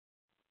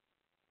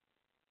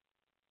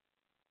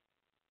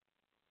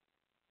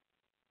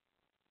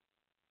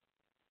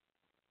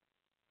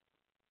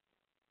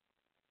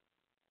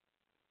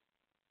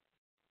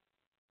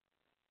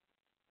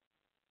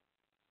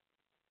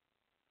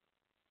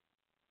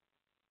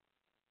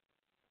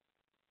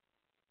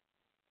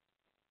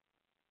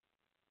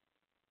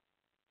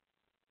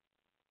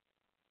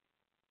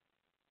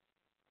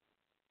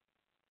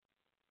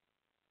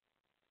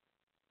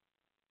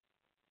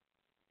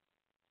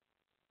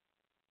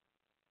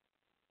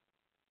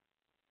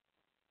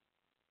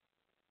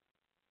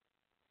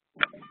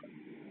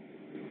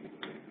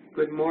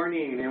Good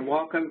morning and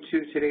welcome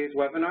to today's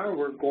webinar.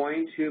 We're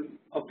going to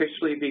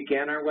officially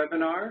begin our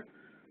webinar.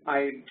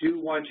 I do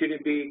want you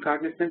to be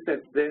cognizant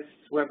that this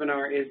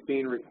webinar is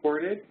being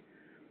recorded.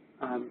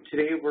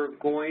 Today we're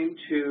going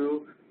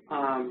to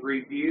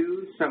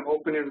review some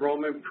open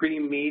enrollment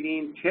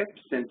pre-meeting tips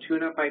and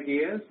tune-up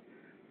ideas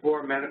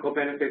for medical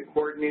benefit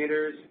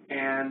coordinators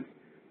and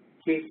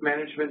case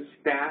management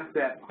staff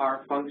that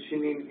are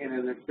functioning in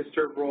an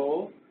assister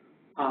role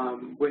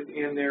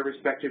within their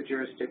respective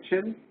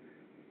jurisdiction.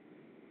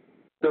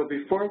 So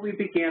before we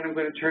begin, I'm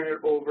going to turn it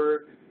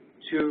over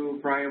to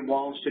Brian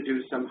Walsh to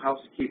do some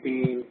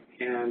housekeeping,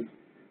 and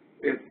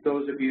if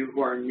those of you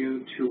who are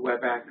new to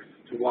WebEx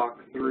to walk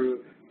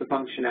through the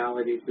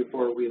functionalities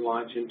before we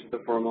launch into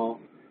the formal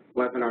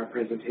webinar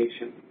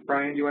presentation.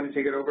 Brian, do you want to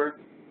take it over?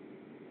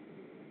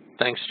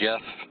 Thanks,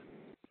 Jeff.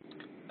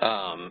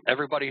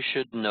 Everybody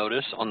should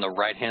notice on the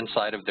right-hand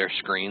side of their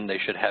screen, they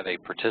should have a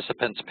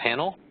participants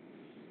panel.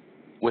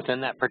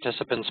 Within that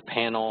participants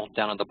panel,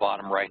 down at the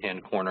bottom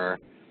right-hand corner,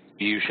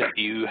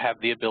 you have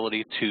the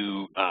ability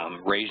to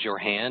raise your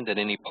hand at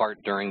any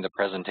part during the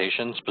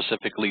presentation,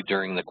 specifically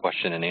during the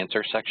question and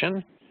answer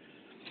section.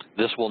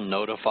 This will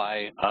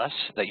notify us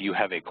that you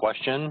have a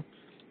question.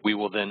 We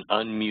will then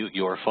unmute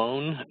your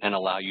phone and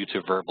allow you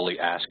to verbally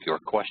ask your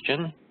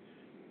question.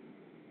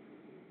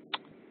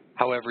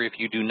 However, if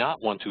you do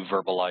not want to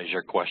verbalize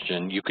your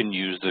question, you can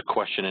use the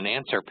question and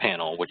answer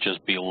panel, which is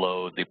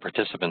below the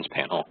participants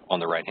panel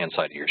on the right-hand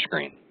side of your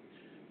screen.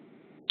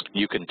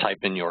 You can type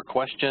in your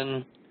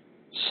question,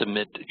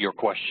 submit your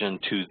question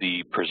to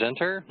the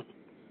presenter.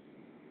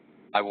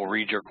 I will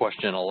read your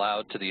question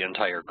aloud to the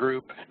entire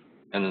group,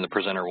 and then the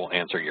presenter will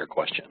answer your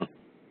question.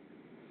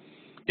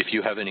 If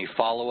you have any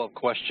follow-up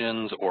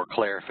questions or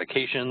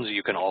clarifications,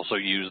 you can also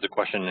use the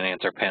question and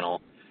answer panel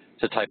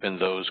to type in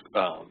those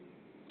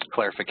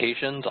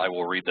clarifications. I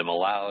will read them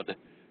aloud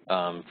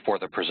for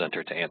the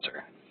presenter to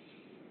answer.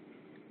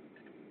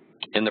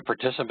 In the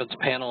participants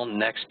panel,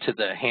 next to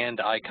the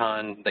hand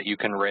icon that you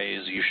can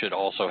raise, you should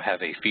also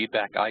have a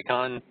feedback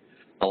icon,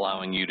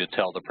 allowing you to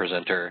tell the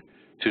presenter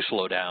to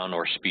slow down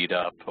or speed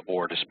up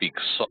or to speak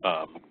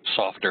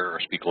softer or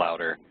speak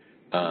louder.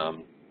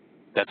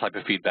 That type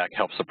of feedback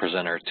helps the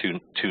presenter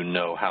to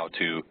know how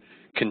to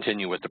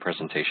continue with the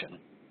presentation.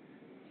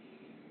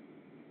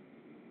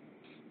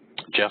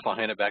 Jeff, I'll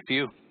hand it back to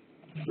you.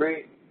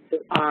 Great.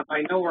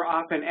 I know we're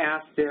often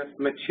asked if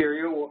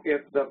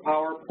the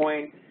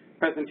PowerPoint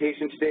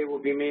presentation today will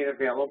be made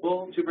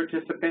available to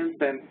participants,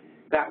 and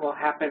that will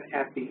happen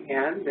at the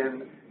end,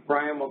 and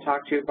Brian will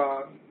talk to you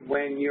about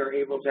when you're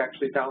able to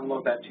actually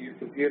download that to your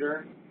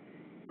computer.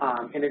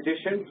 In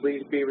addition,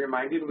 please be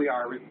reminded we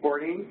are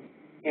recording,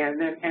 and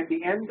then at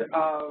the end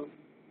of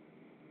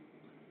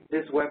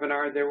this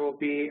webinar there will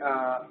be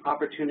an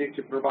opportunity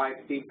to provide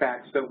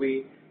feedback, so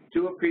we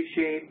do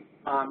appreciate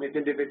if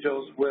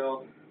individuals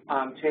will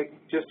take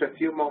just a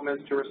few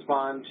moments to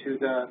respond to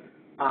the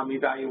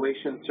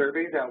evaluation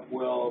survey that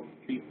will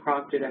be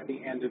prompted at the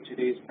end of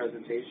today's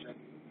presentation.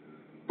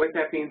 With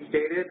that being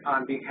stated,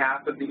 on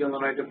behalf of the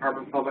Illinois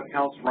Department of Public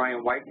Health's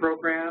Ryan White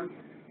program,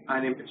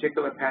 and in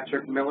particular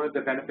Patrick Miller,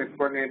 the benefit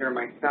coordinator,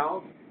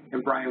 myself,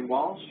 and Brian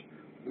Walsh,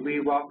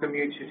 we welcome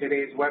you to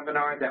today's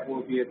webinar that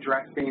will be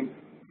addressing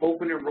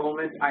open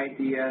enrollment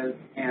ideas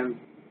and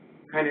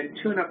kind of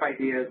tune-up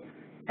ideas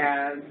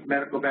as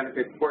medical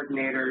benefit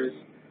coordinators,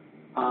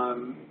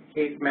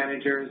 case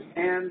managers,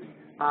 and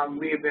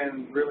we have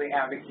been really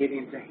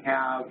advocating to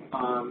have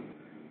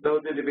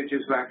those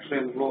individuals who actually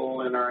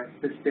enroll and are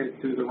assisted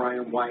through the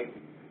Ryan White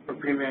or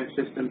Premier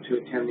System to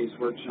attend these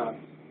workshops.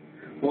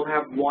 We'll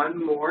have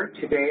one more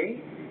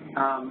today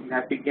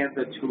that begins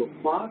at 2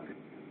 o'clock.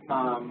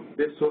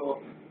 This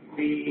will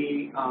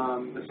be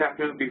this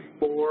afternoon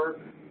before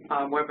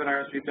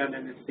webinars we've done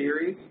in this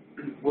series.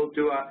 We'll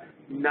do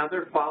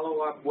another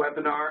follow-up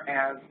webinar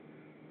as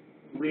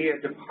we,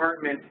 a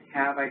department,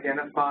 have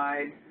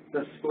identified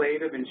the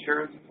slate of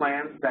insurance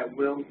plans that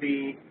will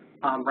be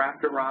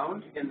wrapped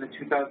around in the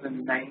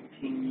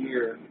 2019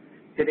 year.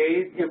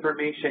 Today's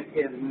information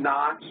is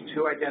not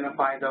to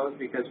identify those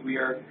because we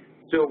are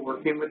still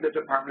working with the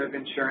Department of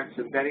Insurance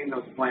and vetting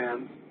those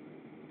plans.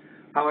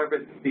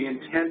 However, the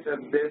intent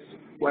of this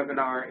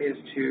webinar is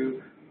to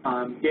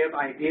give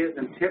ideas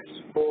and tips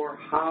for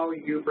how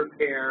you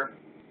prepare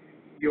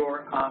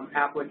your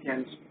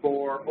applicants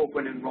for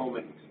open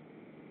enrollment,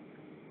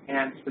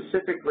 and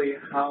specifically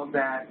how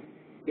that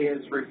is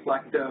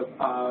reflective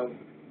of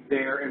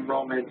their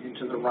enrollment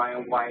into the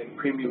Ryan White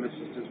Premium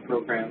Assistance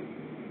Program.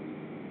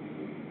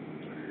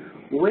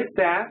 With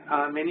that,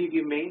 many of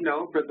you may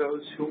know, for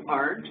those who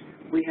aren't,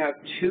 we have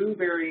two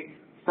very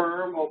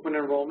firm open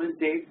enrollment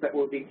dates that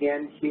will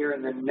begin here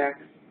in the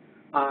next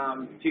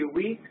few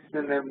weeks,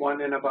 and then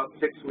one in about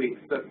 6 weeks.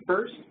 The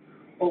first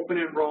open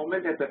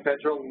enrollment at the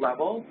federal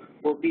level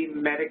will be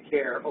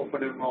Medicare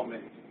open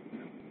enrollment.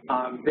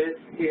 This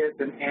is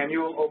an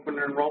annual open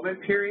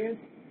enrollment period.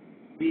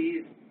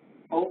 These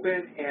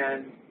open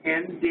and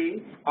end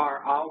dates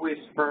are always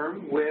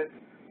firm with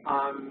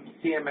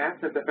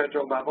CMS at the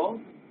federal level.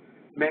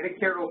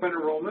 Medicare open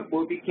enrollment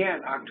will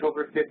begin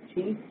October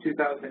 15th,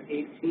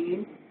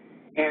 2018,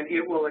 and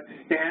it will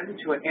extend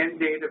to an end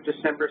date of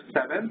December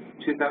 7th,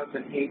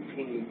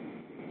 2018.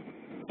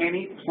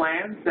 Any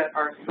plans that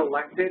are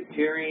selected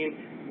during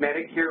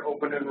Medicare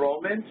open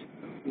enrollment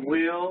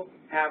will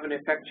have an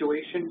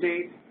effectuation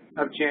date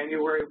of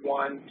January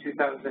 1,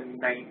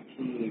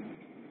 2019.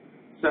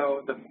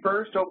 So the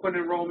first open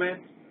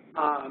enrollment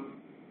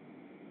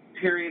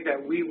period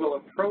that we will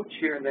approach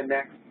here in the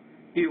next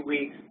few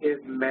weeks is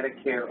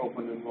Medicare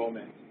open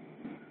enrollment.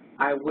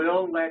 I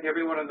will let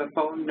everyone on the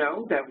phone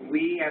know that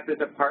we at the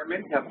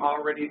department have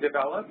already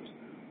developed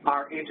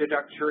our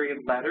introductory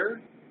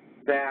letter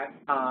that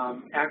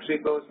actually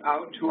goes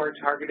out to our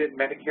targeted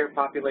Medicare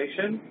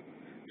population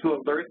to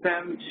alert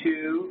them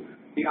to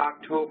the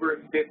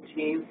October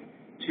 15th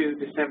to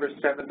December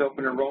 7th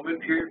open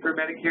enrollment period for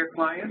Medicare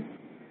clients.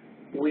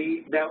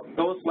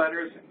 Those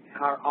letters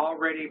are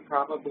already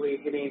probably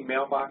hitting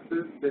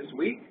mailboxes this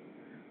week,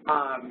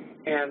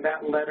 and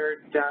that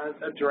letter does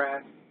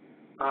address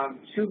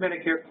to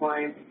Medicare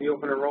clients the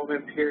open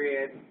enrollment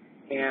period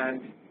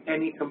and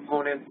any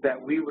components that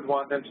we would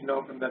want them to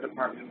know from the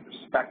department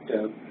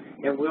perspective.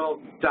 And we'll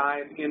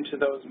dive into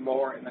those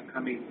more in the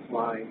coming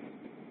slides.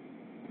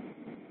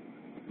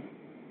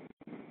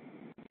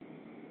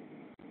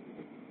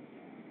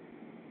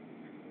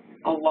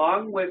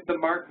 Along with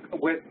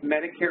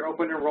Medicare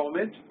open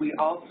enrollment, we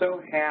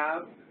also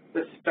have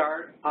the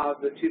start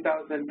of the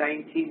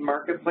 2019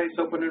 Marketplace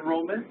open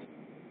enrollment.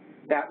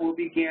 That will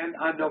begin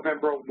on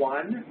November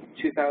 1,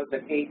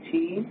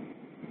 2018.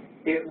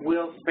 It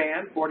will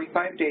span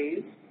 45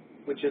 days,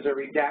 which is a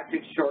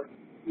redacted short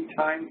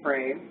time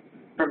frame.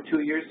 From 2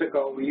 years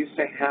ago, we used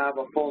to have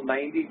a full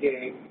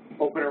 90-day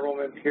open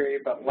enrollment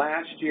period, but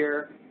last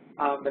year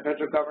the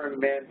federal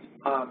government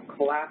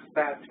collapsed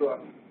that to a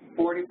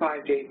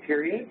 45-day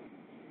period,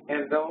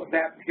 and though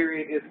that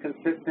period is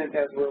consistent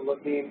as we're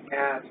looking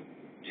at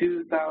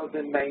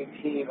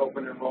 2019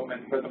 open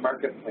enrollment for the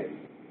Marketplace.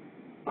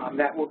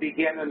 That will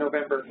begin on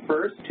November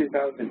 1st,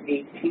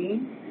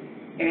 2018,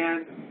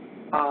 and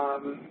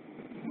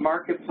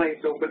Marketplace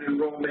open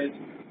enrollment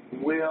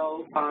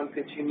will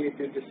continue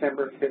through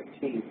December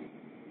 15th.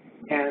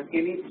 And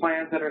any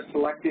plans that are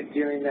selected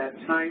during that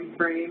time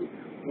frame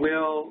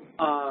will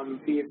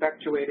be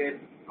effectuated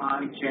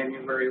on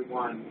January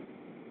 1.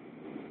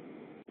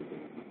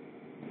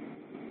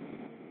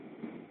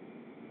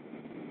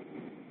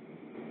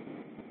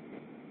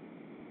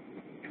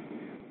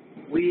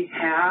 We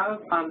have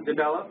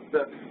developed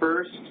the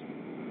first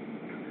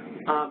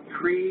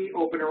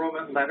pre-open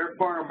enrollment letter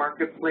for our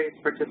Marketplace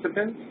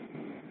participants.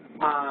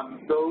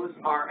 Those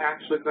are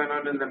actually going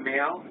out in the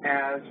mail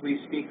as we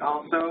speak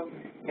also,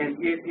 and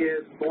it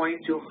is going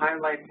to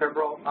highlight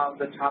several of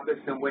the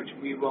topics in which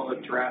we will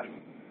address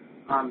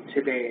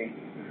today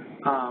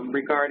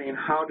regarding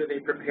how do they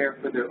prepare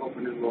for their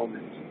open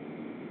enrollment.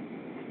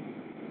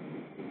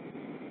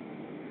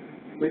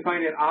 We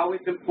find it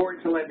always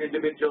important to let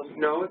individuals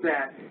know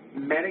that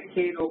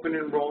Medicaid open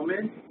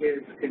enrollment is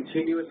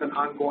continuous and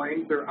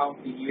ongoing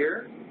throughout the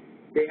year.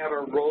 They have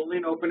a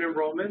rolling open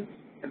enrollment,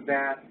 and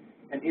that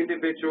an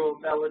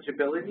individual's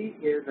eligibility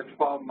is a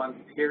 12-month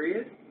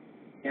period.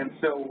 And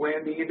so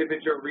when the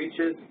individual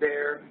reaches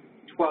their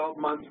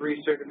 12-month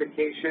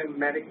recertification,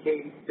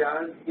 Medicaid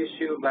does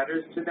issue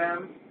letters to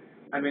them.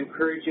 I'm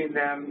encouraging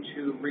them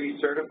to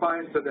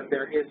recertify so that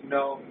there is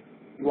no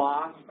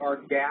loss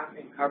or gap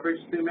in coverage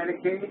through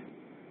Medicaid.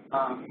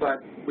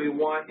 But we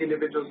want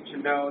individuals to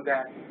know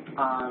that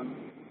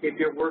if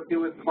you're working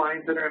with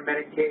clients that are in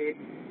Medicaid,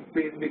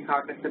 please be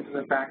cognizant of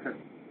the fact that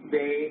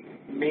they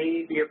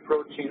may be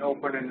approaching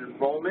open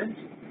enrollment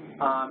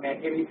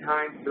at any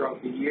time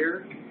throughout the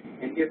year.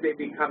 And if they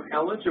become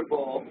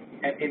eligible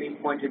at any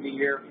point in the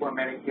year for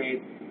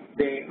Medicaid,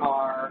 they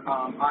are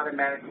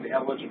automatically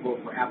eligible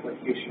for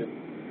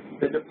application.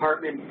 The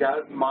department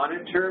does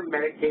monitor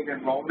Medicaid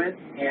enrollment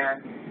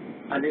and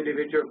an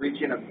individual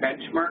reaching a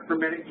benchmark for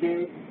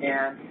Medicaid,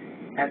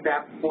 and at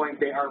that point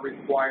they are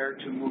required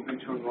to move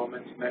into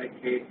enrollment to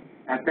Medicaid.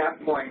 At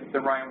that point, the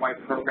Ryan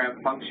White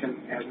program functions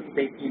as a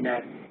safety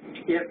net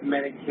if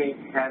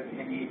Medicaid has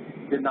any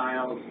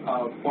denials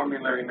of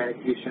formulary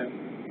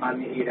medication on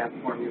the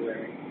ADAP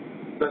formulary.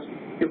 So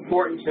it's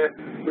important to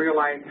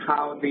realize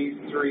how these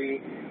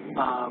three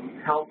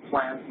health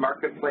plans,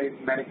 Marketplace,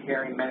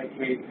 Medicare, and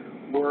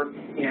Medicaid, work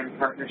in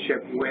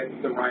partnership with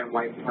the Ryan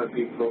White Part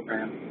B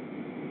program.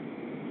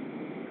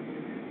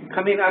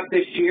 Coming up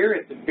this year,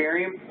 it's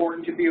very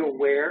important to be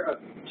aware of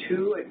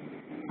two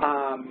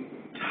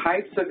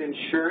types of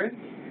insurance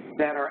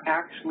that are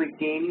actually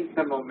gaining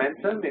some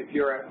momentum. If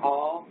you're at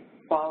all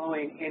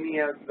following any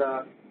of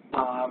the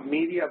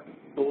media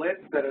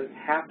blitz that is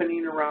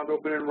happening around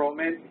open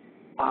enrollment,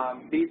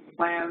 these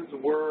plans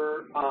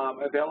were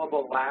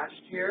available last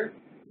year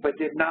but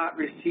did not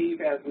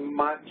receive as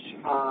much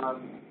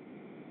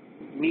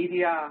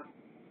media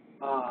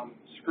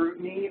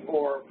scrutiny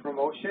or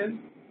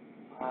promotion.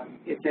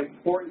 It's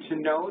important to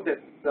know that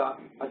the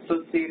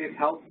associated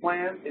health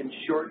plans and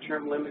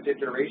short-term limited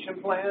duration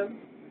plans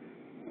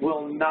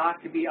will not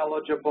be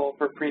eligible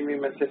for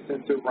premium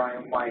assistance through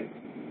Ryan White.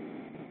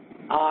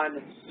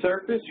 On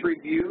surface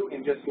review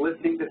and just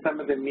listening to some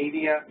of the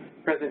media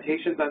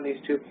presentations on these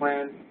two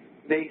plans,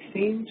 they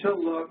seem to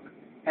look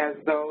as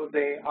though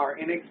they are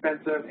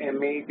inexpensive and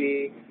may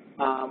be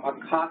a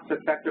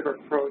cost-effective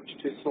approach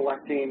to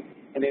selecting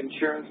an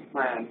insurance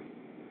plan.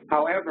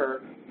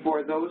 However,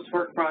 for those who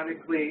are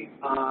chronically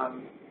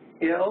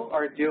ill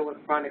or deal with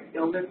chronic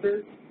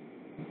illnesses,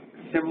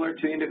 similar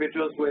to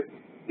individuals with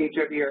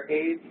HIV or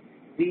AIDS,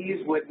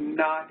 these would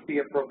not be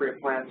appropriate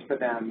plans for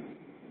them.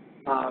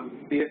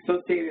 The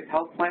associated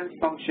health plans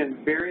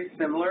function very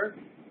similar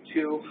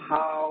to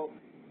how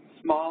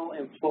small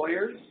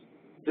employers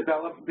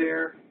develop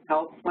their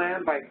health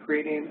plan by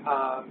creating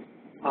a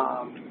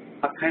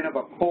kind of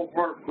a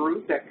cohort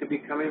group that could be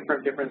coming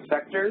from different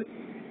sectors,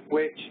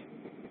 which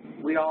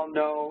we all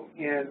know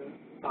in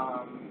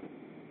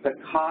the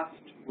cost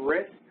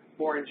risk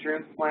for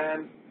insurance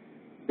plans,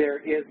 there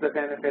is the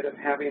benefit of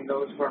having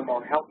those who are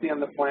more healthy on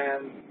the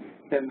plan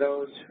than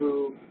those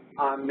who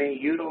may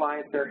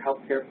utilize their health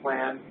care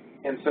plan.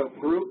 And so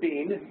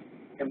grouping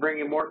and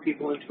bringing more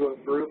people into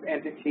a group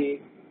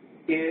entity,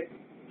 it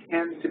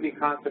tends to be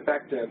cost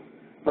effective.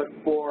 But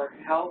for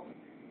health,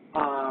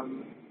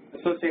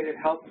 associated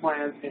health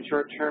plans and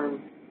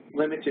short-term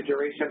limited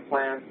duration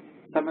plans,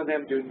 some of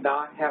them do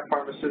not have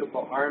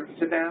pharmaceutical arms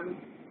to them.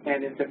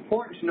 And it's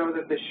important to know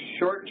that the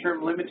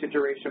short-term limited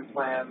duration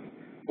plans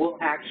will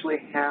actually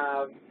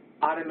have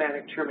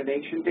automatic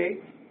termination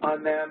dates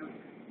on them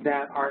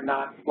that are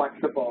not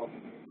flexible.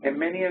 And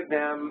many of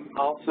them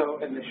also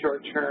in the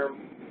short-term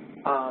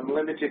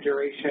limited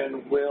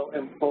duration will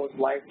impose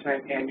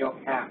lifetime annual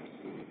caps.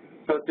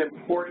 So it's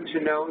important to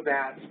know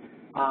that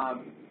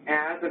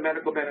as a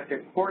medical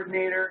benefit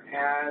coordinator,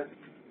 as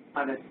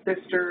an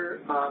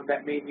assister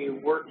that may be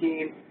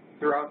working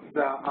throughout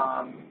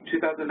the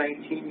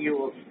 2019, you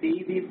will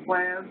see these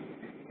plans,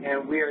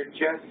 and we are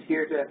just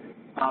here to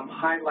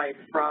highlight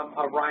from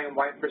a Ryan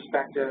White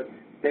perspective,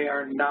 they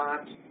are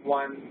not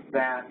ones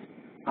that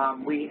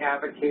we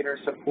advocate or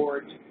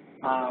support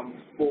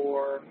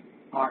for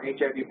our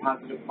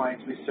HIV-positive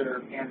clients we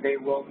serve, and they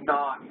will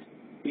not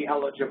be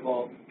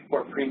eligible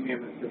for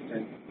premium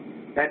assistance.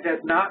 That does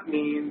not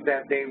mean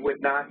that they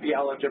would not be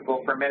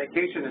eligible for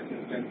medication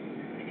assistance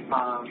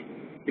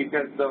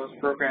because those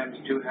programs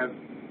do have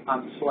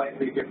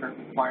slightly different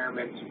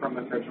requirements from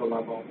a federal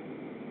level.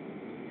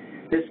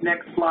 This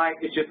next slide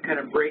is just kind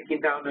of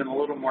breaking down in a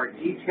little more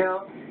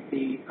detail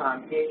the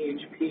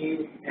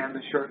AHP and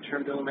the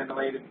short-term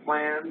delimitated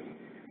plans.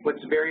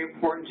 What's very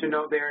important to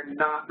know, they are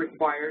not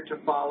required to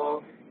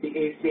follow the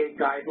ACA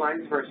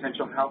guidelines for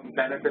essential health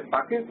benefit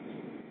buckets,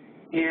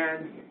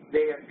 and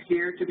they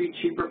appear to be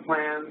cheaper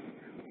plans,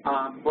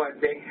 but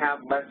they have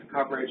less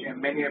coverage,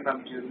 and many of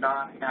them do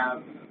not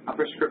have a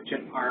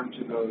prescription arm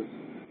to those.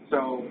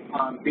 So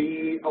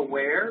be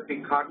aware,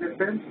 be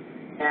cognizant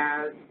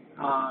as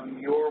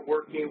you're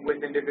working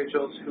with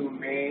individuals who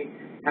may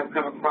have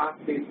come across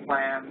these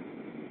plans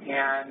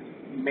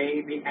and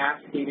may be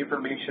asking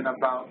information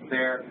about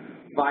their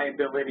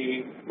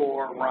viability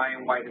for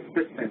Ryan White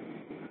assistance.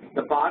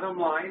 The bottom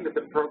line that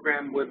the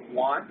program would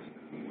want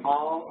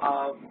all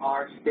of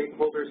our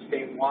stakeholders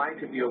statewide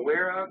to be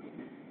aware of,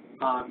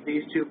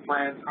 these two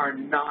plans are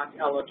not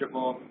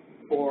eligible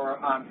for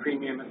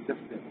premium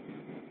assistance.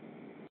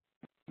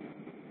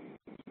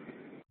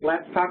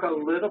 Let's talk a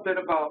little bit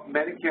about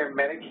Medicare and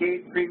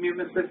Medicaid premium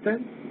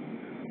assistance.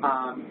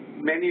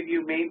 Many of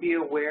you may be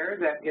aware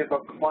that if a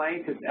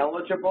client is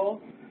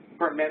eligible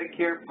for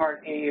Medicare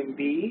Part A and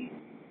B,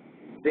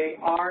 they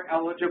are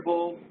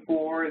eligible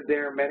for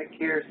their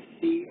Medicare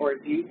C or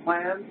D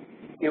plans,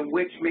 in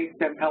which makes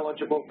them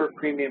eligible for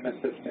premium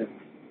assistance.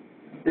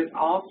 This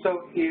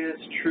also is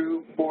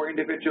true for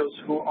individuals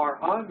who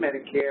are on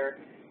Medicare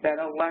that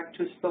elect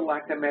to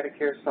select a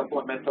Medicare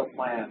supplemental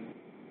plan.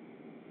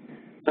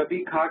 So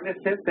be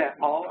cognizant that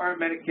all our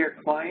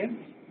Medicare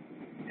clients,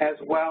 as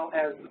well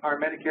as our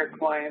Medicare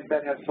clients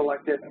that have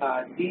selected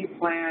a D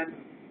plan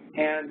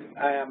and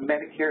a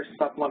Medicare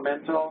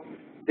supplemental,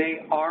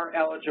 they are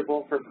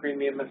eligible for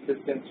premium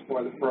assistance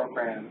for the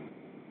program.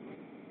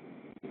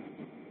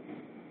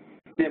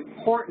 It's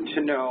important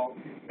to know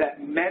that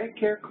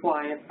Medicare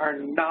clients are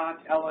not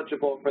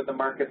eligible for the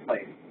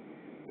marketplace.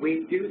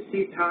 We do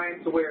see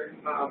times where,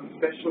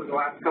 especially the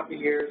last couple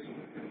of years,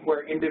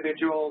 where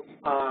individuals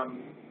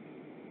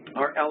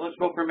are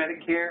eligible for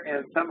Medicare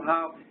and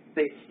somehow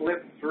they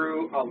slip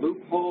through a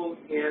loophole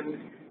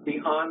in the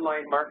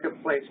online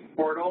marketplace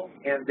portal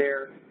and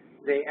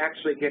they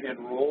actually get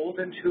enrolled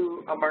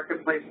into a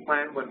marketplace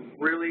plan when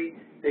really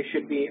they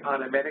should be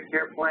on a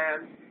Medicare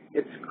plan.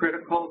 It's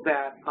critical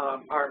that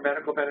our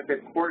medical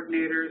benefit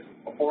coordinators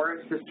or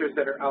assisters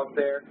that are out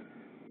there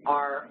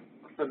are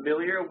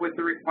familiar with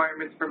the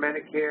requirements for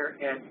Medicare,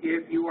 and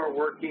if you are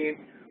working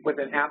with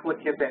an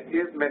applicant that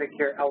is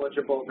Medicare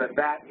eligible,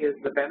 that is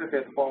the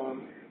benefit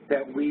home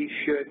that we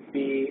should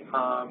be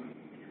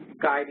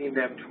guiding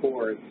them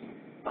towards.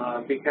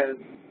 Because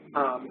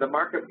the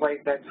marketplace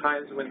at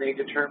times when they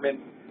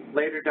determine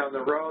later down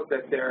the road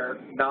that they're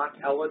not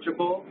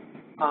eligible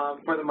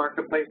for the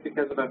marketplace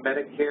because of a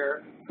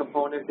Medicare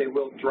component, they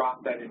will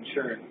drop that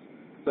insurance.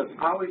 So it's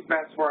always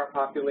best for our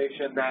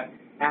population that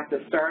at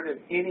the start of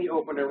any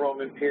open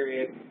enrollment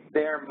period,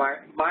 they are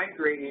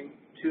migrating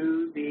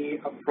to the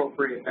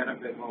appropriate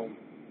benefit home.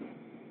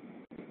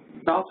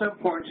 It's also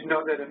important to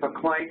know that if a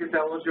client is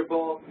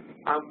eligible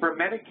for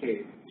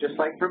Medicaid, just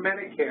like for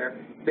Medicare,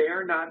 they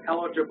are not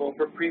eligible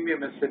for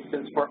premium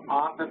assistance for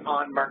off and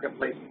on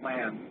marketplace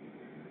plans.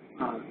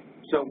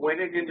 So when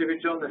an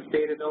individual in the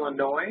state of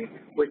Illinois,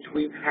 which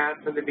we've had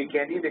from the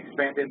beginning,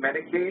 expanded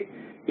Medicaid,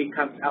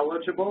 becomes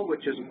eligible,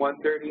 which is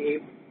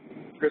 138%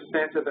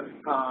 of the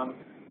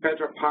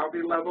federal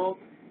poverty level,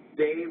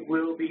 they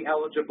will be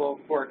eligible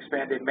for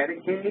expanded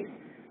Medicaid,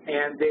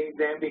 and they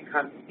then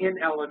become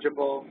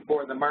ineligible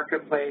for the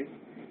marketplace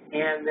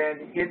and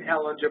then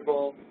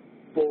ineligible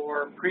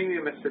for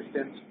premium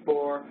assistance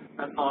for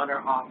an on or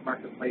off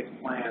marketplace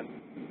plan.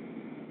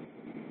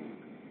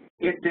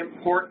 It's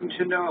important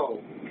to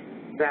know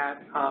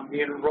that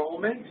the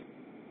enrollment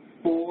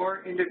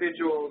for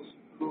individuals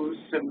who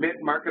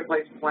submit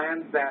marketplace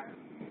plans that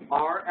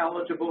are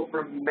eligible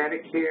for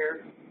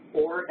Medicare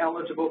or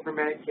eligible for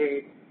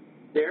Medicaid,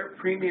 their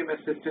premium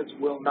assistance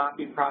will not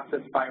be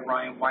processed by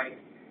Ryan White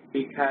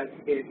because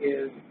it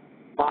is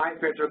by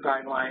federal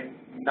guidelines,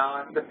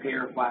 not the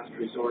payer of last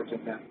resort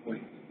at that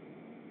point.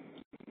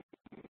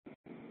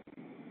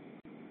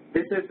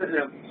 This is an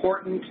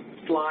important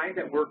slide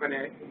that we're going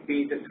to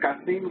be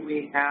discussing.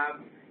 We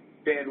have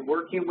been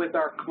working with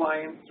our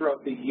clients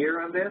throughout the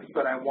year on this,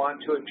 but I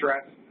want to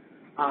address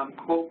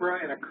COBRA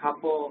and a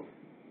couple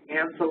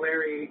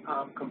ancillary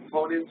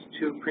components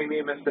to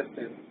premium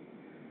assistance.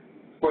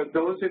 For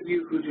those of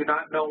you who do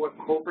not know what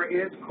COBRA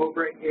is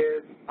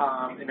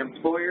an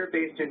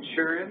employer-based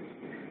insurance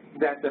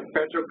that the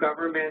federal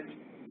government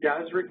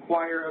does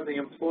require of the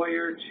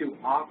employer to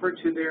offer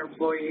to their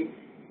employee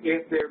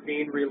if they're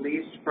being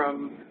released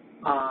from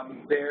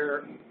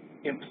their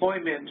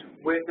employment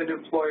with an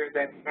employer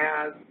that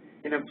has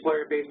an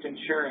employer-based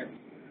insurance.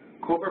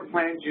 COBRA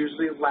plans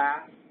usually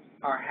last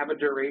or have a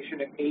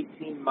duration of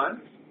 18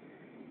 months.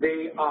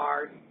 They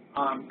are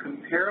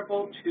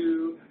comparable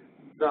to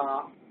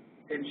the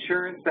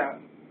insurance that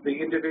the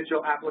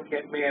individual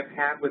applicant may have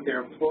had with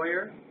their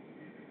employer.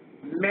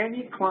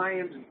 Many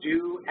clients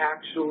do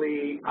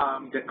actually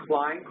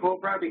decline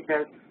COBRA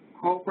because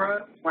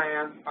COBRA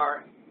plans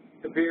are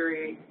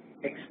very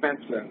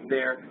expensive.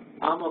 They're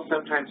almost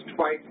sometimes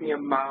twice the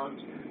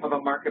amount of a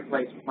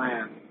marketplace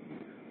plan.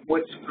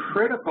 What's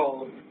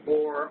critical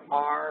for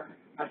our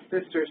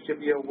assisters to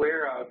be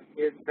aware of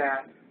is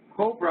that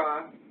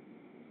COBRA,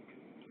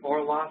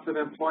 or loss of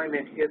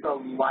employment, is a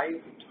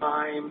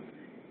lifetime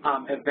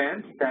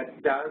event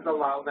that does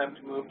allow them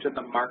to move to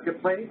the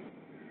marketplace.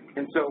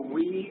 And so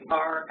we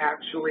are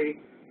actually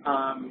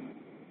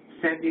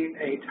sending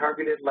a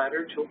targeted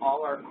letter to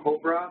all our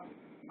COBRA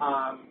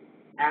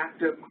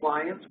active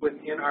clients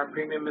within our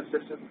premium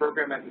assistance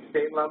program at the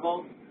state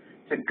level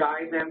to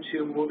guide them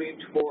to moving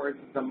towards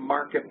the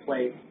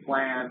marketplace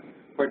plan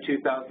for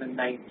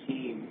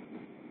 2019.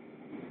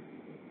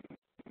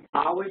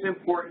 Always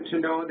important to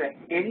know that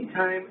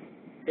anytime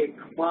a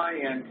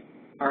client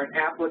or an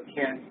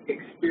applicant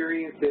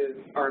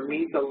experiences or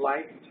meets a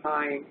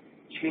lifetime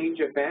change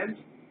event,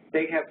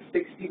 they have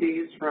 60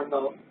 days from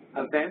the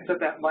event of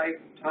that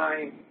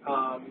lifetime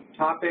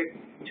topic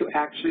to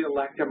actually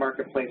elect a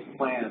marketplace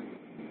plan.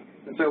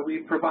 And so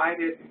we've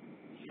provided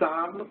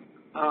some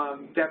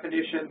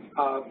definitions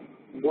of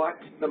what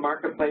the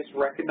marketplace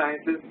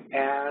recognizes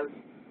as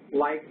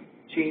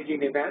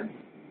life-changing events,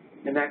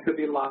 and that could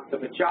be loss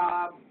of a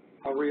job,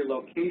 a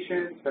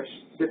relocation,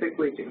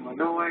 specifically to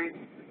Illinois,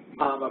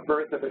 a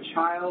birth of a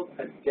child,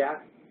 a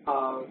death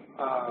of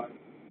a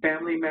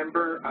family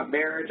member, a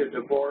marriage, a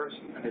divorce,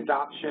 an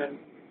adoption.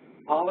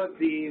 All of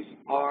these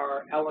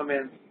are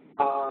elements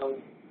of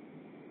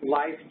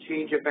life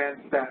change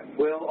events that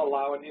will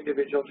allow an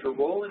individual to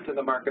roll into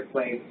the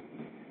marketplace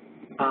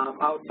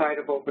outside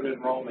of open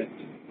enrollment.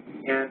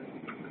 And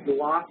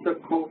loss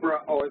of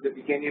COBRA or the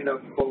beginning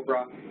of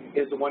COBRA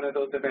is one of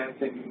those events,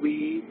 and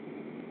we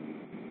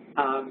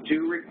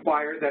do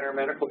require that our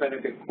medical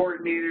benefit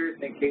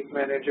coordinators and case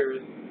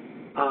managers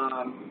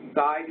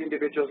guide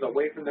individuals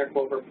away from their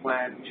COBRA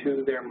plan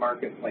to their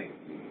marketplace.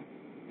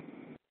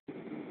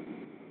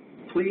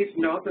 Please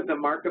note that the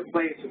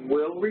marketplace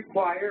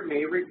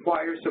may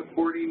require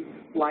supporting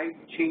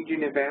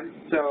life-changing events,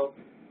 so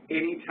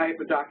any type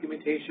of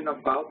documentation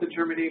about the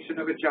termination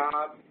of a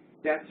job,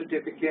 death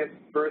certificate,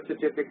 birth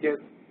certificate,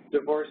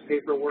 divorce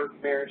paperwork,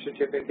 marriage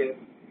certificate.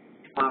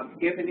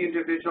 If an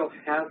individual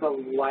has a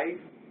life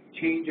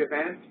change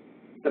event,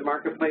 the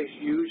marketplace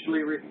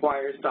usually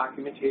requires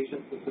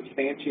documentation to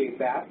substantiate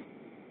that.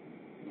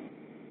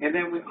 And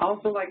then we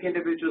also like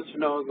individuals to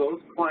know those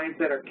clients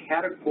that are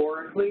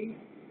categorically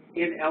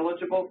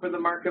ineligible for the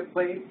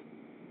marketplace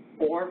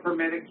or for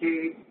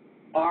Medicaid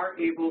are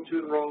able to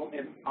enroll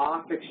in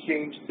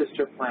off-exchange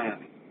sister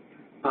plans.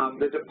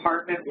 The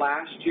department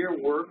last year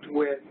worked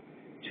with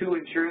two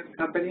insurance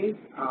companies,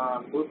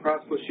 Blue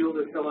Cross Blue Shield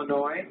of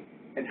Illinois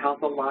and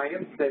Health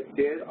Alliance, that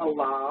did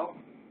allow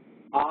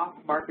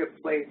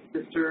off-marketplace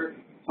sister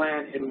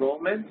plan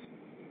enrollment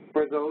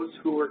for those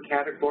who were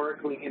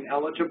categorically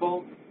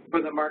ineligible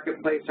for the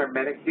marketplace or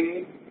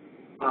Medicaid.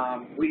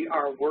 We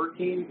are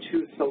working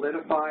to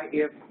solidify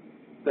if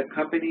the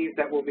companies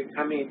that will be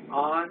coming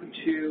on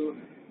to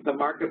the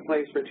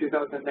marketplace for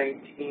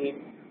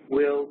 2019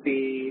 will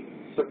be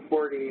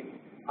supporting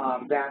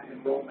that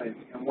enrollment.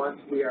 And once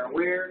we are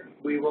aware,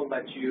 we will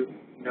let you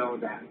know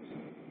that.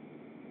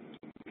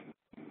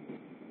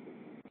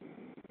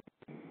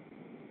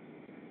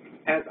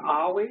 As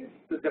always,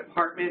 the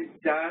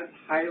department does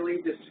highly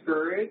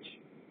discourage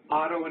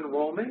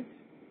auto-enrollment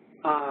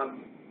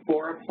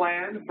for a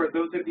plan. For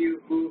those of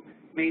you who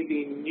may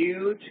be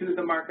new to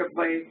the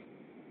marketplace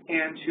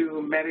and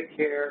to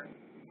Medicare,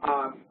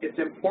 it's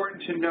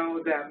important to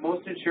know that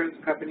most insurance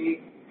companies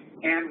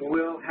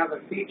will have a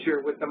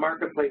feature with the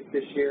marketplace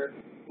this year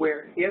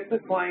where if the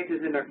client is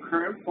in a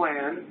current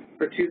plan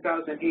for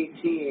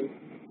 2018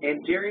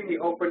 and during the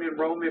open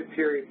enrollment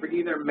period for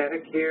either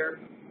Medicare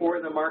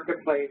or the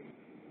marketplace,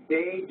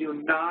 they do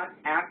not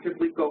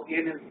actively go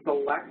in and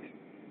select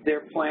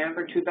their plan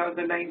for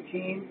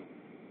 2019,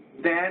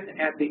 then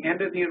at the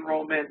end of the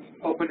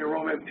open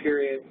enrollment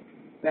period,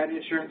 that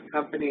insurance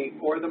company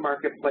or the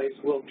marketplace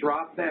will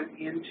drop them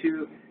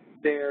into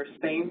their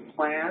same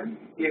plan,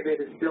 if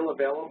it is still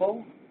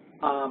available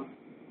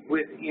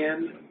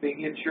within the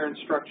insurance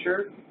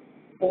structure,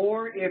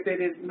 or if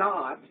it is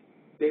not,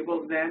 they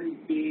will then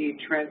be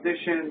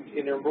transitioned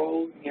and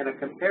enrolled in a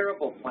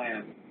comparable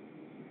plan.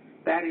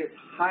 That is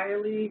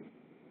highly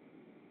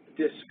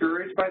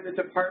discouraged by the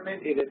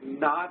department. It is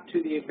not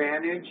to the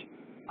advantage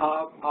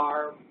of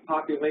our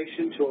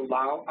population to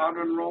allow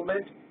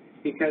auto-enrollment,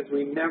 because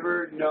we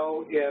never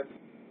know if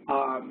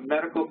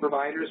medical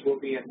providers will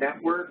be a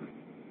network.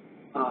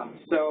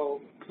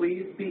 So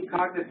please be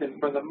cognizant.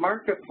 For the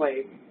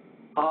marketplace,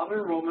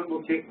 auto-enrollment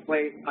will take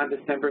place on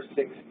December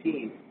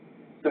 16th.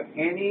 So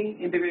any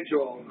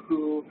individual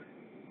who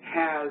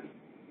has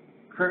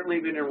currently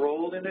been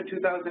enrolled in a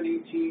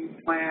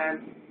 2018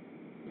 plan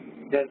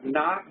does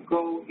not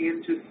go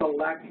in to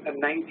select a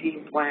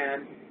 19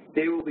 plan,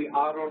 they will be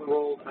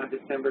auto-enrolled on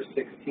December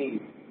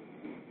 16th.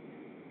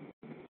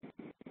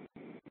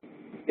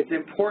 It's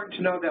important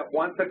to know that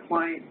once a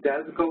client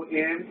does go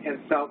in and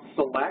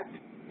self-select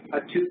a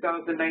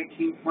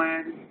 2019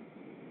 plan,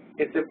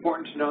 it's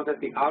important to know that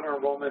the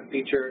auto-enrollment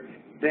feature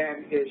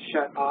then is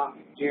shut off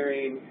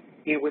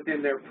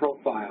within their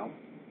profile.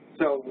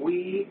 So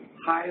we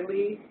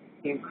highly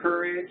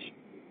encourage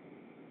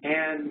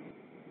and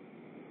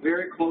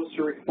very close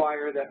to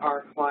require that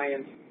our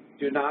clients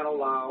do not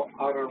allow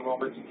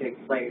auto-enrollment to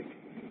take place,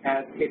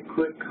 as it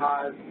could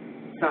cause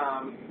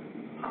some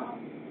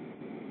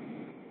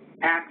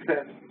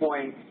access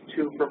points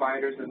to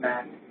providers in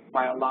that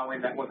by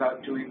allowing that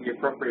without doing the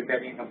appropriate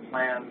vetting of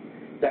plans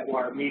that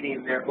are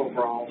meeting their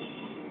overall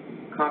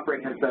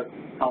comprehensive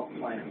health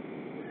plan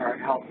or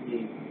health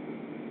needs.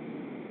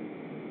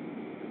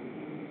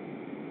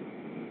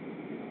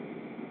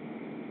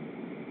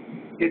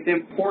 It's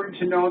important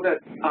to know that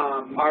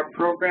our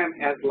program,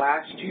 as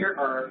last year,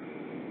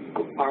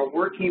 are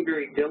working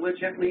very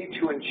diligently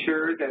to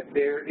ensure that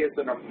there is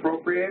an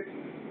appropriate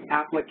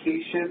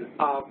application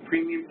of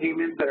premium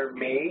payments that are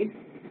made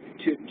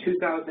to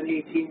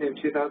 2018 and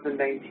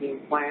 2019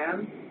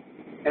 plans.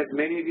 As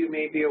many of you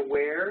may be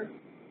aware,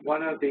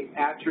 one of the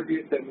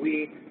attributes that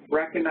we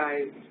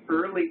recognized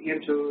early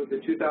into the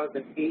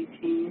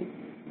 2018,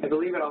 I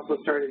believe it also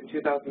started in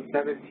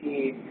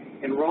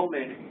 2017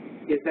 enrollment,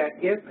 is that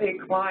if a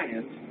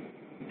client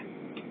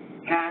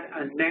had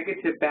a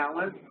negative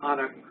balance on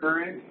a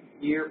current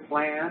year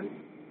plan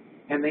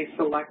and they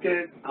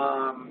selected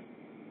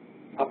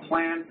a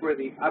plan for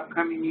the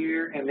upcoming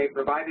year and they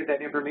provided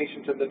that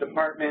information to the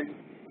department,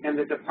 and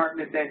the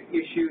department then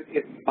issued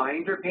its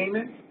binder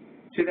payment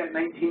to that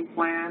 19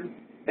 plan,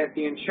 that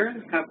the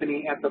insurance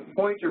company at the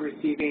point of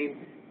receiving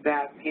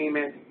that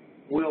payment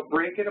will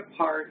break it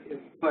apart and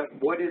put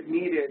what is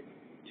needed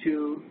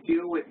to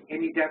deal with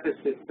any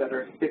deficits that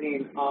are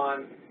sitting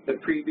on the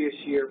previous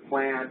year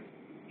plan,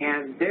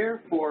 and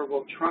therefore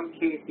will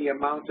truncate the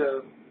amount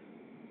of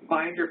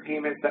binder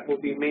payments that will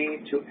be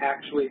made to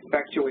actually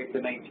effectuate the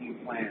 19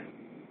 plan.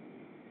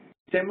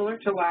 Similar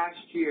to last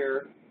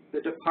year,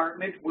 the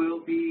department will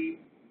be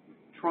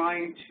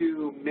trying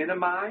to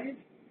minimize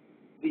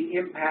the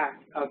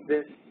impact of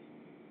this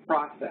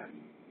process,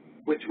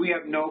 which we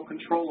have no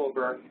control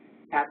over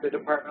at the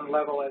department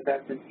level, as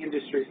that's an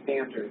industry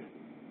standard.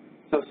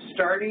 So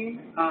starting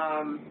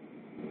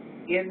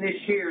in this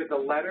year, the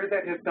letter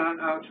that has gone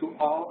out to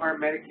all our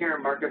Medicare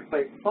and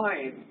Marketplace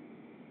clients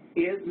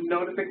is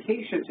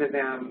notification to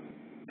them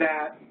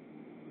that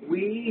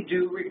we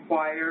do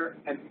require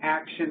an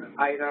action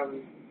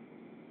item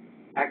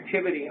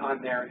activity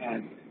on their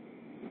end.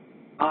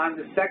 On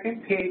the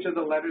second page of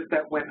the letters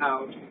that went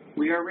out,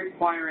 we are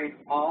requiring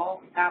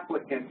all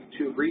applicants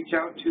to reach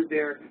out to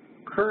their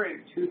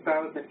current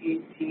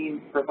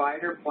 2018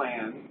 provider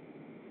plan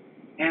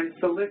and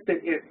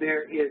solicit if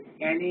there is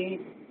any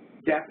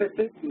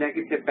deficits,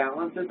 negative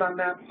balances on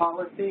that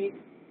policy,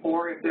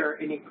 or if there are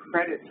any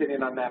credits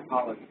sitting on that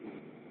policy.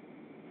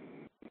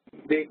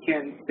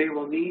 They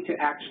will need to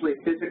actually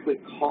physically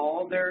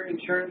call their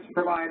insurance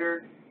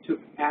provider to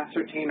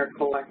ascertain or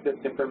collect this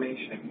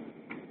information.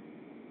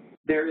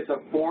 There is a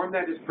form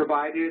that is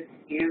provided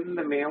in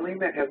the mailing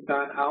that has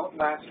gone out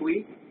last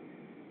week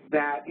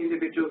that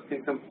individuals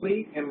can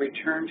complete and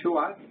return to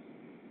us.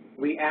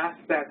 We ask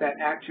that that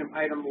action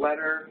item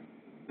letter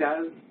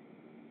does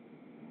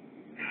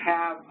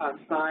have a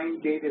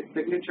signed, dated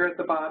signature at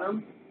the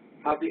bottom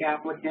of the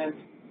applicant,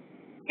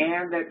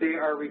 and that they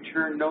are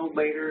returned no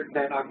later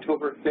than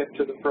October 5th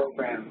to the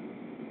program.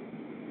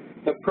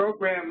 The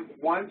program,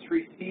 once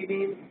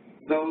receiving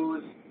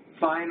those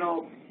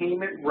final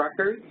payment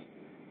records,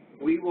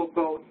 we will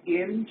go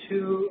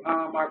into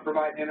our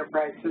Provide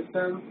Enterprise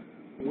system.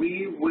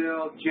 We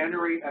will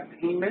generate a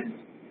payment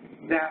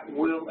that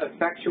will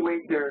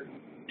effectuate their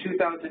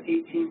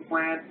 2018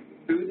 plan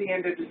through the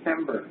end of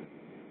December.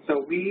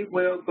 So we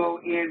will go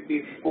in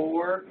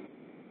before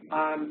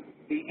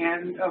the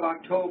end of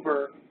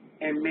October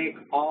and make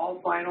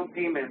all final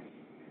payments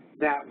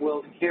that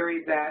will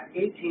carry that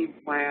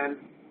 18th plan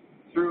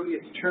through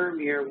its term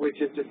year, which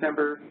is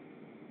December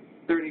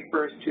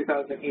 31st,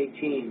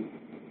 2018.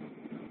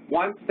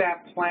 Once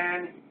that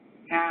plan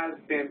has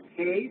been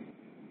paid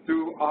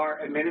through our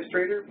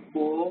administrator,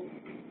 Pool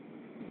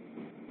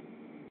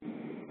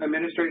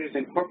Administrators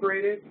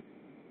Incorporated,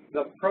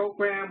 the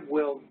program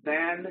will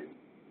then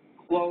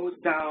close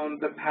down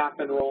the PAP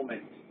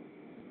enrollment.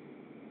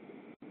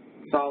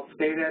 So I'll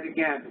say that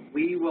again.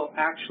 We will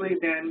actually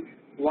then,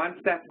 once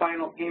that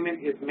final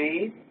payment is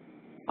made,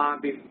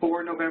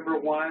 before November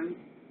 1,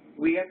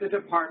 we at the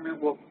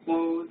department will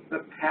close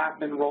the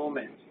PAP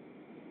enrollment.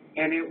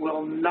 And it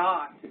will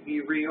not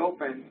be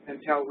reopened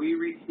until we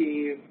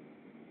receive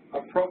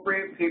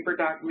appropriate paper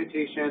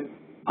documentation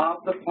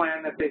of the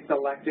plan that they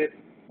selected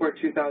for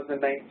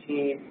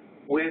 2019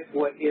 with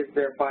what is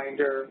their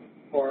binder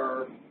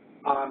or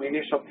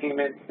initial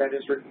payment that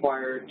is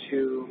required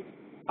to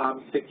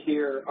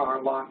secure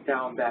or lock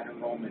down that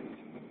enrollment.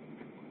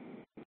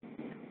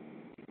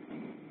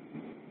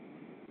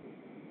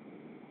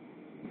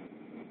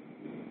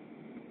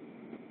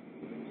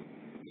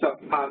 So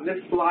this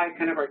slide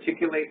kind of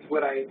articulates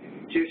what I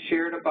just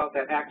shared about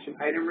that action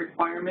item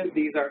requirement.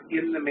 These are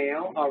in the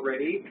mail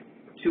already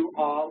to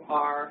all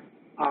our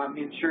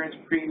insurance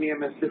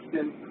premium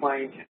assistance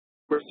clients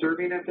we're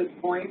serving at this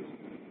point.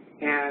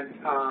 And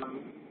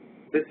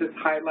this is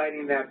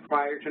highlighting that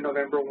prior to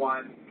November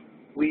 1,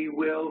 we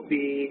will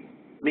be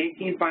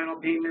making final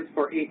payments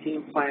for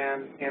 18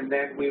 plans, and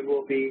then we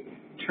will be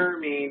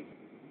terming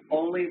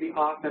only the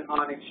off and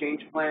on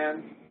exchange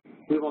plans.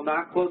 We will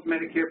not close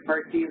Medicare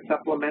Part D and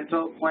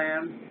supplemental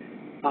plans,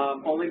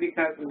 only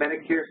because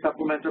Medicare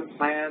supplemental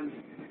plans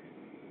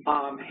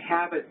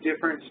have a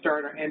different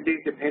start or end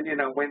date depending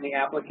on when the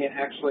applicant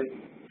actually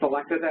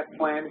selected that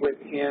plan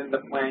within the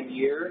plan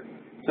year.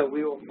 So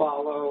we will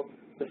follow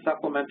the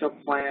supplemental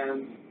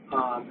plan's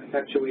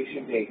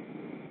effectuation date.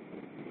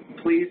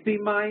 Please be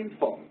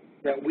mindful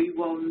that we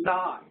will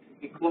not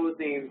be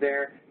closing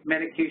their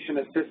medication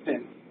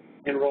assistance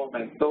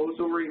enrollment. Those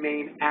will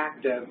remain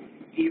active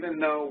even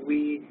though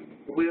we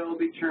will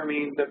be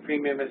terming the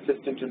premium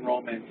assistance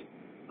enrollment.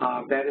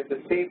 That is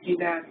a safety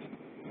net,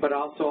 but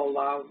also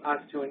allows us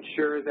to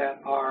ensure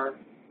that our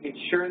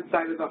insurance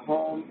side of the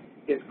home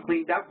is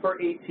cleaned up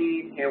for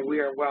 18 and we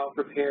are well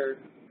prepared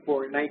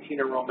for 19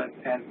 enrollments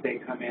as they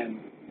come in.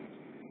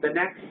 The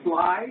next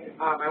slide,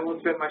 I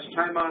won't spend much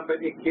time on, but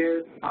it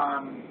gives,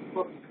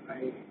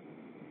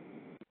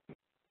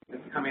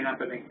 it's coming up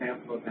an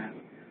example of that.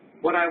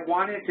 What I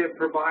wanted to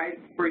provide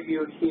for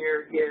you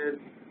here is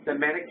the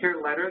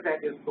Medicare letter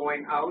that is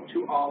going out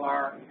to all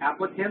our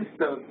applicants.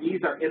 So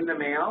these are in the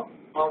mail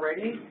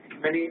already.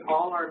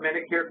 All our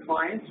Medicare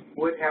clients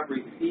would have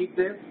received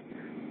this,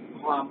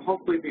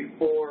 hopefully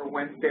before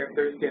Wednesday or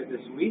Thursday of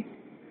this week.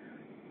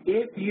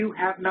 If you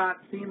have not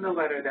seen the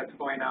letter that's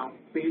going out,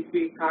 please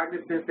be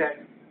cognizant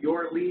that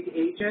your lead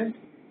agent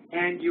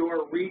and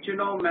your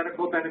regional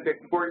medical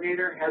benefit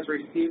coordinator has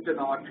received an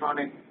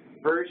electronic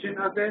version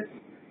of this,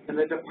 and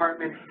the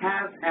department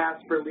has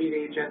asked for lead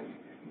agents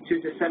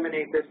to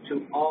disseminate this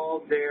to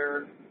all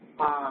their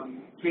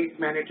case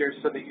managers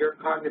so that you're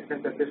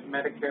cognizant that this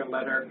Medicare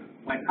letter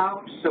went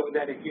out, so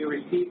that if you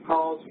receive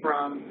calls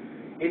from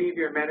any of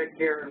your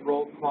Medicare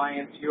enrolled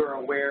clients, you are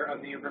aware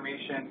of the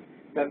information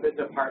that the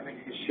department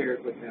has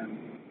shared with them.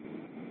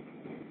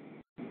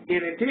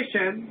 In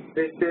addition,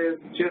 this is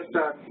just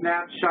a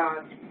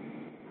snapshot,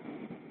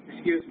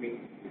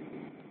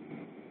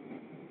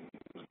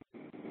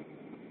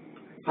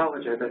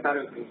 apologize, I thought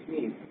it was going to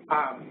sneeze.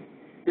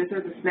 This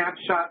is a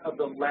snapshot of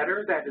the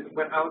letter that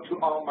went out to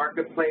all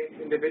marketplace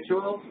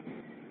individuals,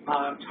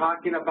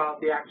 talking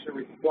about the action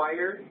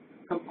required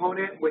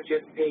component, which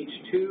is page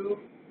 2,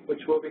 which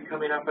will be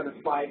coming up on the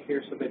slide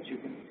here so that you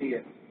can see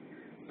it.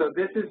 So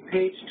this is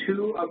page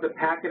 2 of the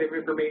packet of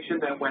information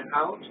that went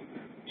out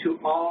to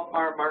all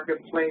our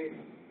marketplace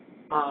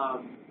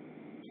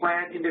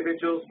plan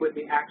individuals with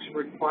the action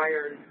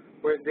required.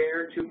 We're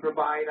there to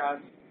provide us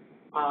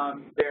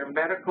their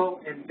medical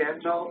and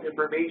dental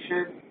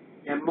information,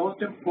 and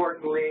most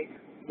importantly,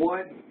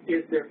 what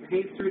is their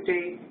pay-through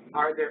date,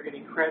 are there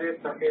any credits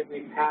or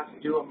any past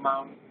due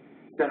amounts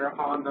that are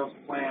on those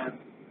plans.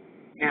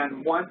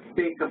 And once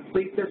they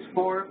complete this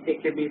form,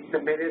 it can be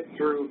submitted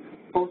through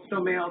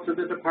postal mail to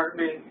the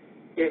department,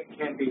 it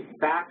can be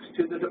faxed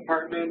to the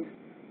department,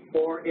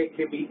 or it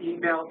can be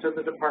emailed to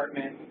the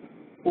department,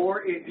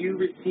 or if you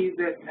receive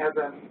this as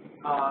a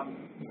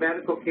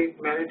medical case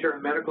manager or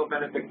medical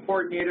benefit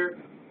coordinator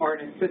or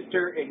an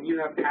assister and you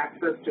have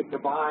access to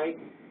provide,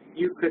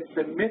 you could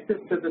submit this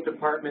to the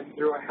department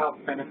through a health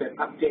benefit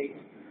update,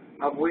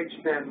 of which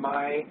then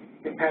my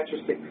and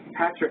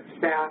Patrick's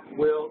staff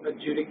will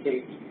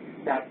adjudicate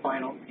that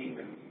final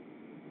payment.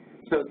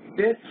 So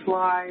this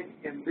slide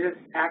and this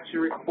action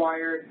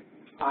required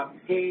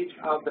page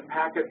of the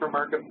packet for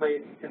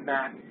Marketplace and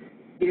that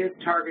is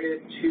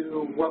targeted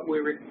to what we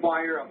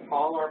require of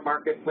all our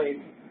Marketplace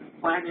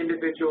plan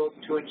individuals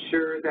to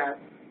ensure that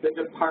the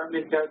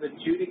department does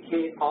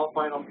adjudicate all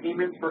final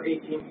payments for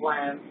 18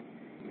 plans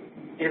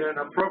in an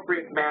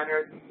appropriate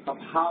manner of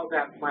how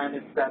that plan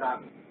is set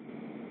up.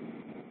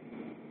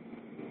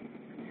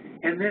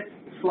 And this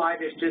slide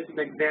is just an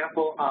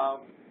example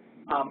of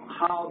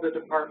how the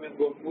department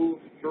will move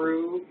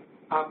through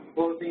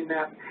closing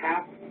that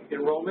half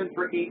enrollment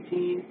for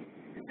 18,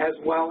 as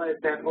well as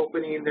then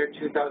opening their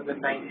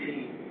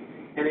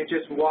 2019. And it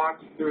just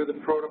walks through the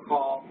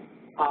protocol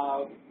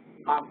of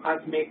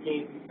us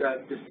making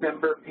the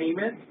December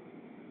payment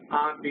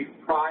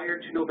prior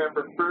to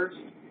November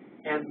 1st,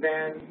 and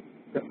then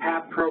the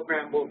PAP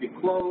program will be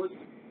closed,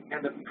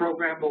 and the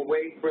program will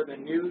wait for the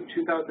new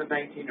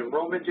 2019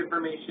 enrollment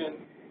information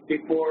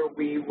before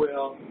we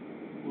will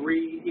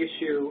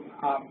reissue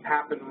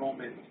PAP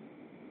enrollment.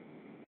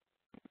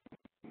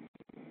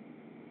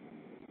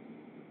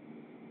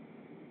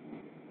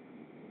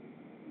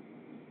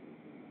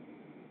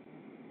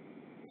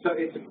 So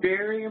it's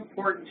very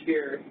important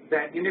here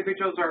that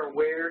individuals are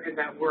aware and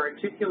that we're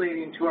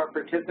articulating to our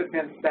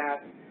participants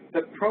that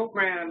the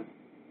program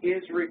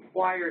is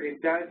required.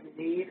 It does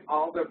need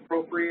all the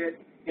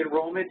appropriate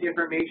enrollment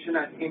information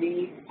on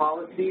any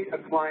policy a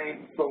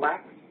client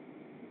selects,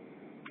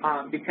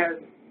 because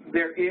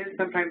there is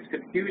sometimes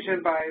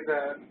confusion by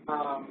the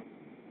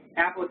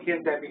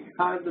applicant that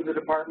because of the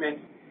department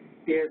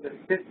is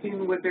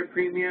assisting with their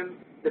premium,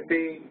 that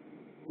they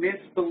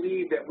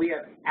misbelieve that we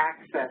have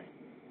access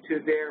to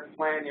their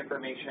plan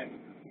information.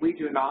 We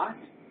do not.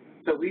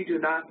 So we do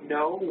not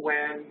know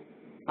when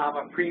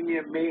a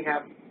premium may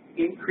have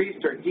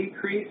increased or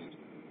decreased,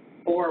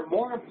 or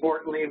more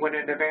importantly, when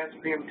an advanced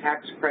premium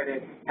tax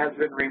credit has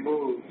been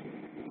removed.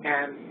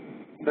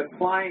 And the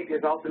client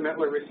is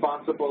ultimately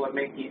responsible of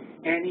making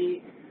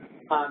any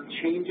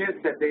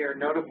changes that they are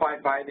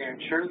notified by their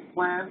insurance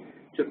plan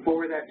to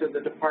forward that to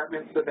the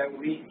department so that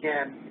we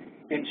can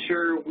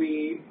ensure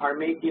we are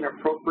making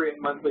appropriate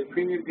monthly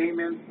premium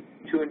payments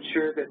to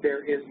ensure that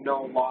there is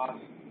no loss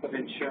of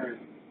insurance.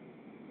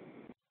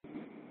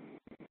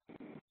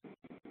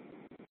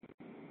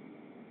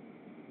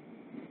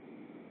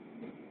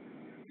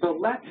 So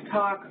let's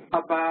talk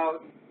about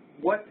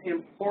what's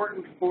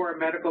important for a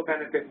medical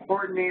benefit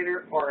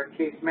coordinator or a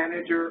case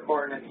manager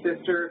or an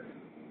assister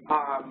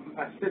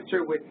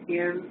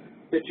within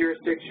the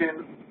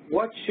jurisdiction.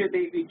 What should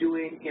they be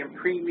doing in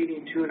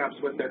pre-meeting tune-ups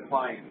with their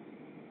clients?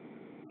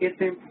 It's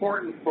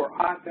important for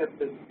us at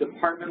the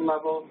department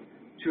level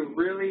to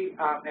really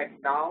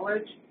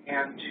acknowledge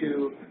and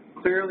to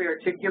clearly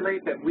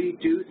articulate that we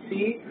do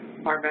see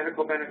our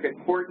medical benefit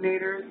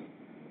coordinators,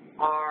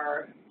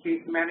 our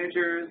case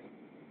managers,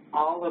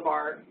 all of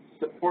our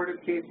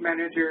supportive case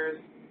managers,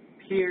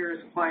 peers,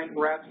 client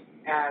reps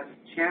as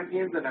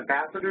champions and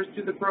ambassadors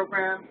to the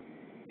program,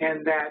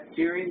 and that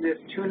during this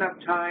tune-up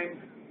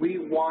time, we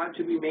want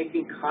to be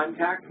making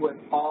contact with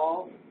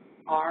all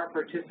our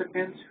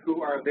participants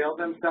who are avail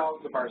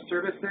themselves of our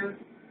services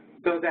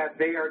so that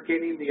they are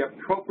getting the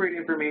appropriate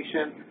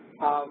information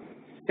of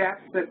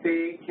steps that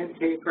they can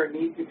take or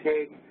need to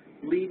take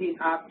leading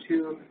up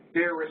to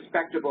their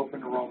respective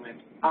open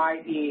enrollment,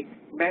 i.e.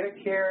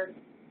 Medicare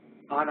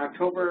on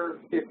October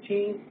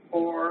 15th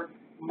or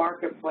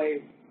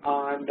Marketplace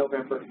on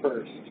November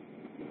 1st.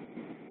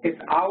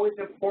 It's always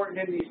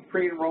important in these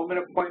pre-enrollment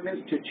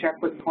appointments to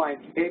check with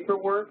clients'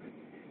 paperwork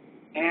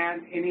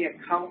and any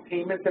account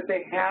payments that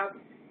they have.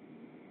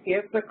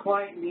 If the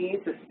client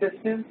needs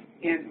assistance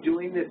in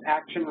doing this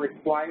action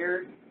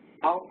required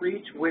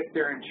outreach with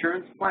their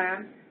insurance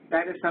plan,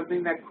 that is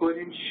something that could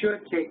and should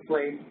take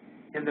place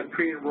in the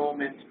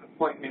pre-enrollment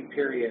appointment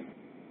period.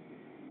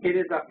 It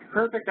is a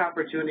perfect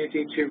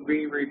opportunity to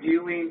be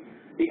reviewing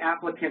the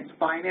applicant's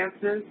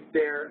finances,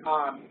 their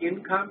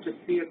income, to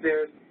see if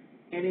there's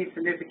any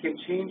significant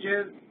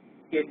changes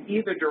in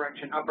either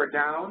direction, up or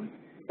down,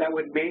 that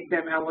would make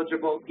them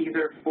eligible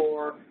either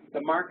for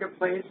the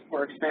Marketplace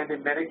or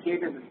expanded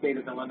Medicaid in the state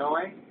of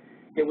Illinois.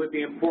 It would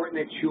be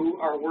important that you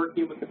are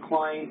working with the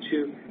client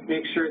to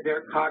make sure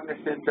they're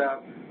cognizant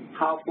of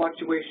how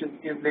fluctuations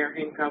in their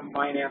income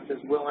finances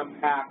will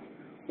impact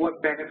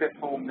what benefit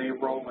home they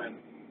roll in.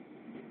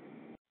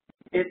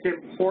 It's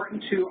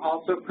important to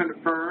also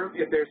confirm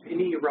if there's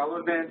any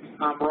relevant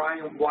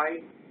Ryan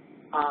White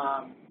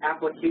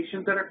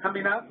applications that are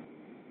coming up.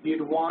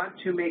 You'd want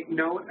to make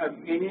note of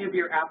any of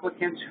your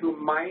applicants who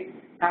might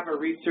have a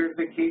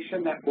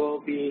recertification that will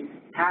be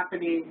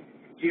happening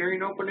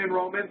during open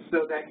enrollment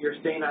so that you're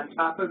staying on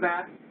top of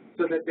that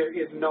so that there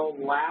is no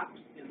lapse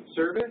in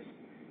service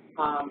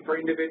for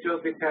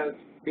individuals, because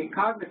be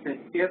cognizant,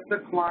 if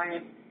the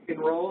client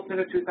enrolls in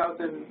a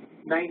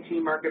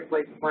 2019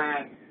 marketplace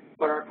plan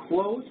but are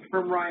closed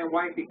from Ryan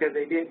White because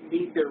they didn't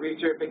meet their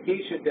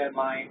recertification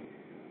deadline,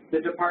 the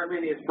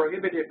department is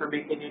prohibited from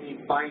making any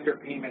binder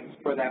payments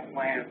for that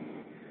plan.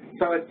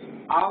 So it's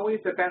always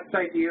the best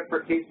idea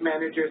for case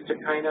managers to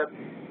kind of,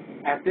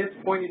 at this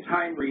point in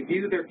time,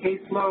 review their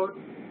caseload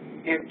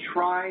and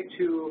try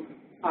to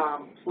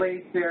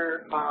place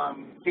their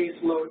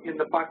caseload in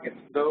the buckets.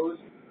 Those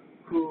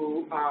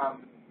who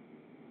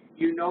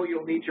you know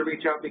you'll need to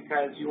reach out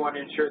because you want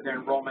to ensure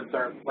their enrollments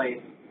are in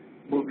place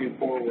moving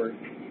forward.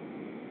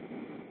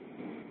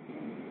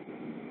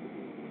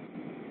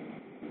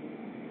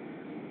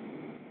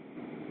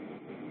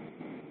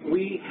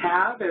 We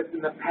have, as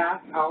in the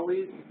past,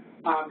 always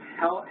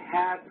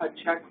had a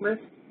checklist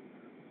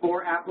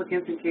for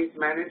applicants and case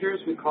managers.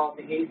 We call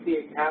it the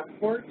ACA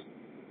Passport.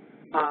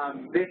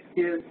 This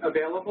is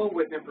available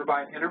within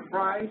Provide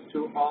Enterprise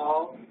to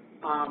all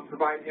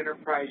Provide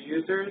Enterprise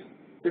users.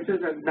 This is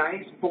a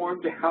nice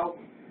form to help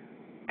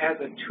as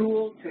a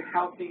tool to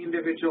help the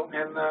individual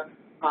and the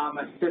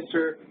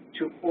assister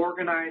to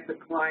organize the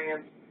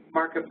client's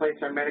marketplace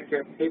or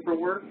Medicare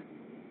paperwork.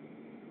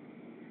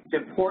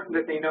 It's important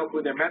that they know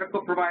who their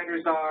medical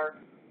providers are,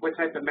 what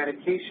type of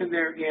medication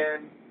they're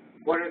in,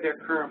 what are their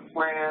current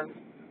plans,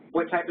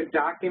 what type of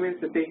documents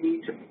that they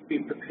need to be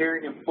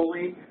preparing and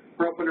pulling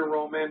for open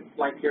enrollment,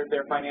 like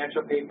their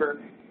financial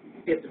paper.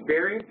 It's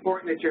very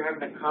important that you're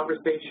having a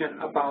conversation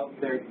about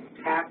their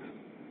tax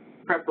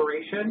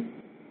preparation,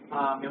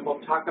 and we'll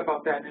talk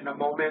about that in a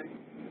moment.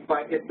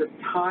 But it's the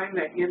time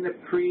that in the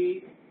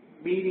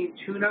pre-meeting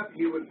tune-up,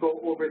 you would go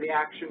over the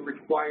action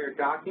required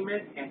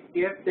document, and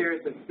if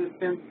there's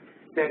assistance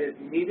that is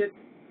needed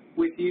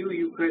with you,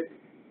 you could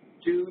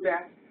do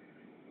that.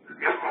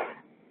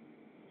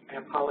 I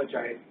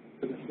apologize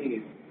for the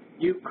sneeze.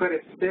 You could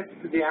assist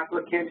the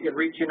applicant in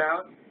reaching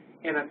out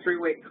in a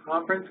three-way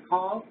conference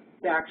call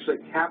to actually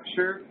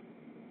capture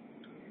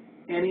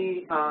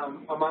any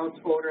amounts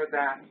ordered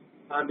that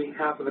on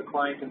behalf of the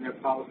client and their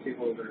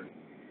policyholder.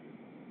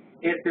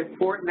 It's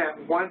important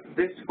that once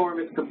this form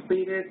is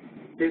completed,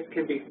 this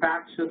can be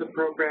faxed to the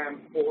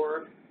program,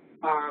 or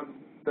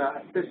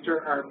the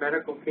assister or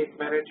medical case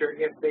manager,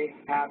 if they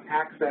have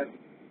access,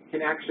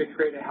 can actually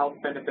create a health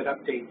benefit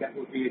update that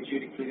will be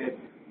adjudicated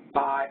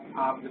by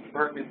the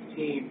department's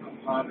team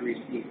upon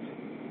receipt.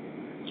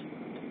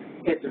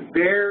 It's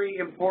very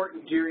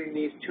important during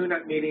these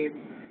tune-up meetings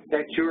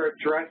that you're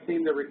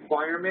addressing the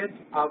requirements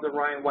of the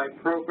Ryan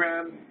White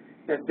program,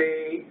 that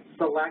they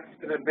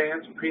select an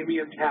advanced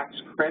premium tax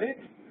credit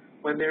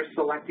when they're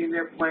selecting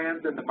their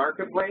plans in the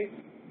marketplace.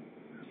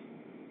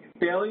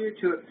 Failure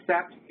to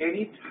accept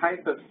any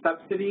type of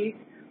subsidy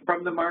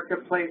from the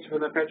marketplace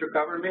from the federal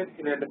government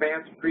in an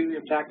advanced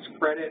premium tax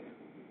credit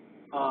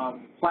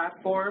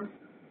platform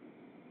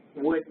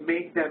would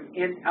make them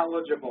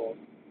ineligible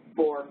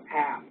for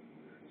PAP.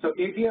 So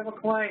if you have a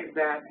client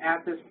that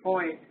at this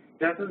point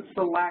doesn't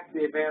select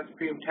the advanced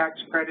premium tax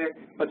credit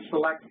but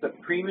selects the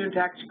premium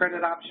tax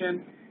credit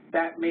option,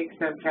 that makes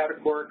them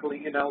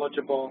categorically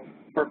ineligible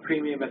for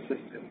premium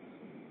assistance.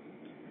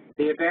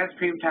 The advanced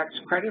premium tax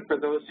credit, for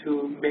those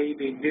who may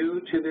be new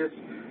to this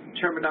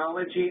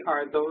terminology,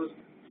 are those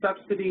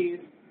subsidies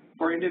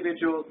for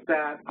individuals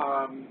that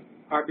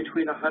are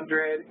between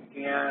 100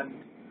 and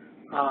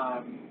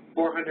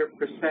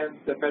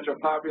 400% the federal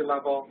poverty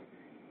level.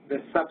 The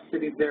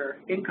subsidy, their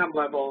income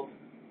level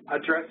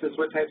addresses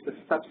what types of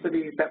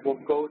subsidies that will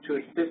go to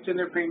assist in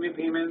their premium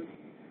payments.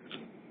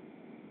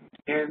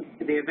 And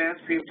the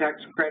advanced premium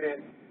tax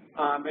credit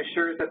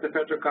assures that the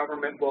federal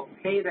government will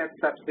pay that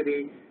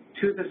subsidy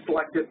to the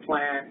selected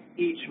plan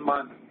each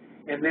month,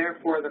 and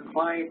therefore the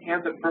client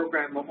and the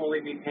program will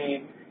only be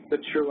paying the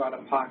true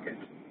out-of-pocket.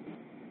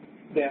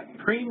 The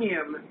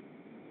premium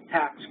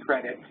tax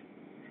credit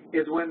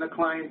is when the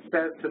client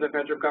says to the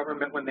federal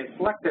government when they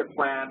select their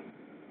plan,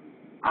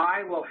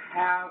 I will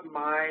have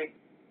my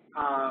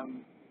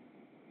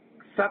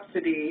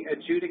subsidy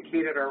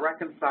adjudicated or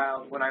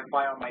reconciled when I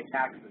file my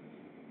taxes.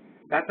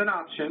 That's an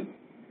option,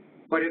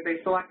 but if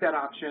they select that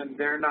option,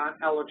 they're not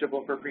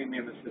eligible for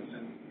premium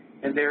assistance,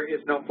 and there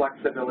is no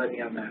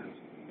flexibility on that.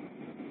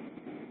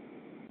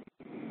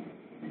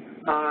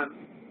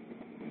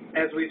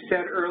 As we've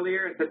said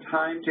earlier, it's a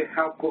time to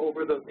help go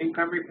over those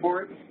income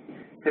reports,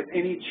 because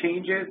any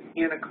changes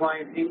in a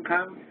client's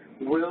income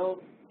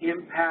will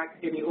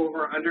impact any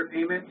over or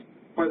underpayment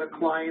for the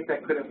client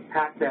that could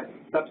impact that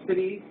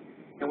subsidy,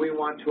 and we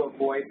want to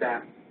avoid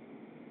that.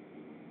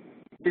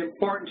 It's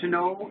important to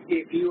know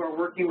if you are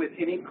working with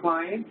any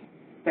client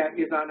that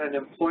is on an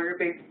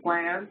employer-based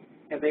plan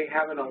and they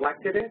haven't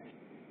elected it,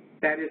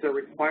 that is a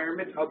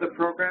requirement of the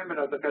program and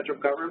of the federal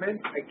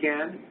government.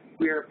 Again,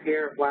 we are a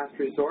payer of last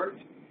resort.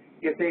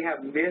 If they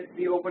have missed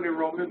the open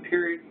enrollment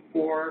period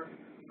for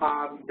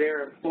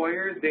their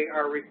employer, they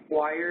are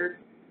required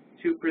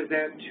to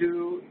present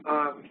to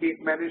case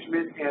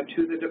management and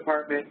to the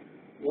department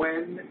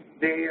when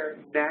their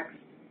next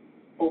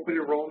open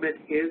enrollment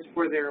is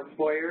for their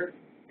employer,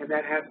 and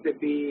that has to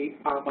be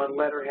on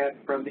letterhead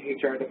from the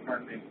HR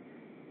department.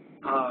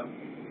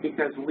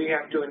 Because we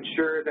have to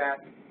ensure that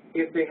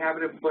if they have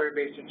an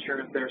employer-based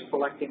insurance, they're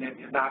selecting it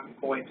and not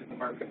going to the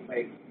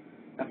marketplace.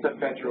 That's a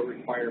federal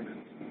requirement.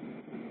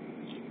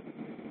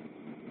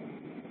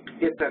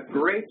 It's a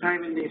great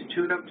time in these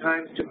tune-up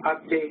times to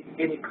update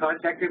any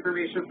contact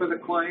information for the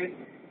client.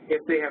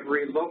 If they have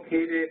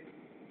relocated,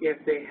 if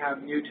they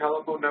have new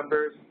telephone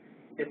numbers,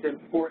 it's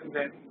important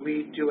that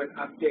we do an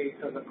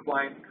update of the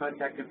client's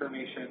contact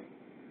information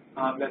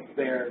that's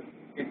there,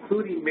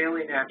 including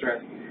mailing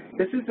address.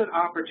 This is an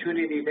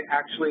opportunity to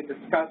actually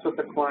discuss with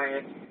the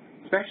client,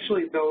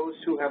 especially those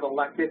who have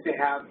elected to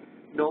have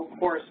no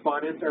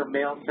correspondence or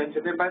mail sent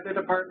to them by the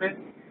department.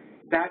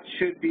 That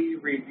should be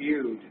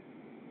reviewed,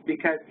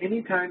 because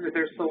anytime that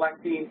they're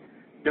selecting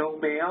no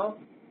mail,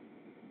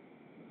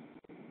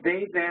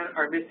 they then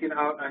are missing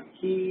out on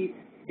key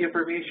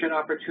information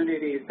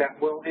opportunities that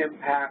will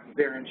impact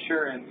their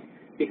insurance,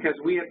 because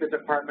we at the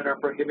department are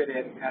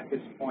prohibited at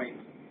this point.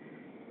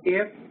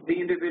 If the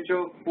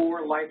individual,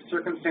 for life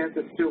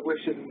circumstances, still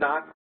wishes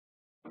not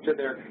to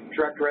their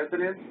direct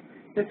residence,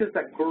 this is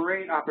a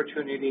great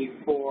opportunity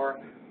for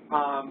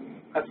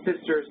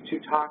assisters to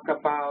talk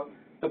about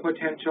the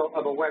potential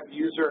of a web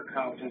user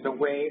account as a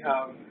way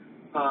of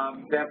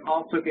them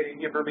also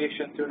getting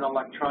information through an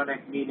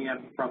electronic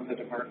medium from the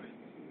department.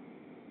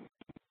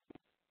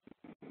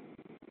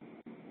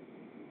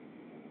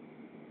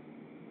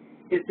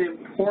 It's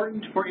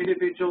important for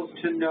individuals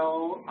to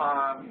know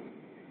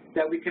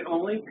that we can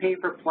only pay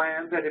for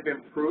plans that have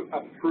been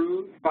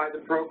approved by the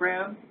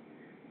program.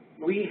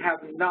 We have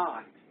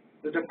not,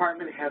 the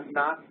department has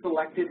not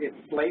selected its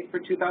slate for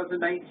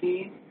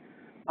 2019.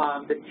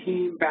 The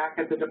team back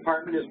at the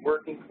department is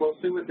working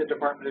closely with the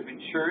Department of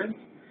Insurance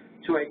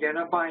to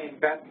identify and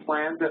vet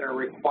plans that are a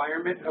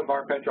requirement of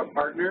our federal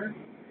partner.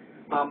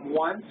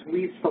 Once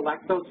we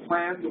select those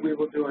plans, we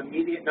will do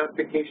immediate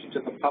notification to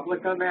the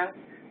public on that.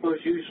 Those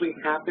usually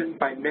happen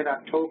by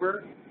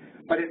mid-October.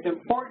 But it's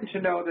important to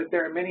know that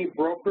there are many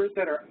brokers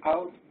that are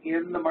out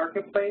in the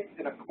marketplace,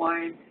 and a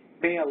client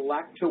may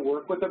elect to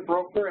work with a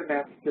broker, and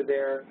that's to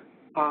their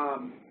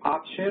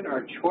option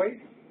or choice.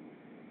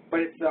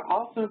 But it's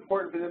also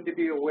important for them to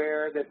be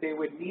aware that they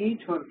would need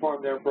to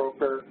inform their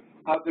broker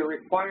of the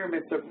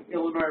requirements of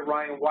Illinois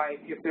Ryan White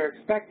if they're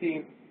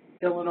expecting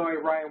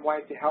Illinois Ryan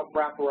White to help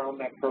wrap around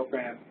that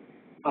program,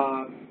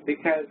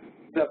 because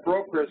the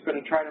broker is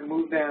going to try to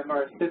move them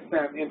or assist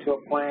them into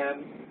a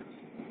plan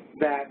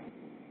that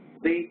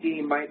they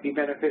deem might be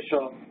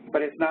beneficial,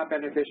 but it's not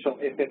beneficial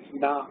if it's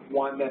not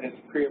one that is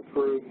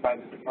pre-approved by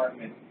the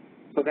department.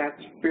 So that's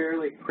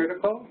fairly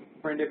critical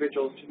for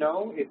individuals to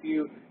know. If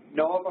you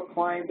know of a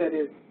client that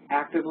is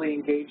actively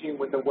engaging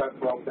with a web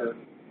broker,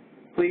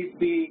 please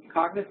be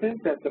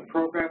cognizant that the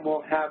program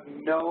will have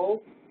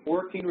no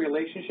working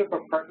relationship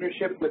or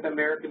partnership with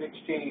American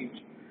Exchange.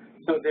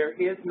 So there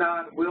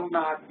will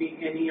not be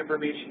any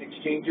information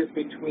exchanges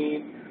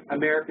between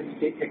American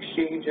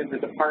Exchange and the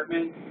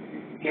department,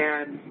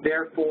 and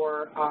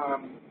therefore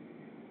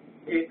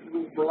it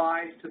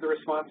lies to the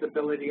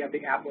responsibility of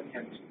the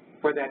applicant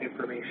for that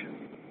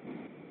information.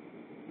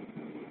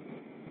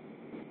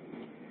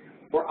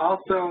 We're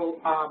also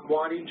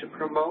wanting to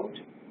promote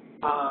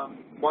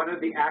one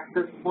of the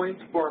access points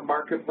for a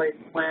marketplace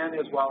plan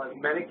as well as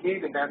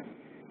Medicaid, and that's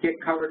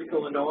Get Covered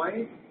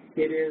Illinois.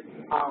 It is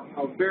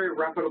a very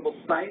reputable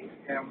site,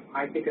 and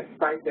I think a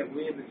site that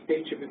we in the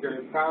state should be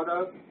very proud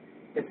of.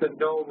 It's a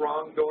no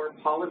wrong door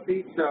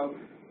policy, so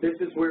this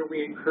is where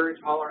we encourage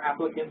all our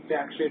applicants to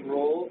actually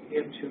enroll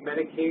into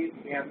Medicaid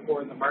and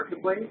or the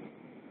marketplace.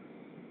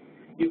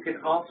 You can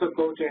also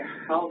go to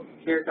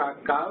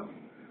healthcare.gov,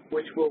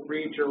 which will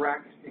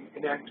redirect and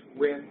connect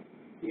with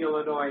the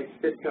Illinois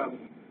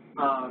system.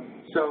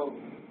 So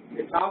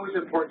it's always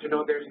important to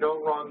know there's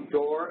no wrong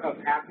door of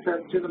access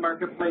to the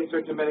marketplace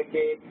or to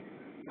Medicaid,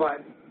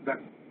 but the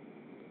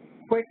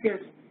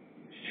quickest,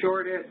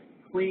 shortest,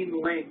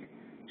 clean link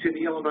to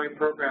the Illinois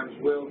programs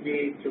will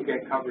be to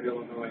Get Covered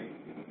Illinois.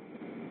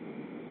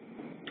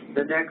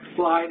 The next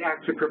slide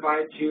actually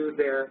provides you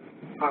their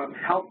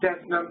help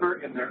desk number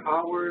and their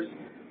hours.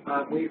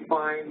 We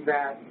find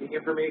that the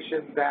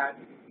information that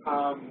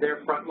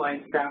their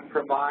frontline staff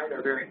provide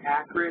are very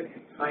accurate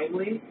and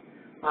timely.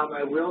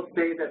 I will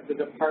say that the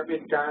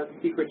department does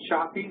secret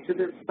shopping to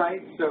this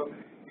site, so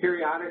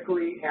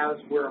periodically as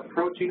we're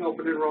approaching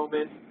open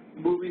enrollment,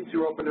 moving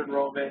through open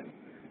enrollment,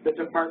 the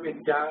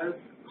department does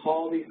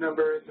call these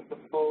numbers and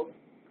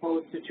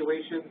propose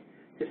situations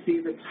to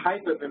see the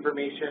type of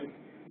information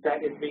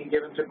that is being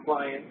given to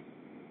clients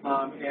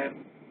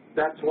and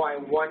That's why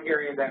one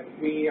area that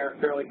we are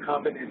fairly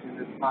confident in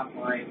this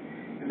hotline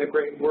and the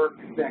great work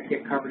that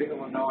Get Covered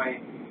Illinois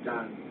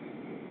does.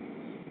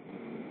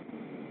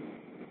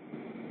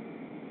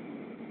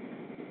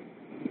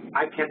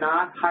 I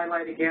cannot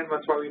highlight again,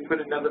 that's why we put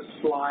another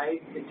slide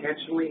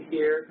intentionally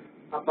here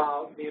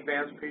about the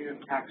advanced premium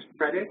tax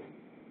credit.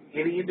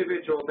 Any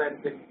individual that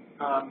is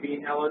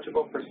being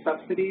eligible for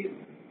subsidies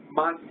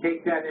must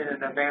take that in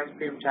an advanced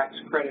premium tax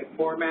credit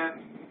format.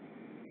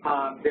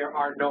 There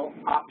are no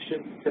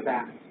options to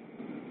that.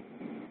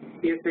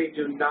 If they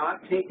do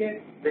not take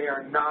it, they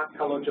are not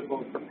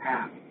eligible for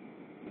PAP.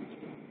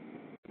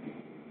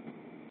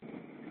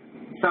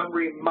 Some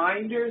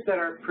reminders that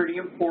are pretty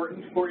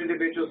important for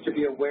individuals to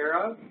be aware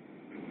of.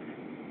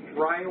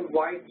 Ryan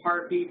White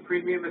Part B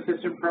Premium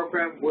Assistance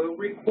Program will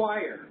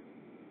require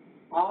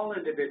all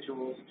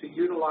individuals to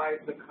utilize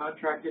the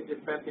contracted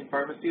dispensing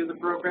pharmacy of the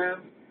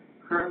program.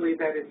 Currently,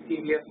 that is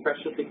CVS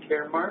Specialty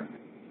Care Mart.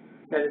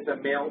 That is a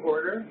mail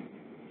order.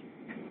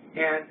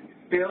 And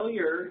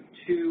failure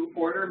to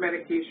order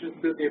medications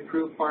through the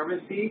approved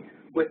pharmacy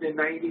within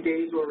 90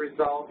 days will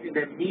result in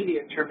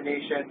immediate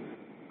termination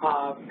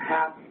of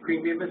PAP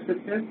premium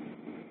assistance.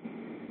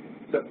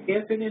 So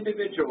if an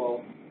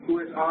individual who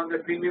is on the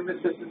premium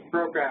assistance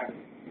program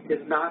is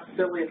not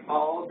filling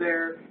all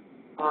their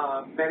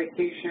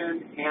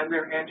medication and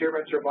their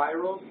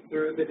antiretrovirals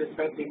through the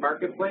dispensing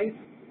marketplace,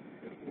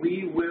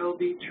 we will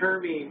be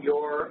terminating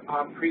your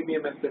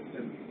premium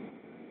assistance.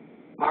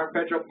 Our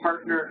federal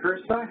partner,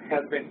 HRSA,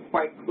 has been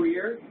quite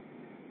clear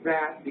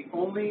that the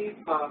only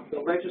the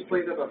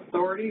legislative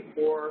authority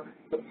for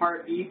the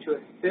Part B to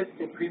assist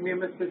in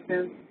premium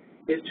assistance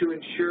is to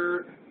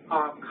ensure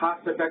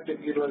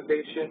cost-effective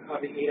utilization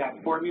of the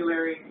ADAP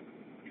formulary,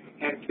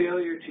 and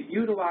failure to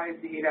utilize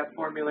the ADAP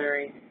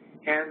formulary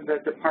and the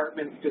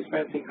department's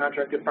dispensing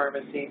contracted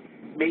pharmacy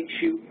makes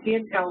you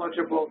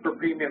ineligible for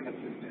premium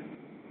assistance.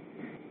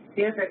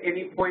 If at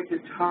any point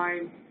in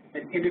time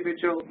an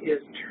individual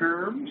is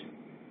termed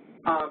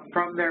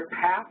from their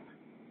PAP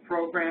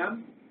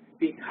program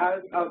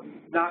because of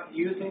not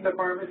using the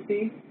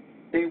pharmacy,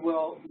 they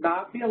will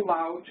not be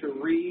allowed to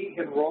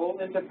re-enroll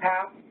into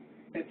PAP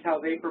until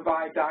they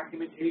provide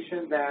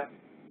documentation that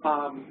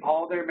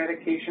all their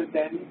medications,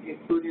 then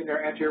including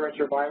their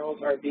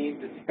antiretrovirals, are being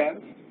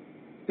dispensed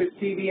through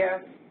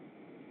CVS,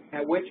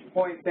 at which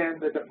point then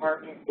the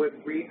department would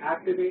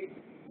reactivate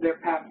their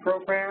PAP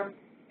program,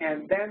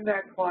 and then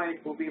that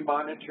client will be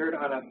monitored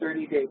on a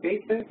 30-day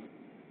basis,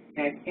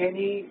 and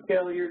any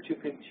failure to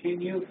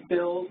continue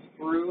fills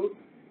through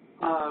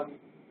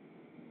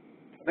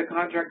the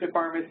contracted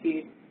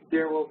pharmacy,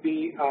 there will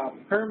be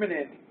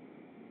permanent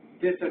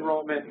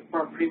disenrollment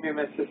from premium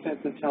assistance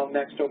until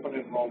next open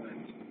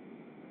enrollment.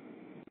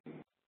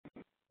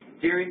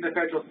 During the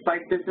federal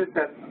site visit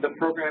that the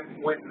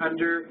program went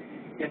under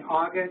in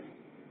August,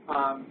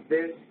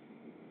 this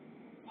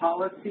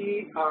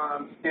policy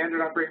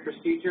standard operating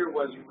procedure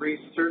was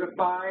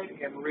recertified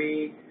and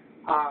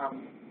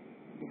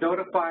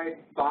notified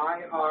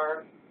by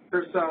our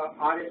HRSA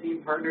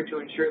auditing partner to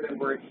ensure that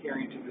we're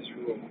adhering to this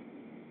rule.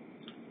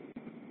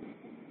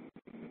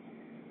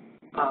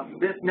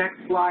 This next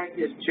slide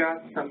is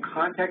just some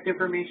contact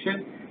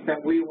information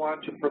that we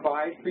want to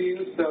provide for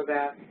you so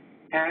that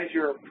as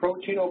you're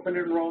approaching open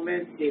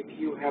enrollment, if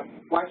you have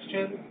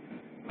questions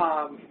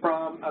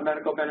from a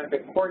medical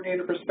benefit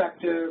coordinator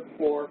perspective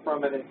or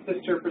from an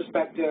assister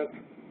perspective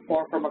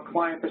or from a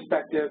client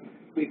perspective,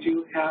 we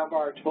do have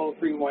our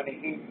toll-free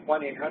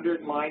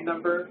 1-800 line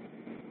number.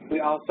 We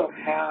also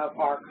have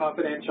our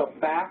confidential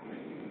fax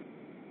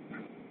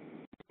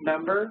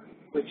number,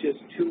 which is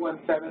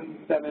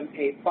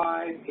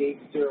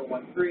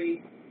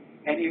 217-785-8013.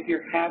 And if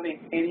you're having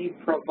any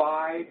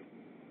Provide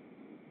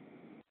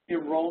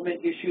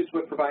enrollment issues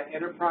with Provide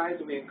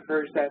Enterprise, we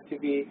encourage those to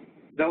be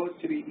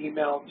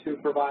emailed to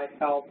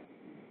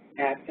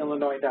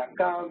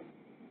providehelp@illinois.gov,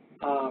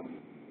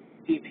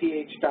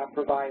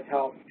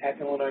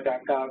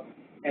 dph.providehelp@illinois.gov,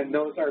 and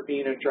those are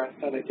being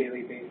addressed on a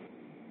daily basis.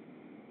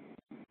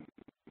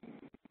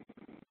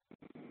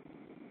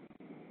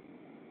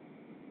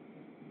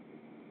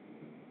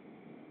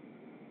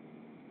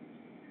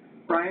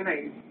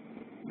 Brian,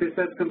 this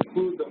does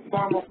conclude the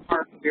formal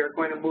part. We are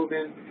going to move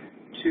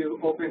into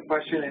open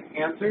question and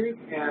answers.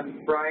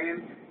 And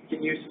Brian,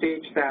 can you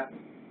stage that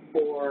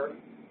for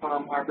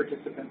our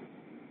participants?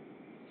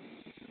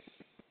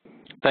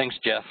 Thanks,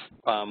 Jeff.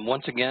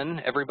 Once again,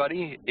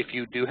 everybody, if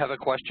you do have a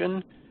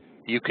question,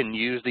 you can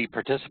use the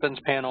participants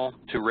panel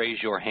to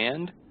raise your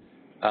hand.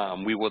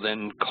 We will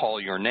then call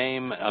your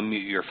name,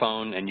 unmute your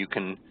phone, and you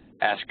can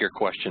ask your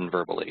question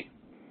verbally.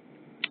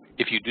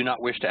 If you do not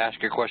wish to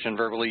ask your question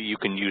verbally, you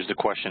can use the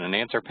question and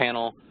answer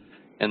panel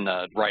in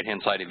the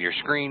right-hand side of your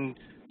screen.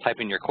 Type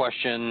in your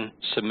question,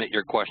 submit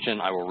your question.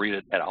 I will read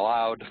it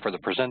aloud for the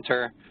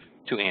presenter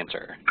to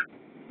answer.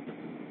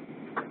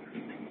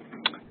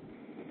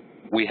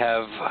 We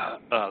have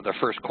the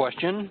first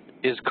question.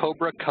 Is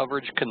COBRA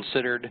coverage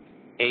considered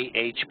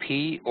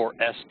AHP or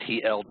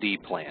STLD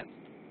plan?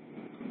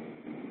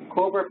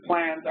 COBRA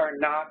plans are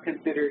not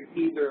considered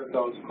either of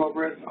those.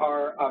 COBRAs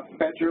are a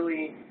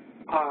federally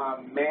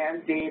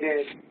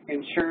mandated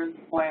insurance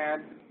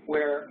plan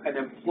where an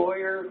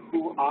employer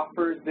who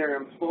offers their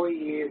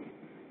employees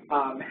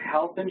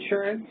health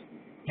insurance,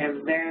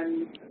 and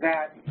then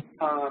that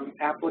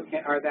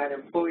applicant or that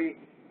employee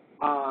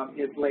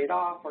is laid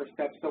off or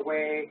steps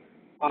away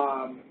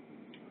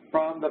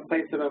from the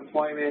place of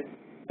employment,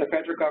 the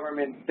federal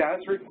government does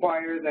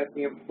require that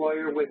the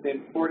employer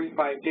within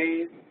 45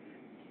 days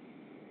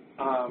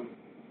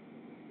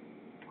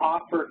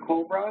offer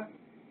COBRA,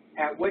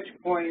 at which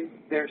point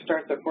there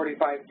starts a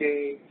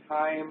 45-day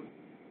time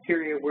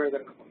period where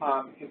the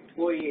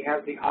employee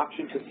has the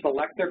option to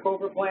select their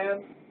COBRA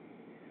plan.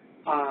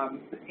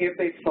 If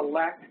they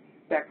select,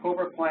 that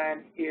COBRA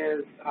plan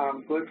is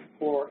good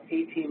for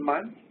 18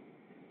 months.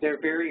 They're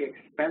very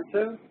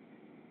expensive,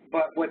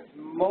 but what's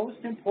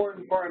most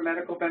important for our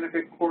medical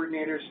benefit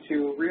coordinators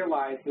to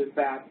realize is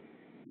that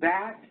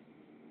that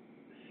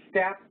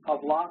step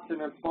of loss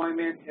of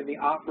employment and the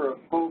offer of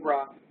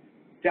COBRA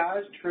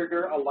does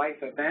trigger a life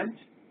event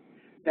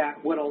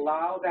that would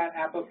allow that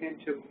applicant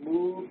to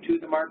move to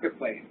the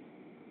marketplace.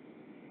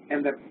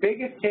 And the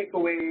biggest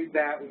takeaway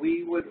that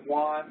we would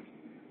want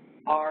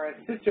our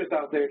assisters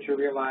out there to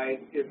realize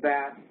is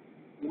that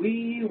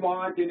we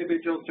want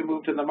individuals to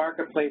move to the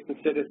marketplace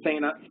instead of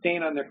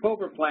staying on their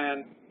COBRA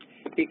plan,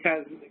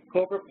 because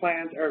COBRA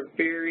plans are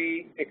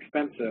very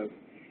expensive,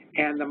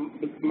 and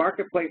the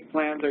marketplace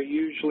plans are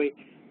usually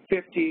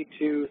 50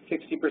 to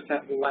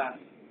 60% less,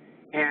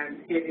 and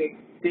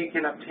they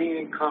can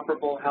obtain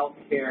comparable health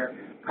care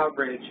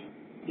coverage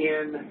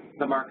in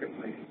the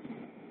marketplace.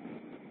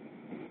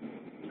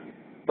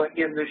 But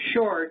in the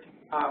short,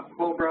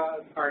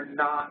 COBRAs are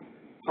not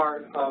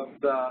part of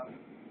the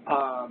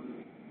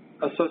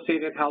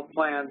associated health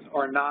plans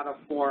or not a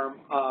form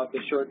of the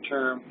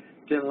short-term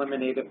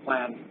eliminated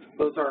plans.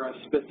 Those are a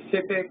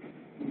specific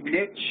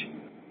niche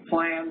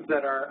plans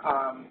that are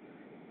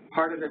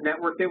part of the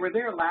network. They were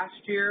there last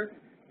year,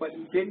 but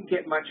didn't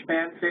get much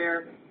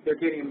fanfare. They're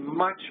getting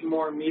much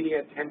more media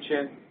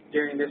attention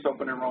during this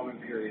open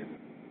enrollment period.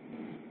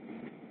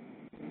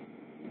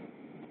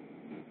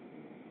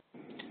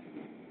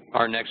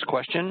 Our next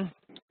question,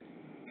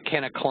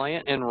 can a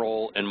client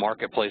enroll in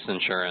marketplace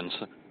insurance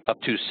up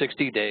to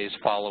 60 days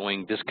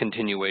following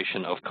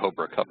discontinuation of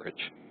COBRA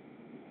coverage?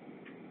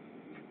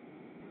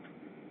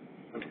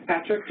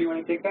 Patrick, do you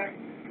want to take that?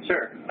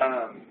 Sure.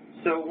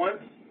 So once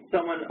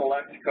someone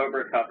elects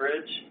COBRA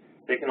coverage,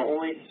 they can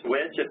only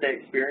switch if they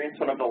experience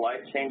one of the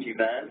life-change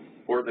events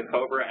or the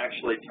COBRA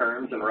actually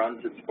terms and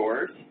runs its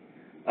course.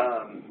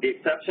 The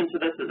exception to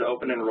this is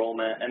open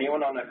enrollment.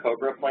 Anyone on a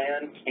COBRA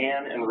plan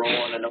can enroll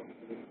on an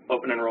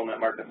open enrollment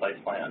marketplace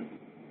plan.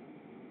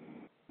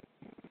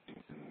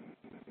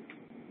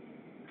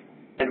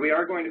 And we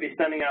are going to be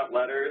sending out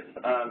letters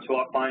to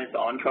all clients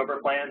on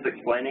COBRA plans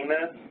explaining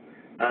this,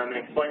 and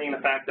explaining the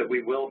fact that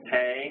we will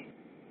pay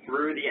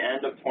through the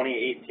end of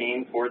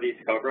 2018 for these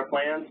COBRA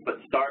plans, but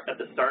at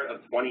the start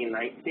of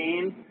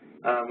 2019,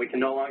 we can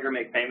no longer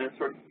make payments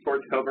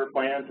towards COBRA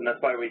plans, and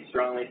that's why we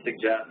strongly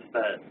suggest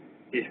that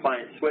these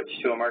clients switch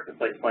to a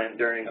marketplace plan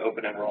during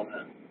open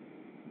enrollment.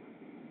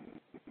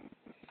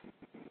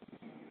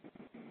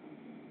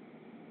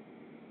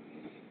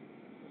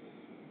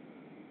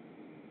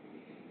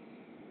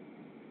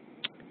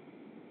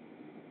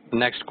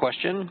 Next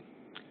question.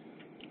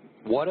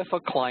 What if a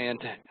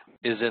client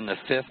is in the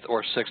 5th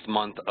or 6th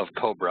month of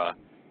COBRA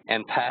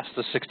and past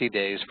the 60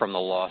 days from the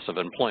loss of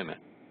employment?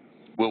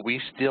 Will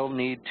we still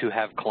need to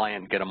have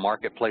client get a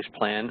marketplace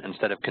plan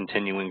instead of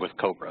continuing with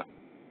COBRA?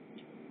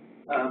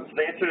 So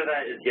the answer to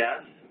that is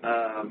yes.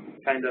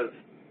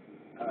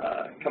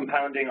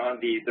 Compounding on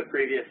the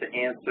previous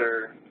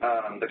answer,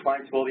 the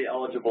clients will be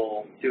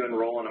eligible to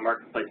enroll in a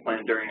marketplace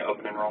plan during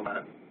open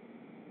enrollment.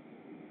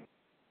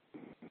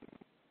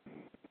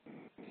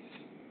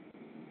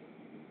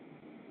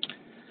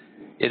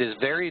 It is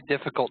very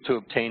difficult to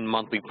obtain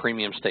monthly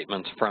premium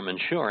statements from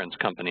insurance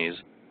companies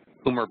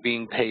whom are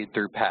being paid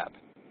through PAP.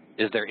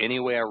 Is there any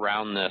way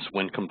around this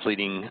when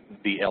completing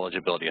the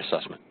eligibility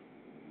assessment?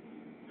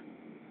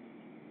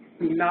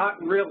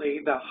 Not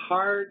really.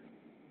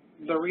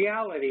 The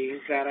reality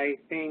that I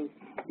think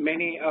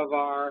many of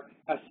our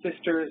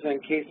assisters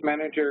and case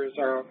managers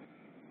are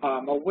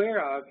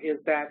aware of is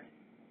that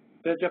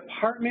the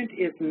department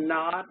is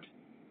not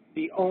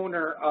the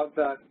owner of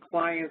the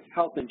client's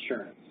health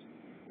insurance.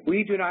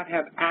 We do not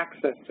have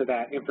access to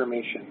that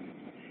information.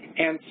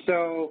 And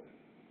so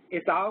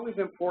it's always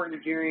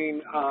important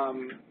during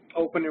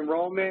open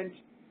enrollment,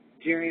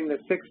 during the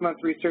 6-month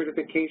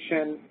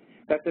recertification,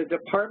 that the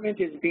department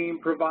is being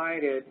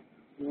provided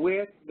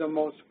with the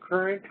most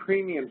current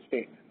premium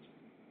statement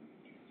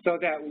so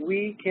that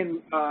we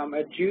can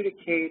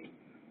adjudicate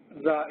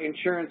the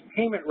insurance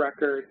payment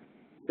record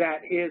that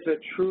is a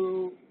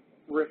true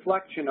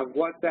reflection of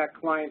what that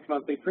client's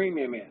monthly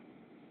premium is.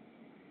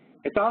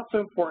 It's also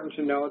important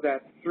to know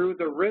that through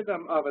the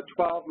rhythm of a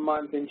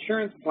 12-month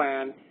insurance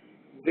plan,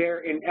 there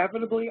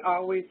inevitably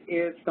always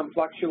is some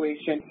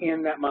fluctuation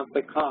in that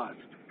monthly cost.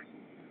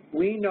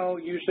 we know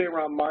usually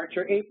around March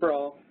or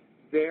April,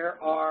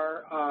 there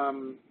are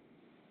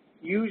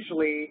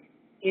usually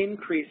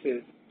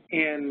increases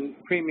in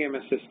premium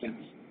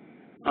assistance.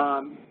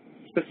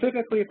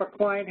 Specifically, if a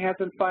client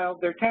hasn't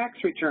filed their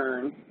tax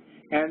return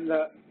and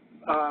the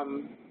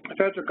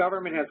federal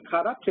government has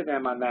caught up to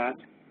them on that,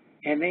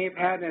 and they've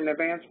had an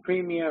advanced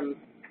premium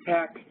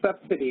tax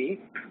subsidy,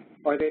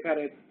 or they've had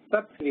a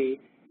subsidy,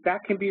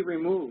 that can be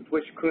removed,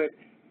 which could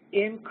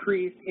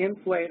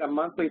inflate a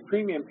monthly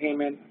premium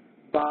payment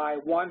by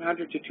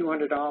 $100 to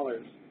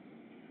 $200.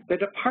 The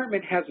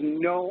department has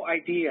no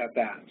idea of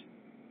that.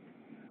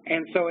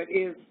 And so it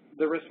is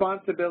the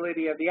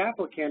responsibility of the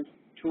applicant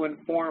to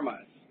inform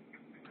us.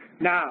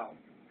 Now,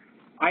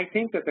 I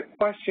think that the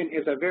question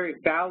is a very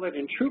valid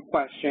and true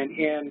question,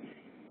 and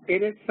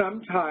it is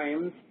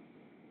sometimes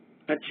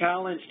a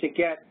challenge to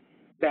get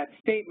that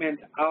statement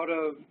out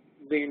of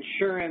the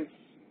insurance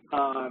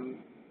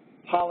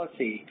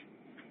policy.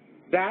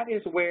 That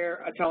is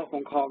where a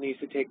telephone call needs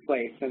to take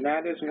place, and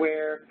that is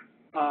where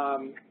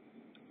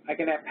I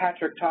can have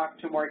Patrick talk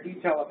to more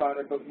detail about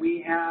it, but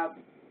we have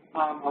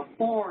a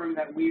form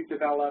that we've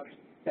developed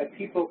that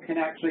people can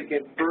actually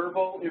get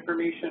verbal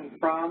information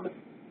from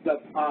the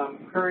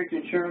current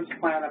insurance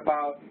plan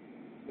about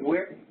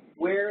where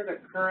the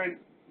current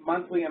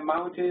monthly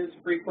amount is,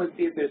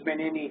 frequency, if there's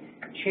been any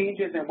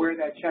changes and where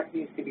that check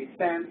needs to be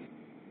sent,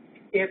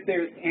 if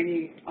there's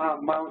any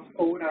amounts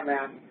owed on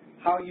that,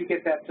 how you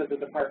get that to the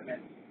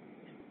department.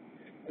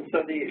 And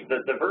so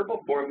the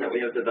verbal form that we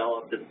have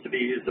developed is to be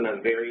used in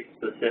a very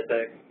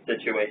specific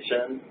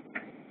situation.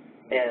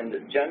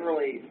 And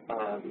generally,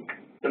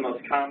 the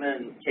most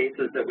common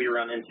cases that we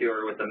run into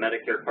are with the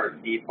Medicare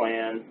Part D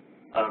plan.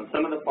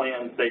 Some of the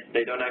plans,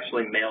 they don't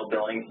actually mail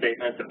billing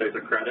statements if there's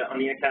a credit on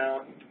the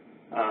account.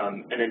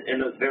 And in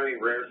those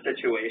very rare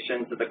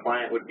situations that the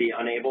client would be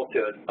unable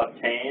to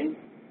obtain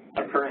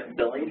a current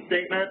billing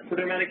statement for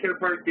their Medicare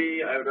Part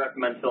D, I would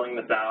recommend filling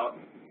this out,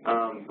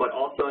 but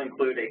also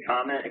include a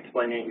comment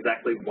explaining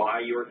exactly why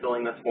you are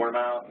filling this form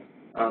out.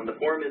 The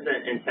form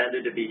isn't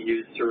intended to be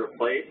used to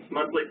replace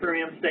monthly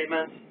premium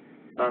statements,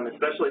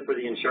 especially for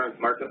the insurance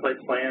marketplace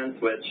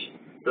plans, which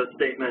those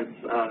statements,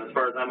 as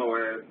far as I'm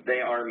aware,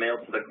 they are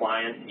mailed to the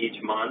clients each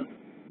month,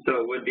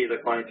 so it would be the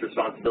client's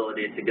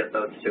responsibility to get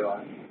those to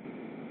us.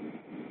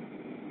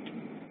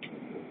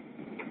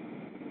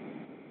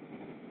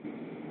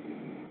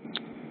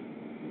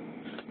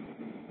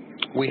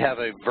 We have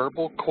a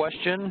verbal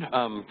question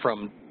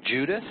from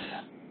Judith.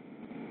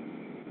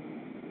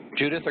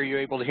 Judith, are you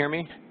able to hear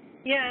me?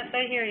 Yes,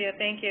 I hear you.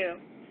 Thank you.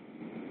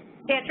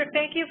 Patrick,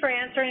 thank you for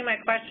answering my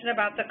question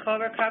about the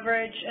COBRA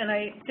coverage, and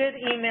I did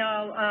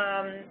email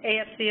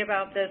AFC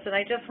about this, and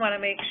I just want to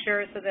make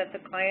sure so that the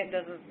client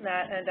does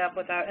not end up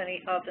without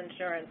any health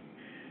insurance.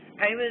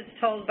 I was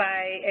told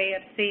by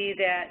AFC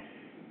that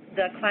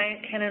the client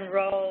can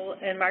enroll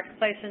in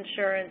marketplace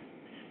insurance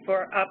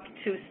for up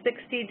to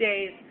 60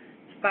 days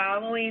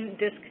following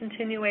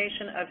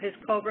discontinuation of his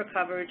COBRA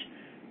coverage,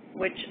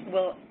 which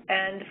will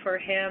end for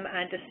him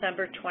on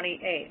December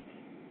 28th.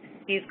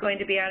 He's going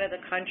to be out of the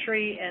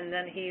country, and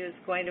then he is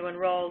going to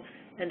enroll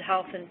in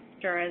health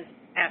insurance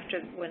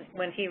after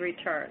when he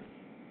returns.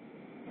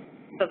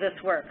 So this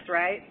works,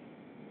 right?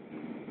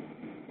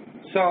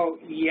 So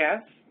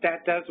yes,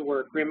 that does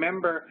work.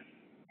 Remember,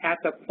 at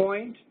the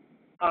point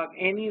of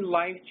any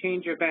life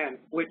change event,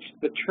 which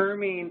the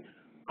terming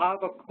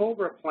of a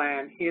COBRA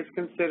plan is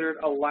considered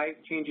a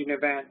life-changing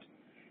event,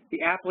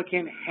 the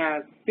applicant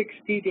has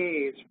 60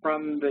 days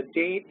from the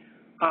date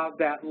of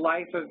that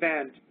life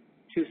event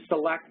to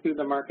select through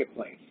the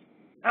marketplace.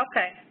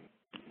 Okay.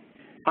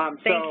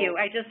 Thank you.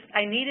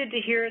 I needed to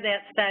hear that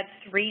said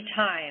 3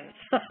 times.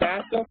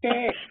 That's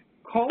okay.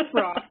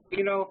 COBRA,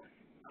 you know,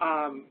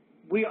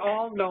 we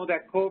all know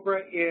that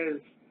COBRA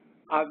is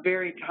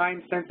very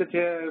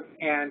time-sensitive,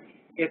 and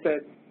it's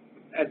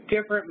a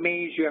different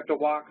maze you have to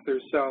walk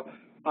through. So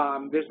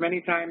there's many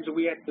times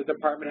we at the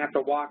department have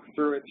to walk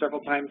through it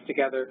several times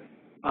together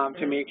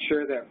to make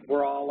sure that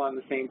we're all on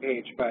the same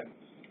page. But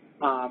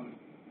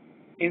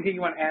anything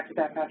you want to add to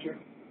that, Patrick?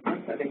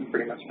 I think you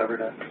pretty much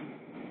covered it.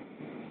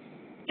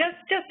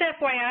 Just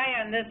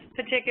FYI on this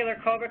particular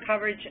COBRA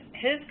coverage,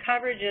 his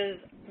coverage is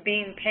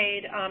being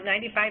paid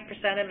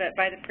 95% of it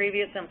by the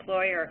previous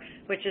employer,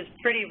 which is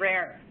pretty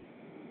rare.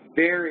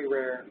 Very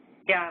rare.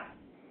 Yeah.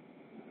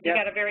 You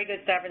got a very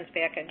good severance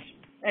package.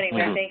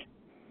 Anyway, thank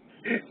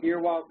you. You're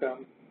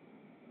welcome.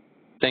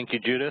 Thank you,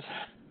 Judith.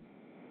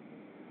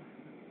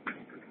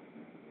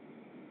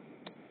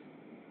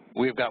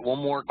 We've got one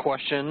more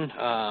question.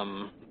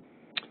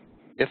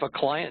 If a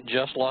client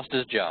just lost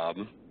his job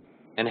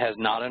and has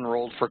not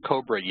enrolled for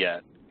COBRA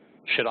yet,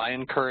 should I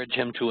encourage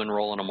him to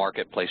enroll in a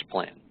marketplace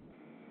plan?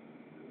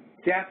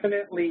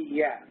 Definitely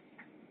yes.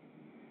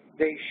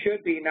 They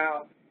should be.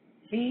 Now,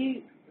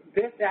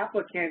 this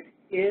applicant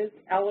is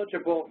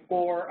eligible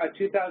for a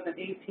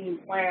 2018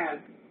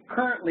 plan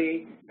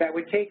currently that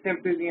would take them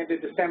through the end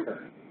of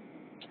December.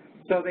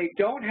 So they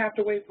don't have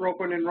to wait for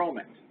open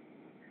enrollment.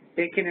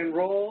 They can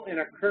enroll in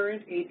a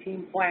current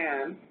 18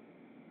 plan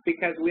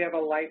because we have a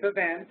life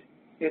event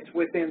it's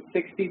within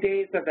 60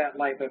 days of that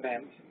life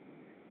event.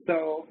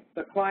 So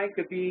the client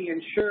could be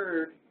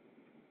insured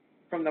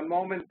from the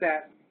moment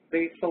that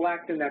they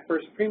select and that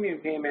first premium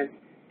payment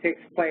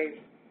takes place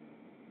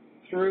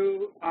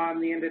through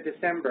the end of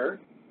December.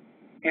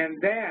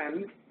 And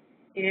then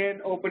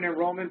in open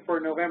enrollment for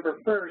November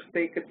 1st,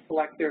 they could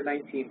select their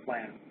 19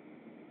 plan.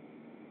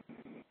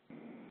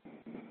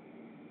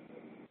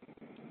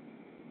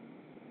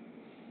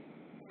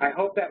 I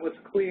hope that was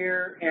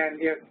clear, and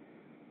if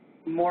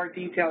more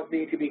details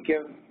need to be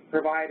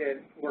provided,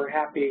 we're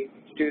happy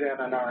to do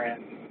that on our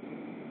end.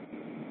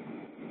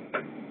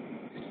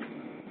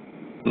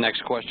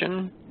 Next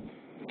question.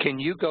 Can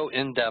you go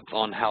in depth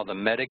on how the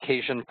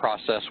medication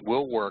process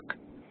will work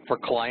for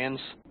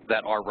clients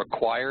that are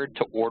required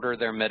to order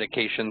their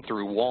medication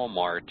through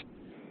Walmart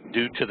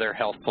due to their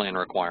health plan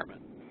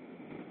requirement?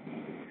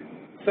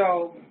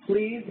 So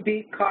please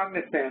be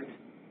cognizant,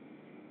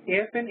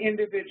 if an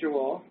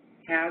individual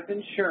has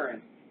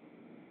insurance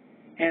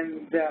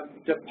and the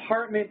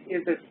department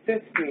is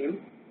assisting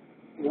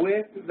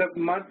with the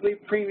monthly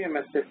premium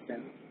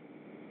assistance,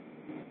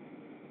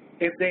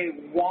 if they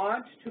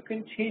want to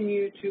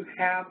continue to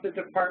have the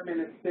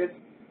department assist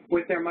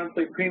with their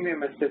monthly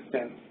premium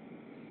assistance,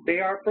 they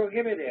are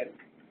prohibited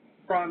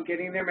from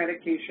getting their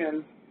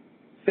medications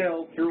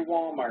filled through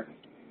Walmart.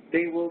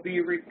 They will be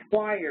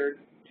required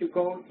to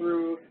go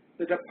through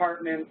the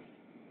department's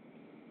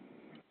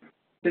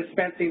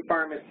dispensing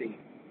pharmacy.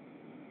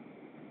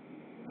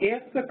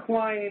 If the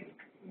client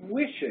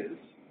wishes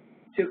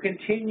to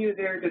continue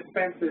their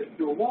dispenses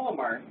through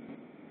Walmart,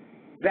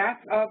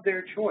 that's of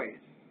their choice.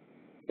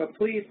 But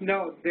please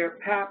note, their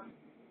PAP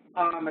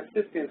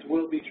assistance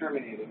will be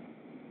terminated.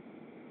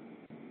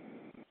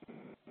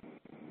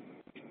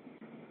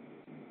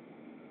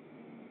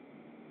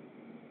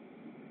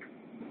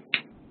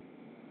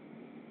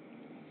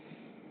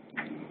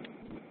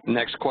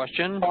 Next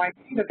question. So I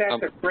think that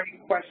that's a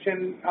great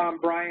question,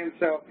 Brian.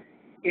 So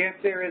if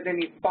there is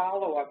any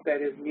follow-up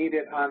that is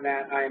needed on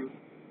that, I'm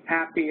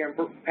happy, and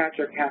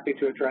Patrick, happy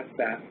to address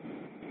that.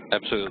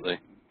 Absolutely.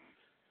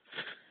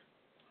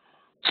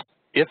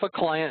 If a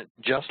client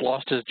just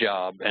lost his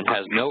job and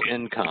has no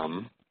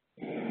income,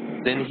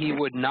 then he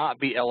would not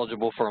be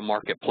eligible for a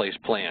marketplace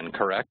plan,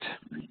 correct?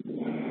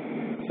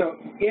 So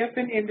if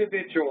an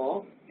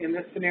individual in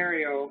this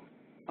scenario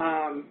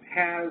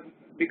has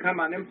become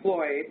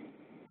unemployed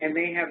and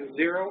they have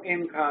zero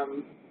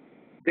income,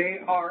 they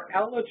are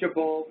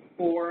eligible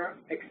for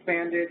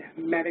expanded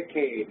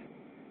Medicaid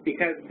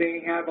because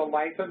they have a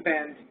life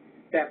event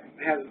that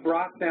has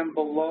brought them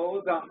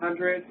below the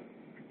 139%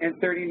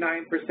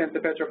 the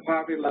federal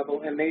poverty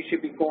level, and they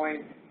should be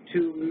going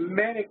to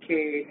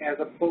Medicaid as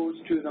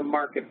opposed to the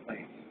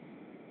marketplace.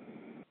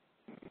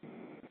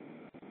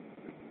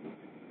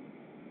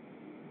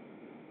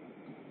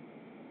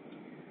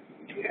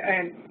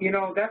 And, you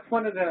know, that's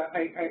one of the,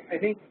 I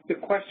think the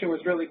question was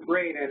really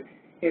great, and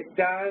it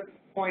does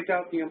point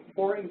out the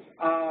importance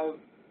of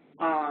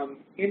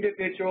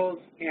individuals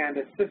and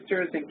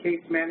assisters and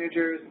case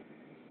managers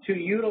to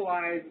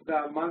utilize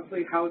the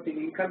monthly housing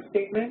income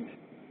statement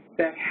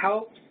that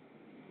helps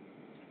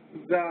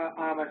the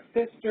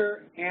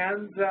assister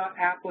and the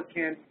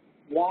applicant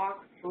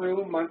walk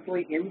through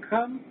monthly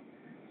income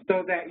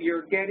so that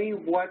you're getting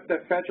what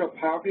the federal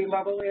poverty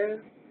level is,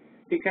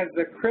 because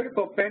the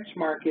critical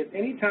benchmark is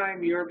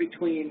anytime you're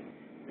between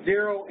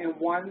 0 and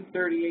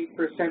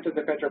 138% of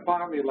the federal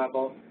poverty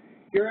level,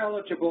 you're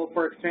eligible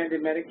for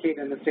expanded Medicaid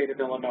in the state of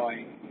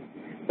Illinois.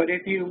 But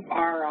if you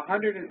are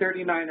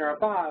 139 or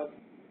above,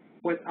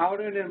 without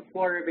an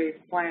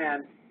employer-based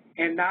plan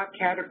and not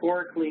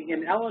categorically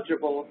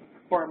ineligible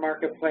for a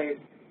marketplace,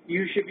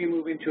 you should be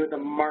moving to the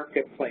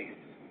marketplace.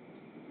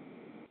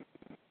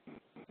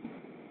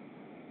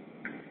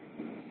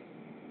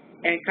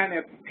 And kind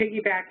of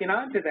piggybacking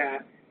onto that,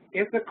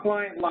 if the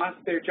client lost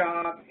their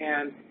job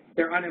and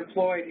they're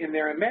unemployed and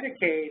they're in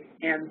Medicaid,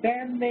 and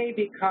then they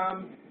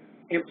become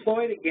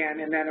employed again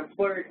and that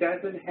employer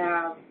doesn't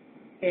have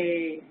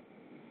a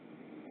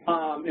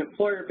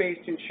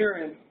employer-based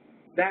insurance,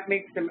 that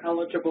makes them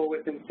eligible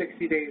within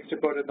 60 days to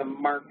go to the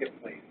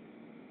marketplace.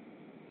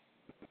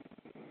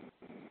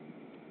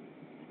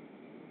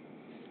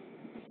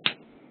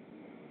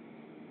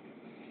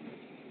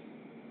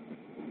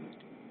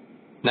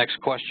 Next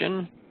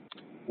question.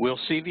 Will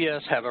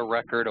CVS have a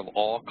record of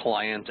all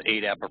clients'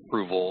 ADAP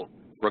approval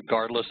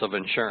regardless of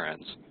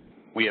insurance?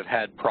 We have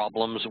had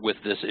problems with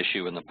this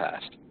issue in the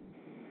past.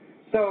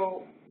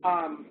 So,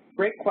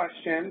 great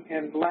question,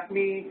 and let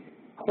me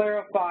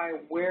clarify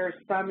where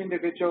some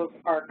individuals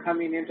are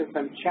coming into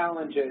some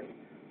challenges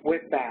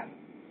with that.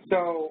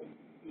 So,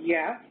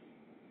 yes,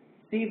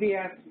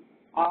 CVS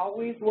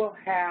always will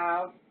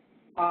have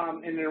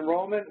an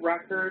enrollment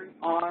record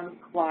on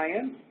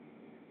clients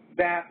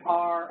that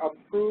are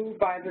approved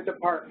by the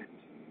department.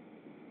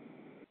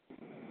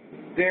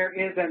 There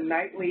is a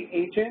nightly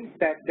agent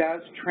that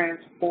does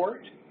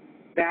transport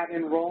that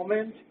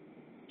enrollment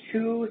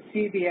to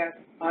CVS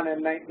on a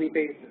nightly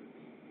basis.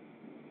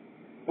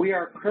 We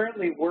are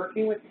currently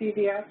working with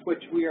CVS,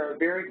 which we are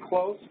very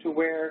close to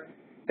where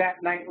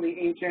that nightly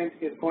agent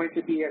is going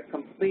to be a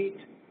complete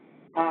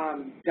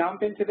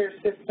dump into their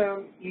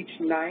system each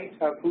night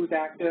of who's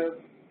active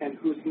and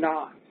who's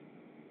not.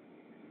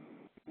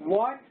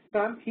 What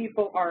some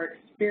people are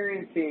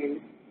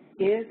experiencing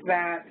is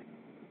that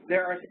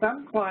there are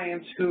some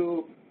clients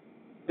who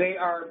they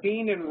are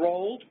being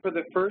enrolled for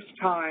the first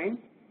time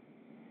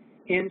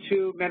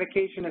into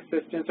medication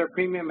assistance or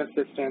premium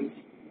assistance,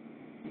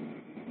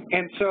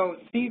 and so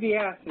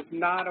CVS is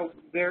not,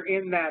 they're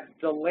in that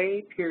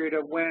delay period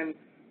of when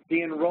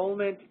the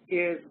enrollment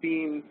is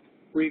being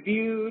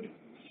reviewed,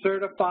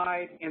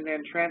 certified, and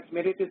then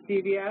transmitted to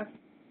CVS.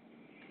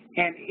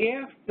 And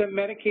if the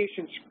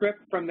medication script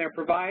from their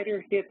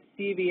provider hits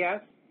CVS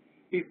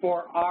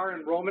before our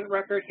enrollment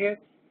record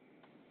hits,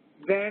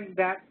 then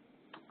that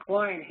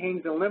client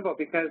hangs in limbo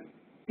because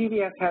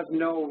CVS has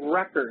no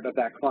record of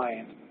that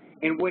client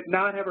and would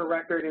not have a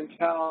record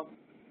until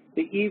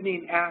the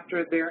evening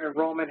after their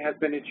enrollment has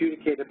been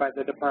adjudicated by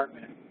the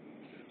department.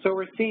 So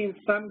we're seeing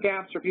some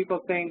gaps where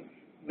people think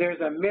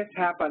there's a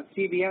mishap on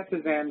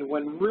CVS's end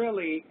when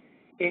really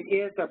it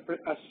is a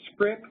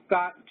script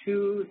got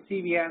to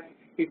CVS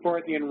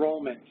before the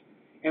enrollment.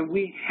 And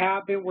we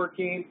have been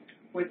working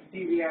with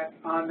CVS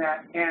on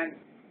that, and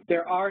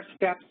there are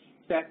steps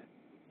that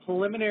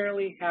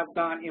preliminarily have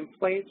gone in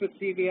place with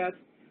CVS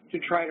to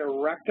try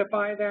to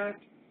rectify that,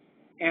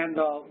 and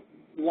the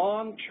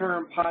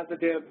long-term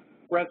positive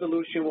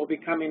resolution will be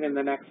coming in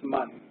the next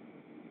month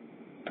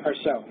or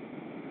so.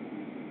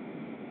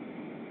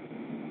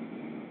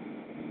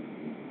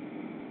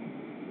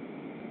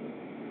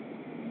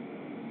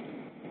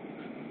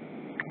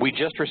 We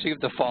just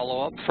received a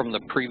follow-up from the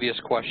previous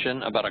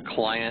question about a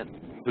client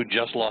who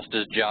just lost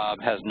his job,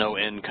 has no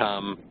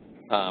income,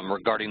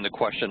 regarding the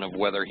question of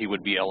whether he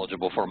would be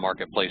eligible for a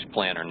marketplace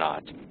plan or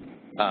not.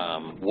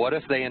 What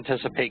if they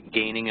anticipate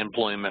gaining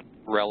employment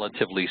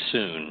relatively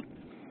soon,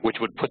 which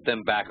would put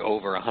them back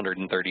over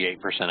 138%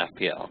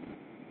 FPL?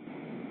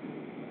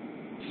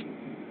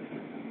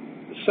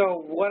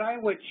 So what I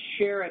would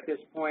share at this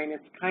point is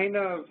kind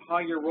of how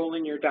you're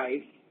rolling your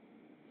dice,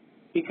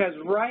 because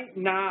right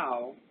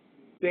now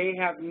they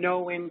have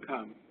no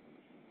income.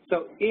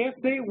 So if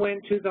they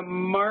went to the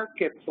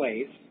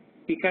marketplace,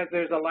 because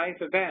there's a life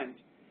event,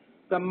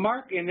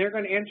 and they're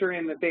going to enter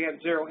in that they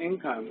have zero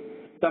income,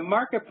 the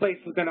marketplace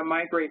is going to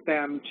migrate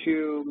them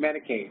to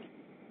Medicaid.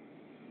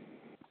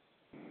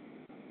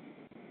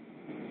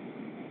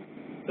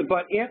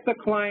 But if the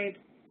client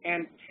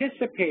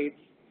anticipates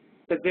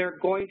that they're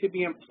going to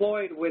be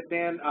employed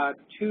within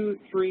 2,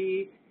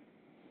 3,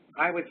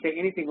 I would say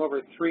anything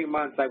over 3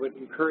 months, I would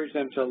encourage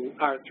them to,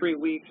 or 3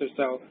 weeks or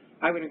so,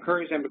 I would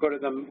encourage them to go to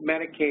the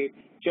Medicaid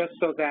just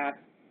so that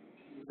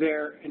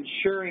they're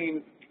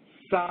ensuring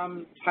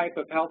some type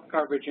of health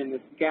coverage in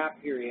this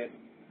gap period.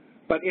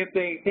 But if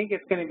they think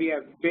it's going to be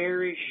a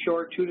very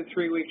short 2 to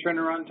 3 week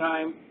turnaround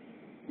time,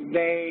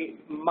 they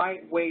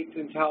might wait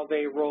until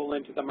they roll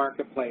into the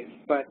marketplace.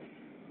 But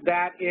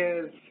that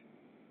is,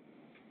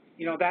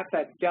 you know, that's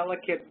a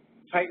delicate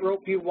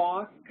tightrope you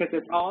walk, because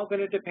it's all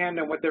going to depend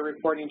on what they're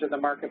reporting to the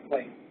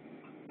marketplace.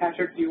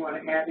 Patrick, do you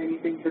want to add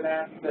anything to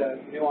that, to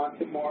nuance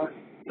it more?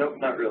 Nope,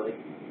 not really.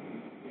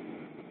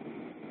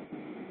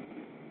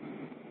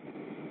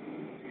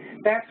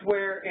 That's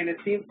where, and it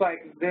seems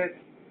like this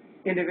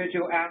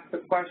individual asked the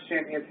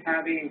question, is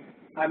having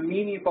a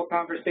meaningful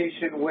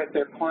conversation with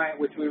their client,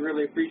 which we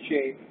really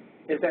appreciate,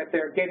 is that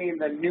they're getting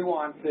the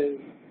nuances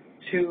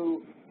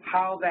to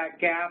how that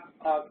gap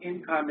of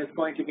income is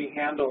going to be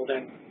handled.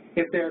 And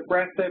if they're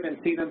aggressive and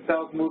see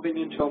themselves moving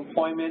into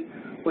employment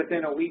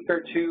within a week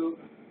or two,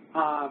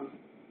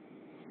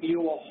 you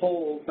will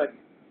hold, but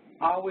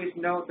always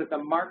note that the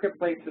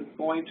marketplace is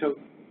going to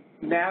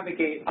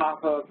navigate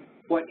off of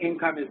what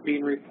income is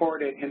being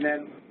reported, and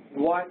then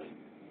what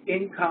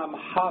income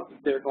hubs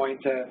they're going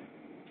to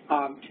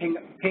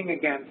ping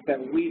against that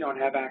we don't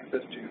have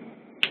access to,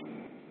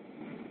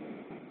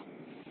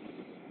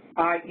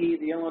 i.e.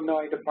 the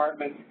Illinois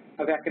Department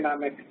of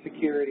Economic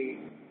Security.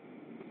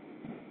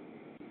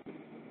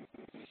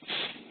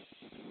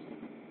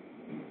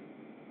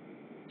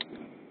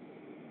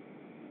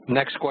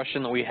 Next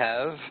question that we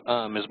have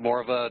is more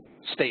of a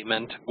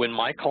statement. When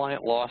my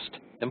client lost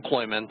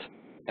employment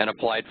and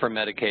applied for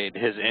Medicaid,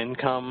 his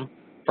income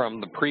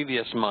from the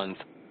previous month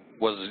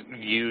was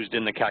used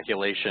in the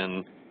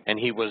calculation, and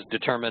he was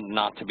determined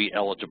not to be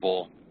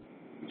eligible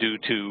due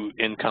to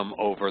income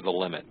over the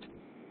limit.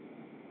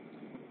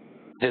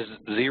 His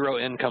zero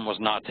income was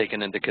not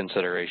taken into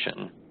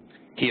consideration.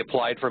 He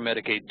applied for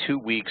Medicaid 2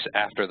 weeks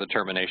after the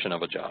termination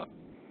of a job.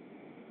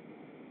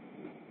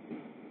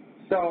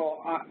 So,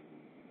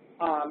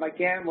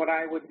 again, what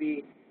I would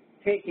be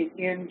taking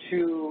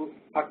into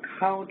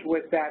account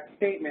with that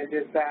statement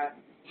is that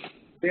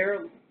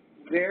their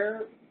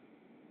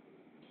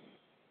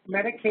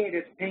Medicaid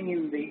is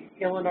paying the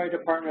Illinois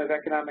Department of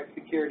Economic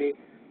Security,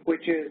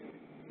 which is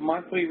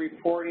monthly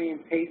reporting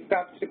pay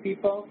stubs to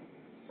people.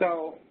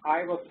 So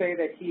I will say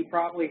that he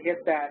probably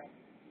hit that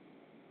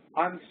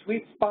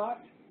unsweet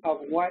spot of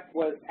what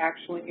was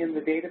actually in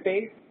the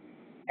database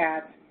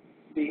at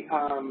the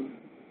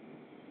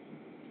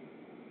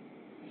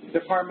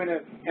Department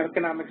of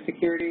Economic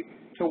Security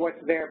to what's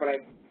there, but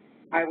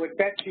I would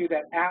bet you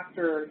that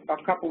after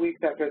a couple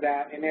weeks after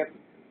that, and if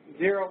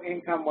zero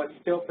income was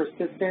still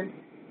persistent,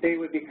 they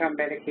would become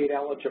Medicaid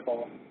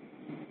eligible.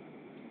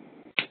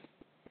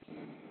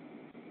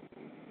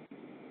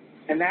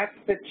 And that's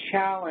the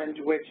challenge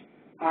which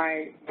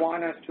I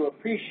want us to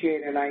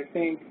appreciate, and I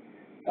think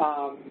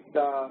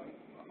the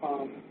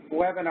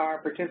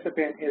webinar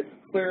participant is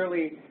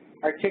clearly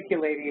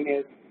articulating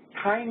is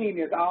timing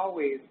is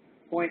always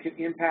going to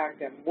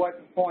impact at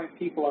what point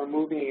people are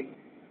moving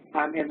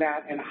in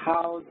that and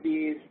how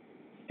these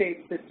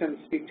state systems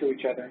speak to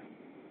each other.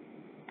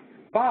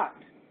 But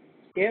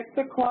if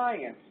the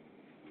client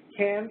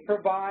can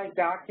provide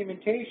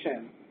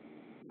documentation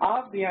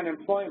of the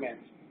unemployment,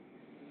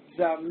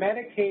 the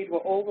Medicaid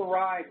will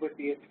override with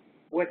the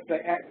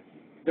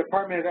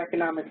Department of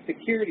Economic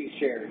Security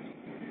shares.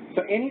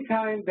 So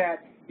anytime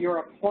that you're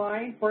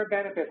applying for a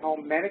benefit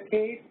home,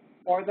 Medicaid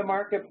or the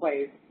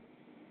marketplace,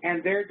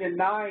 and they're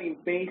denying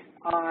based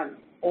on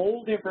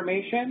old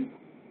information,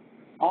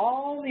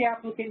 all the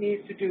applicant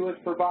needs to do is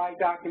provide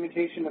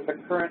documentation of the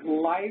current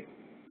life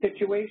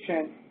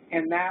situation,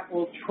 and that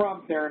will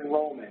trump their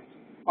enrollment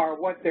or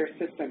what their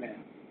system is.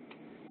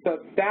 So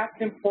that's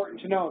important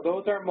to know.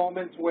 Those are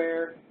moments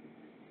where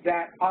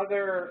that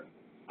other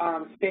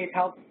state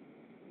health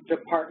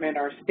department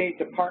or state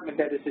department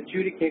that is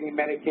adjudicating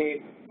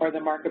Medicaid or the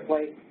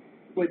marketplace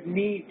would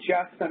need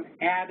just some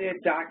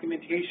added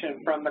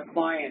documentation from the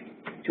client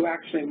to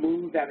actually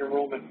move that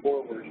enrollment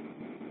forward.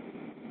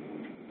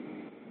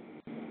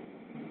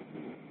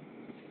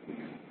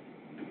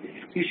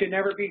 You should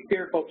never be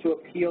fearful to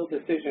appeal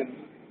decisions,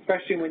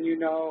 especially when you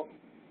know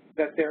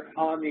that they're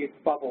on these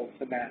bubble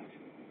cement.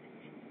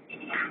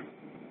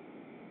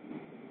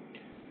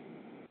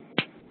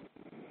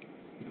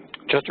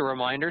 Just a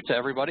reminder to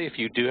everybody, if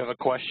you do have a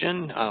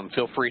question,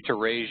 feel free to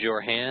raise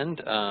your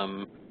hand.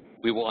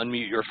 We will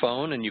unmute your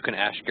phone and you can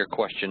ask your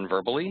question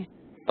verbally.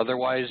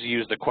 Otherwise,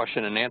 use the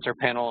question and answer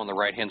panel on the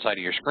right-hand side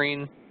of your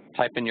screen.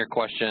 Type in your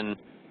question.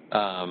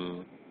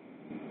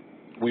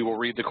 We will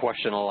read the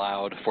question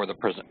aloud for the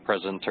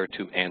presenter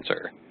to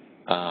answer.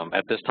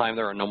 At this time,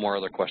 there are no more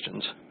other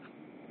questions.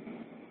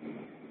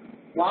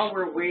 While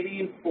we're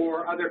waiting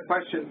for other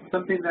questions,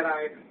 something that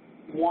I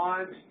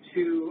want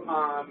to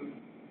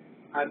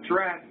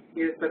address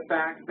is the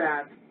fact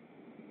that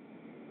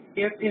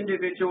if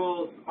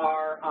individuals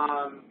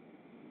are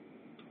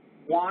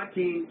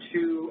wanting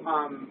to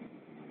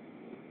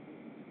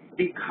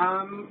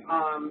become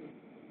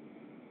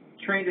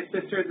trained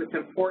assisters, it's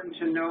important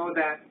to know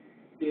that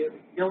the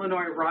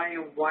Illinois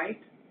Ryan White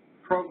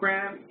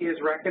program is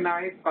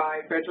recognized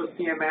by federal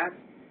CMS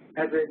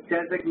as a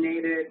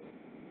designated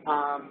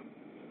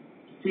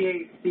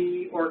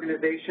CAC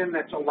organization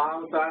that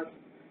allows us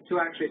to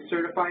actually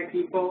certify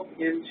people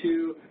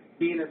into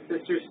being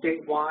assisters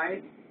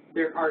statewide.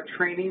 There are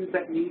trainings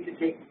that need to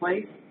take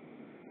place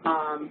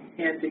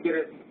and to get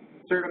a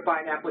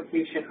certified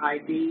application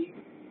ID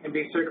and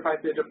be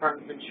certified through the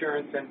Department of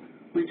Insurance. And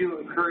we do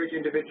encourage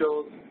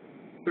individuals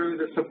through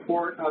the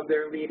support of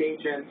their lead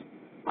agent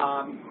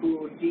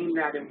who deem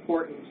that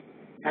important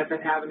as an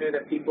avenue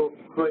that people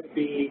could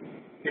be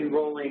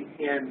enrolling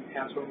in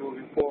as we're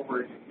moving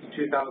forward to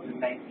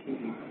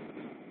 2019.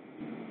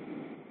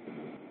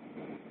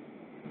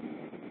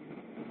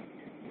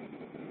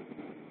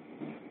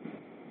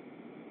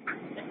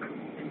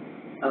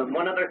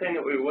 One other thing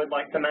that we would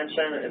like to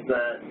mention is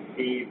that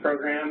the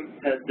program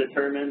has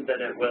determined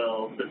that it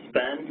will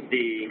suspend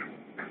the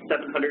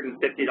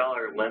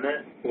 $750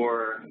 limit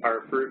for our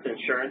approved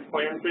insurance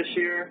plans this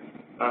year.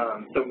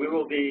 So we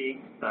will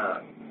be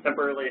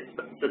temporarily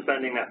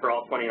suspending that for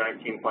all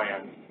 2019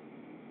 plans.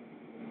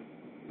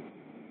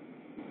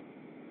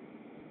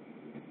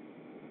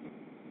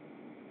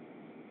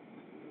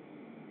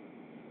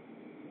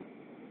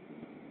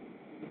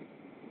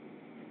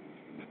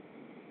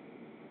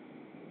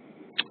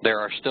 There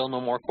are still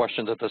no more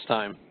questions at this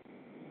time.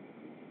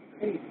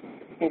 Okay.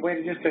 We'll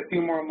wait just a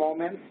few more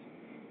moments.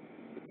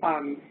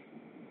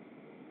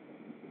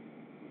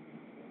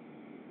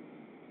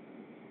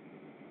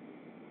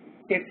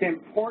 It's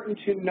important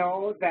to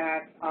know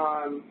that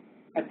some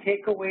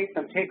takeaways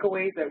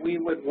that we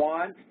would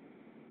want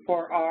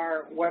for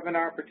our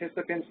webinar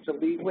participants to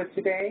leave with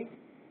today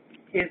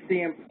is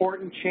the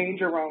important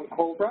change around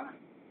COBRA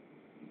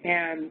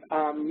and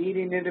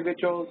needing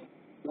individuals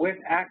with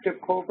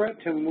active COBRA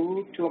to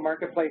move to a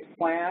marketplace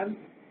plan,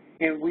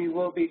 and we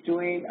will be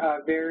doing a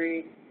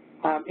very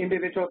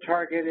individual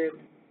targeted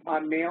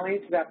mailing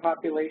to that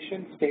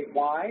population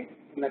statewide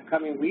in the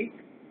coming week.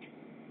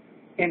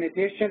 In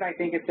addition, I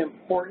think it's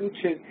important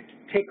to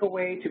take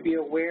away to be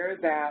aware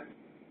that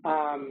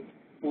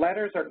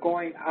letters are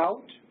going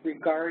out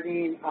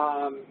regarding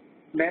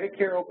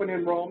Medicare open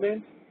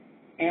enrollment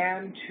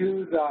and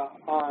to the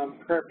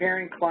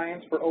preparing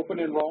clients for open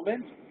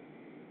enrollment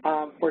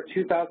for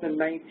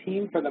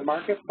 2019 for the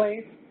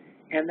marketplace,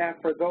 and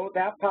that for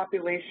that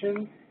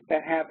population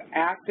that have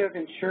active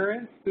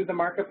insurance through the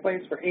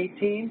marketplace for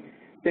 18,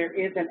 there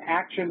is an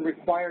action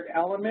required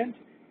element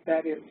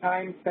that is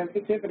time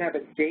sensitive and have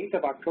a date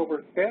of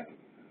October 5th,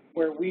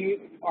 where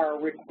we are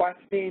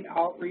requesting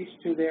outreach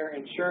to their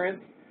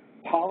insurance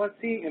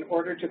policy in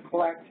order to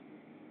collect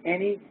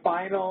any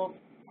final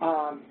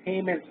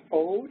payments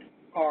owed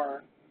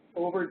or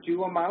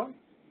overdue amounts,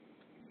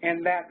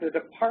 and that the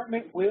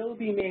department will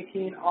be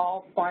making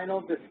all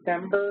final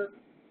December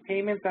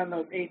payments on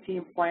those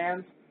 18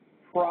 plans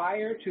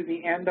prior to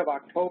the end of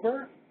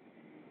October,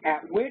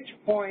 at which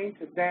point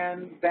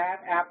then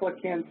that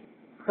applicant's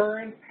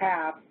current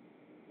path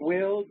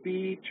will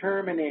be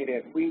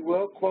terminated. We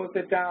will close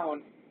it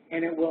down,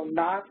 and it will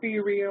not be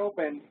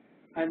reopened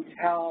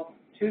until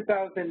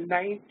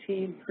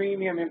 2019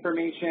 premium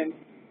information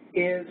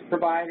is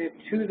provided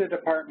to the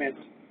department.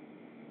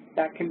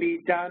 That can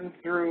be done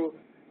through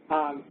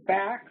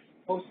fax,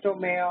 postal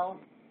mail,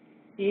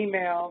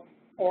 email,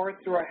 or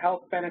through a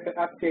health benefit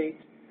update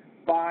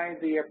by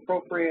the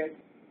appropriate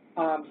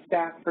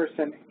staff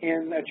person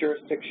in a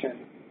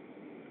jurisdiction.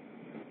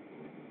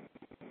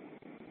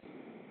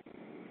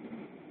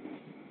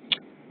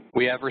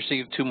 We have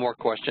received 2 more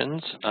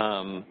questions.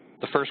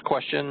 The first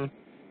question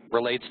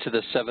relates to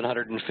the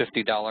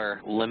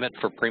 $750 limit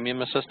for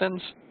premium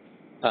assistance.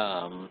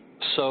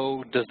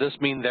 So does this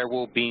mean there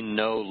will be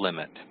no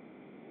limit?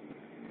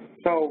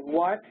 So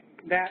what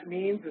that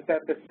means is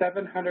that the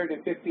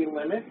 $750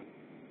 limit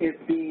is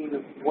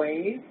being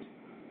waived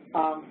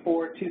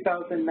for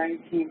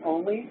 2019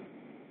 only,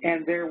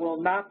 and there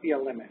will not be a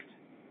limit.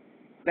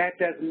 That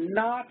does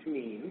not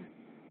mean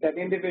that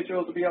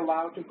individuals will be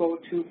allowed to go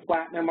to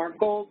platinum or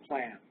gold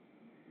plans.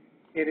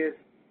 It is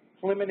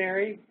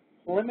preliminarily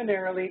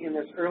in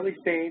this early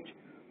stage,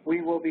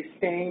 we will be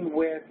staying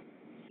with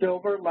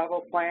silver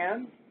level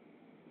plans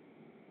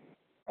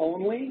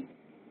only,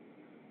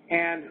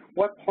 and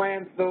what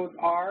plans those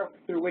are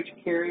through which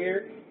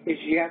carrier is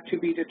yet to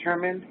be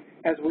determined,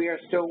 as we are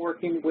still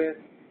working with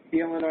the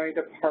Illinois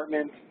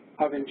Department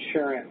of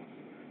Insurance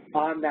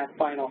on that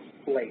final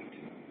slate.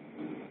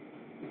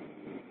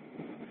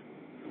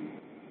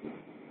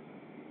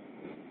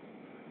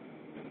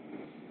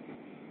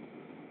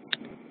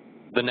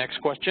 The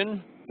next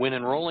question, when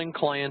enrolling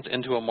clients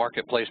into a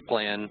marketplace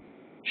plan,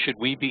 should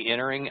we be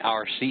entering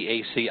our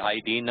CAC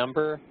ID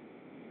number,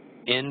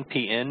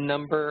 NPN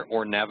number,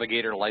 or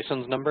navigator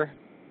license number?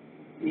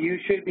 You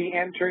should be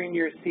entering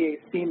your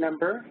CAC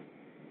number,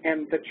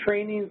 and the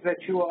trainings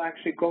that you will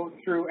actually go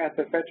through at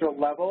the federal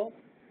level,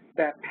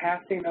 that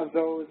passing of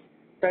those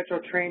federal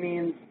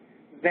trainings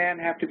then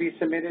have to be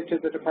submitted to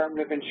the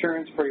Department of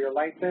Insurance for your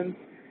license.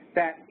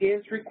 That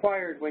is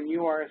required when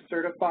you are a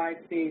certified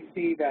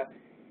CAC, that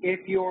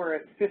if you're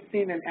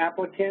assisting an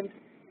applicant,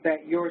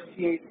 that your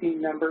CAC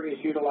number is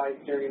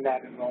utilized during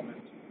that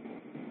enrollment.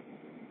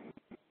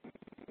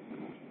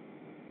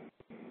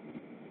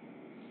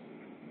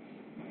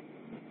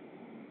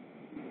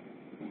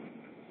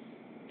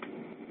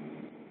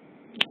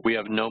 We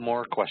have no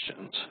more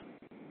questions.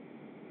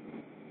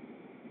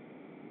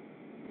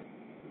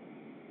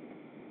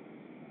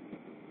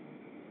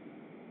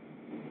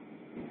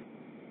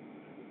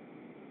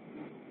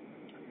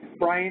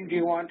 Brian, do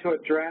you want to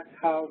address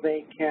how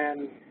they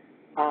can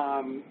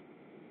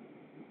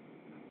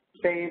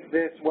save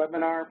this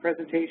webinar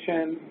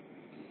presentation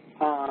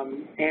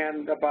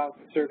and about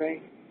the survey?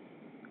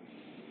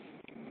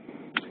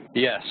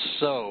 Yes.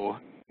 So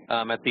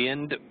at the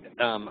end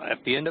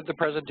of the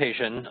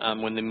presentation,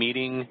 when the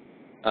meeting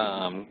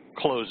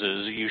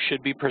closes, you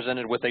should be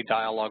presented with a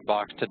dialog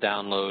box to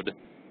download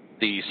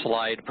the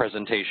slide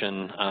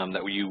presentation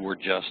that you were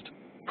just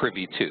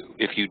privy to.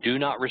 If you do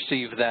not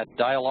receive that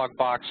dialog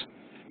box,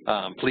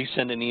 please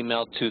send an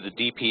email to the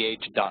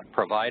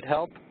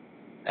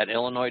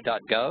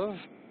dph.providehelp@illinois.gov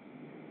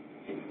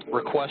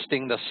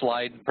requesting the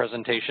slide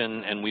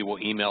presentation, and we will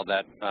email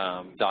that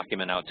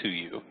document out to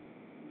you.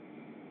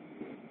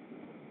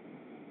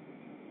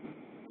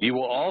 You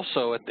will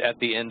also, at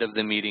the end of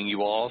the meeting, you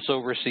will also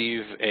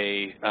receive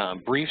a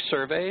brief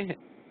survey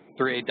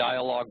through a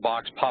dialog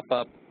box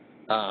pop-up.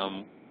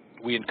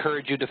 We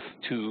encourage you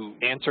to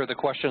answer the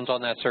questions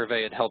on that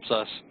survey. It helps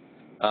us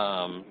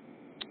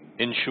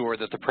ensure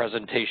that the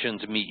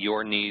presentations meet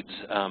your needs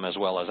as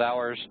well as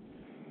ours.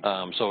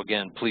 So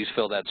again, please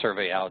fill that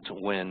survey out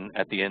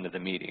at the end of the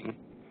meeting.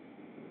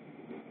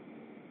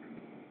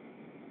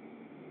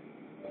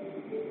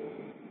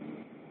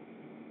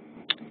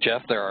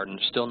 Jeff, there are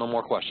still no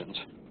more questions.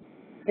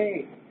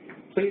 Okay.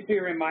 Please be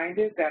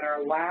reminded that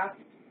our last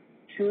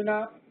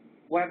tune-up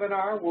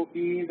webinar will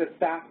be this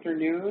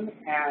afternoon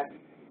at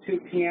 2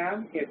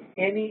 p.m. If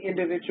any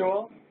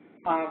individual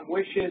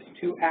wishes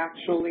to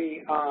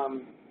actually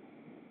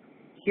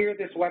hear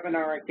this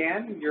webinar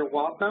again, you're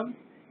welcome.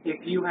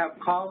 If you have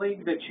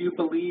colleagues that you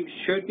believe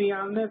should be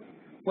on this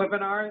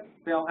webinar,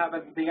 they'll have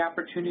the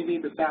opportunity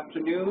this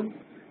afternoon.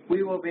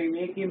 We will be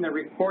making the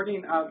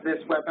recording of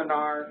this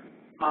webinar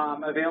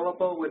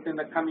available within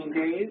the coming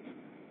days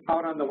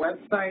out on the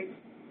website,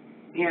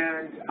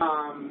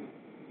 and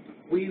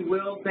we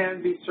will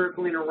then be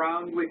circling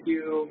around with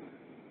you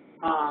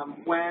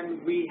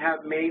when we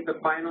have made the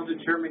final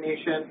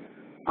determination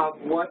of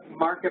what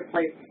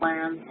marketplace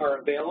plans are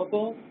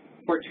available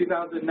for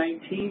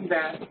 2019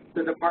 that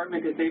the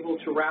department is able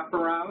to wrap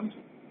around.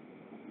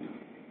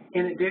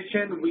 In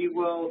addition, we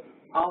will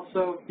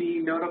also be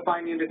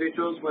notifying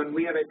individuals when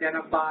we have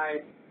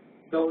identified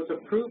those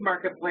approved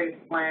marketplace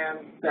plans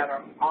that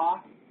are off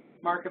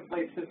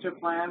marketplace sister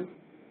plans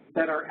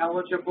that are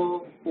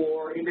eligible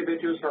for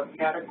individuals who are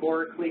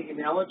categorically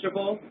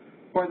ineligible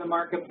for the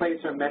marketplace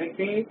or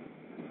Medicaid.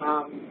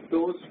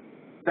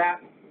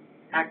 That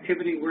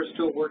activity we're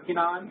still working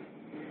on.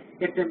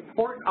 It's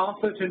important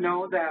also to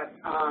know that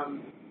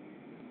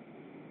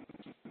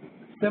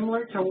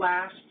similar to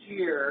last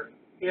year,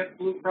 if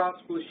Blue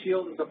Cross Blue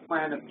Shield is a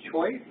plan of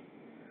choice,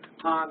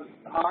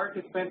 our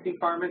dispensing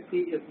pharmacy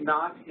is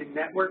not in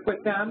network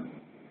with them.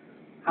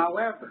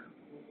 However,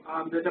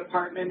 the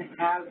department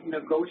has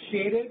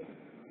negotiated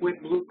with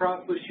Blue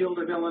Cross Blue Shield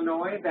of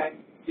Illinois that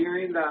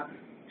during the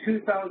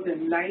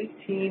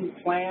 2019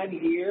 plan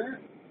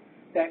year,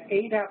 that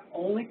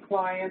ADAP-only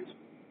clients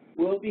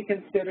will be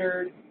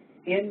considered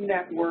in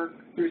network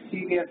through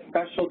CVS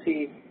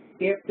Specialty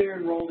if they're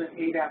enrolled in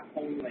ADAP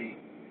only.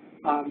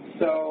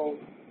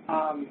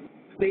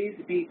 Please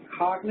be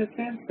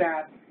cognizant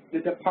that the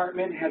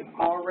department has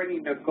already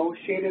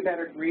negotiated that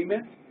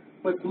agreement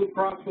with Blue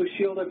Cross Blue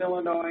Shield of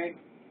Illinois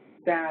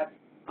that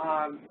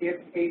if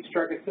AIDS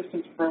Drug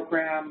Assistance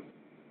Program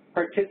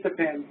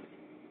participants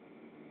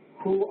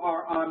who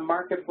are on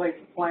marketplace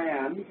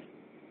plans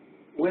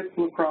with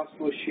Blue Cross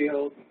Blue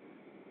Shield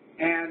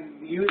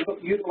and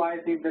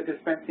utilizing the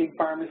dispensing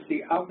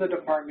pharmacy of the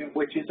department,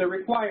 which is a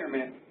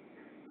requirement,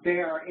 they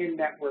are in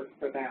network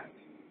for that.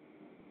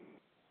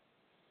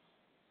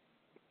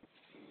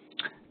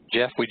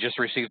 Jeff, we just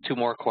received 2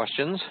 more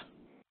questions.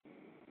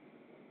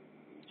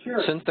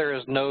 Sure. Since there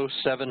is no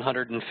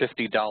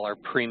 $750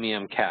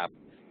 premium cap,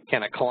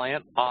 can a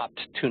client opt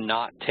to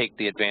not take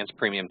the advanced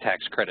premium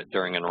tax credit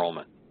during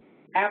enrollment?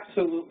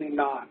 Absolutely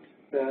not.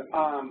 The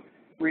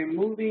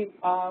removing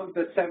of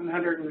the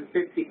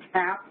 750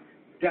 cap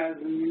does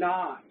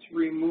not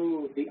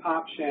remove the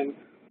option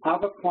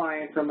of a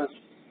client from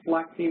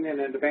selecting an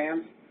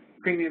advanced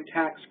premium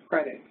tax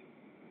credit.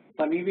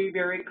 Let me be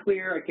very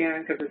clear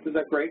again, because this is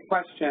a great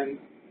question.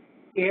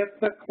 If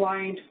the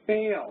client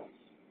fails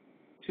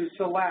to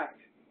select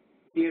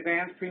the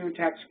advanced premium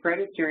tax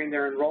credit during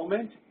their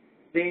enrollment,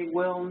 they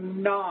will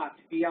not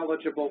be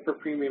eligible for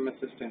premium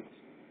assistance,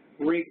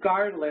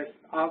 regardless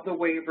of the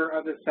waiver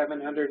of the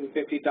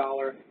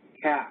 $750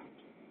 cap.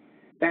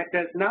 That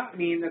does not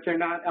mean that they're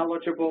not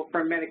eligible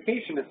for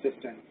medication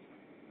assistance.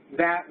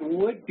 That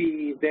would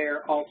be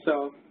there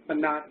also, but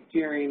not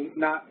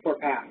for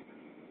PAP.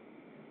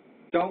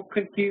 Don't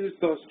confuse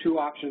those 2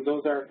 options.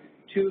 Those are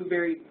 2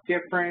 very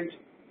different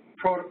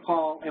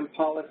protocol and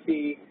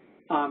policy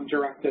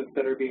directives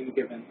that are being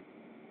given.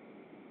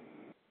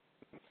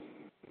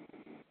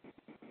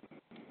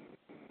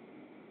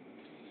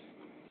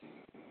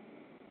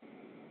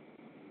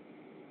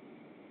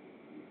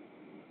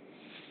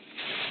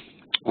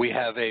 We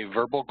have a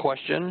verbal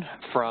question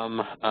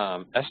from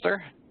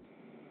Esther.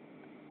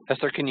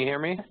 Esther, can you hear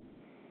me?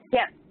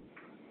 Yes.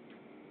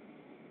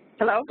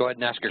 Hello? Go ahead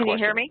and ask your question. Can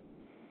you hear me?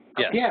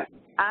 Yes. Yes.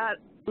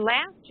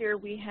 Last year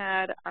we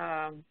had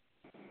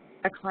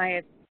a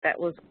client that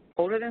was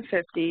older than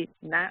 50,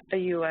 not a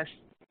U.S.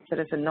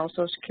 citizen, no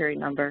Social Security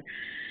number.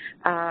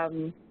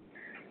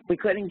 We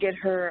couldn't get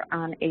her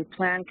on a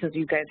plan because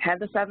you guys had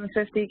the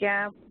 750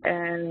 gap,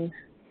 and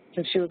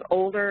since she was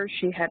older,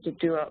 she had to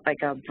do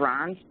a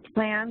bronze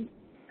plan.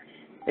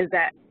 Is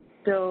that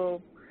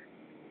still,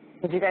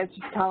 because you guys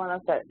just telling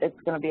us that it's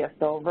going to be a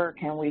silver,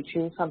 can we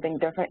choose something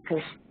different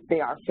because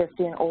they are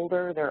 50 and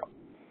older?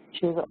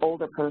 She was an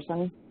older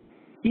person.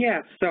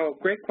 Yes, so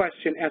great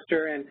question,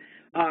 Esther. And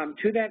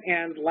to that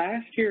end,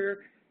 last year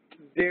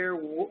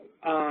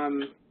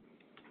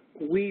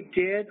we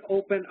did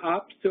open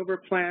up silver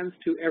plans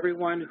to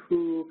everyone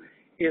who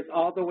is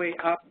all the way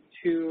up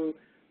to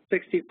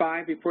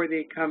 65 before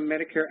they become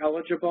Medicare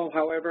eligible.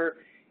 However,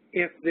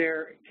 if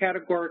they're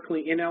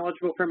categorically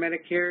ineligible for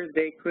Medicare,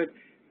 they could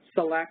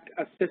select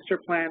a sister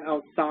plan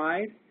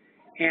outside,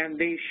 and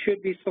they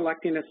should be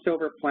selecting a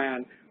silver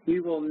plan. We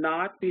will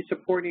not be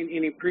supporting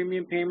any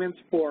premium payments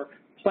for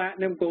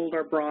platinum, gold,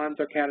 or bronze,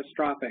 or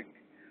catastrophic,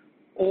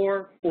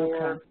 or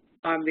for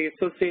the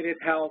Associated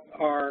Health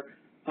or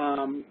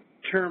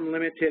term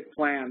limited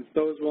plans.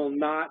 Those will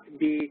not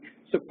be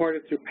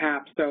supported through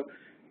PAP. So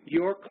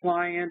your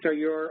client or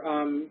your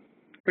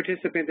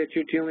participant that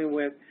you're dealing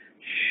with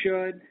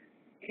should,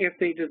 if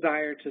they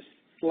desire, to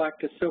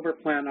select a silver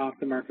plan off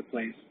the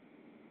marketplace.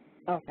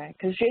 Okay,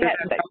 because she's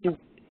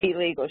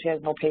illegal. She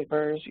has no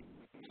papers.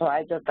 So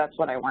that's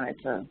what I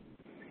wanted to.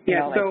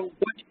 Yeah, so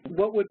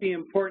what would be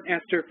important,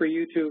 Esther, for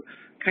you to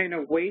kind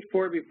of wait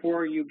for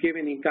before you give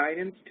any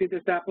guidance to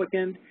this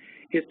applicant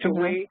is to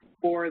wait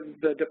for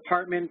the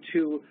department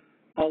to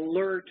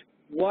alert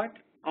what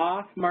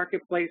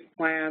off-marketplace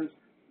plans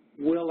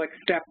will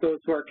accept those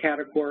who are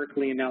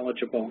categorically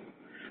ineligible.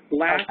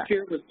 Last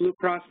year it was Blue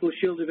Cross Blue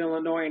Shield of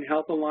Illinois and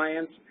Health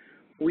Alliance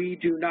we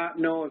do not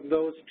know if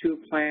those two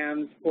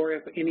plans or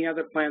if any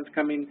other plans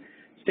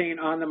staying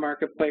on the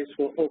marketplace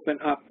will open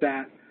up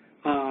that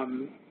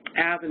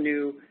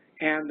avenue,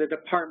 and the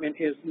department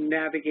is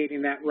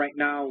navigating that right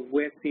now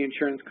with the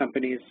insurance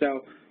companies.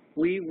 So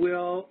we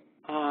will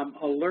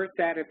alert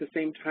that at the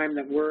same time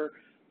that we're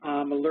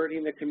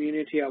alerting the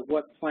community of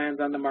what plans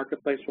on the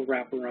marketplace will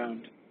wrap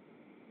around.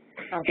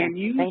 Okay. And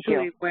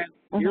usually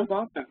you're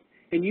welcome.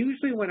 And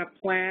usually when a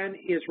plan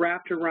is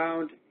wrapped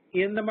around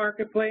in the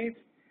marketplace,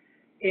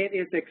 it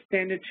is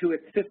extended to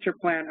its sister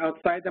plan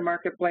outside the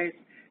marketplace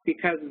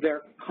because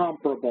they're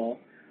comparable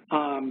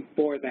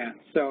for that.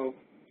 So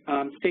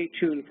stay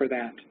tuned for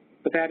that.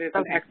 But that is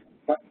an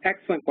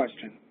excellent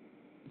question.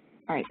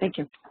 All right, thank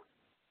you.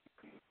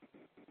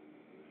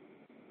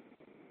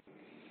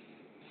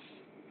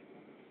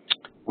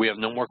 We have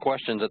no more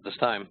questions at this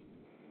time.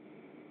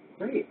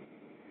 Great.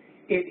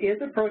 It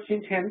is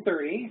approaching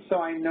 10:30,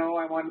 so I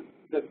know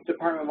the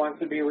department wants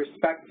to be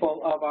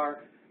respectful of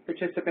our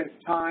participants'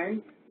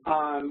 time.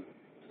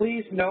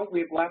 Please note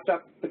we've left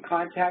up the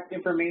contact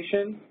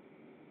information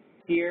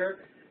here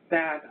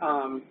that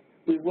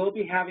we will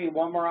be having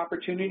one more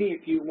opportunity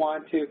if you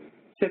want to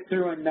sit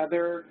through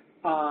another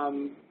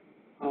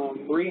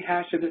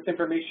rehash of this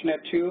information at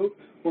 2.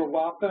 We're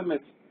welcome.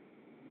 It's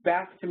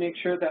best to make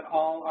sure that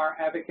all our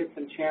advocates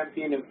and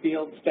champion and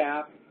field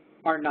staff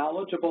are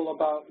knowledgeable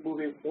about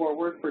moving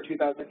forward for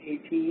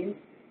 2018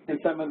 and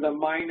some of the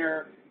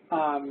minor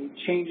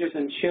changes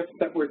and shifts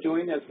that we're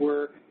doing as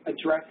we're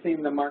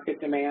addressing the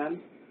market demand.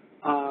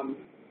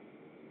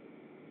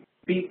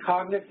 Be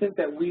cognizant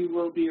that we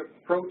will be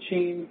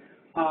approaching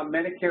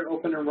Medicare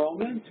open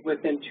enrollment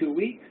within 2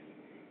 weeks,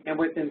 and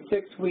within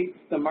 6 weeks,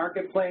 the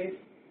marketplace.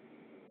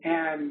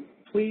 And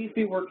please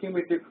be working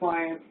with your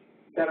clients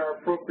that are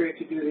appropriate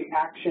to do the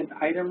action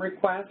item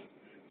request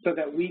so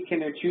that we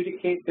can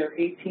adjudicate their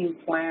 18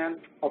 plan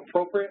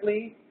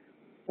appropriately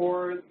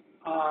for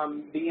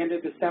the end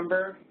of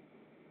December.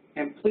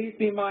 And please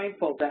be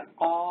mindful that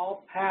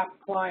all PAP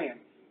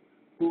clients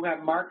who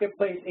have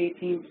Marketplace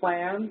 18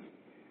 plans,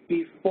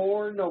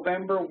 before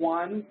November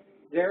 1,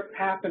 their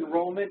PAP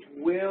enrollment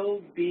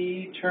will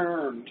be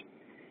termed,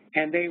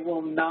 and they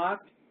will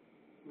not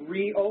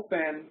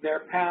reopen their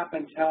PAP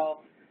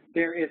until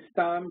there is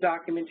some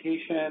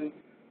documentation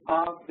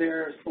of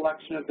their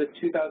selection of the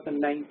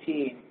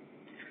 2019.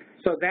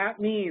 So that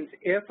means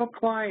if a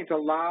client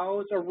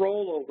allows a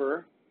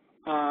rollover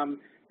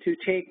to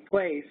take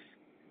place,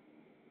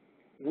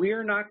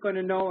 we're not going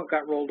to know it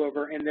got rolled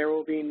over, and there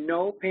will be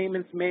no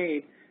payments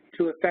made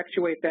to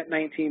effectuate that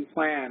 19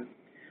 plan.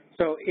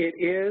 So it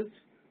is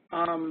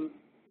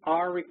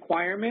our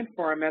requirement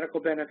for our medical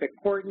benefit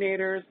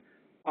coordinators,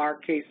 our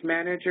case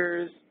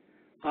managers,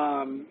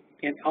 and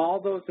all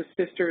those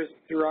assisters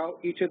throughout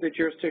each of the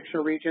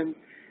jurisdictional regions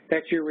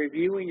that you're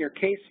reviewing your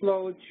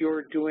caseloads,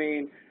 you're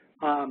doing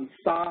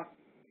soft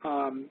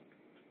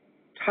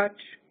touch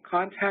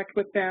contact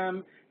with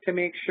them to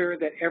make sure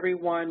that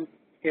everyone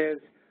is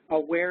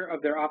aware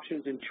of their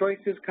options and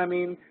choices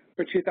coming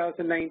for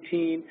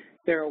 2019.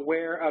 They're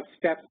aware of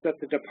steps that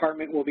the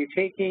department will be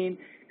taking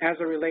as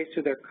it relates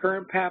to their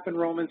current PAP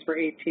enrollments for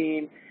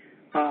 18,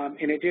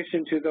 in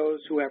addition to those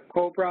who have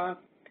COBRA.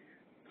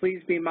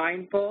 Please be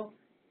mindful.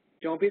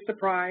 Don't be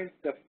surprised.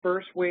 The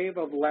first wave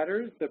of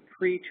letters, the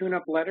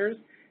pre-tune-up letters,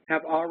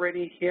 have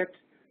already hit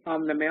the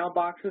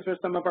mailboxes for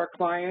some of our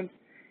clients,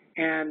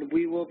 and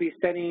we will be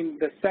setting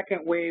the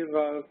second wave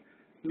of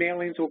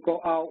mailings will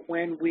go out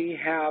when we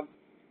have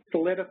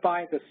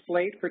solidified the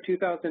slate for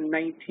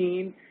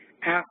 2019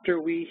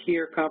 after we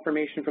hear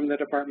confirmation from the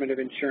Department of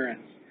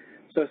Insurance.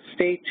 So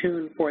stay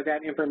tuned for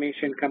that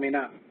information coming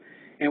up.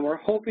 And we're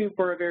hoping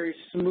for a very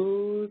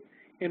smooth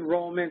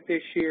enrollment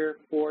this year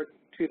for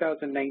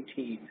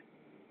 2019.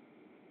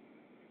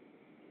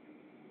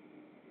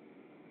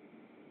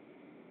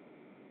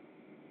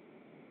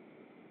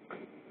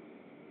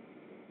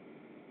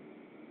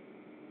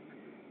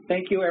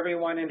 Thank you,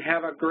 everyone, and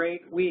have a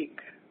great week.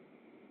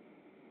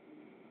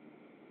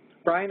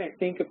 Brian, I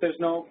think if there's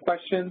no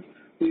questions,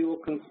 we will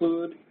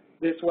conclude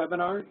this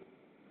webinar.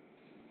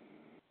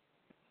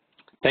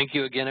 Thank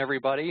you again,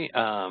 everybody.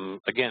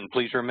 Again,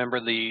 please remember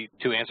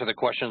to answer the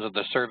questions of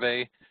the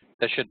survey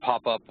that should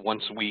pop up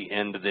once we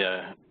end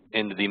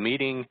the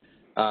meeting,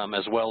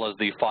 as well as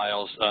the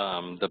files,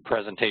 the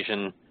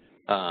presentation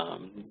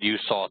you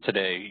saw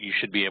today. You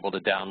should be able to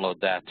download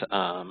that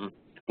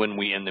when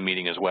we end the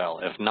meeting as well.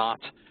 If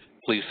not,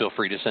 please feel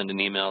free to send an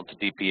email to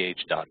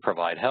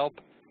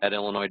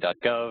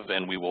dph.providehelp@illinois.gov,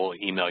 and we will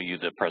email you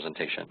the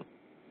presentation.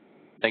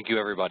 Thank you,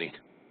 everybody.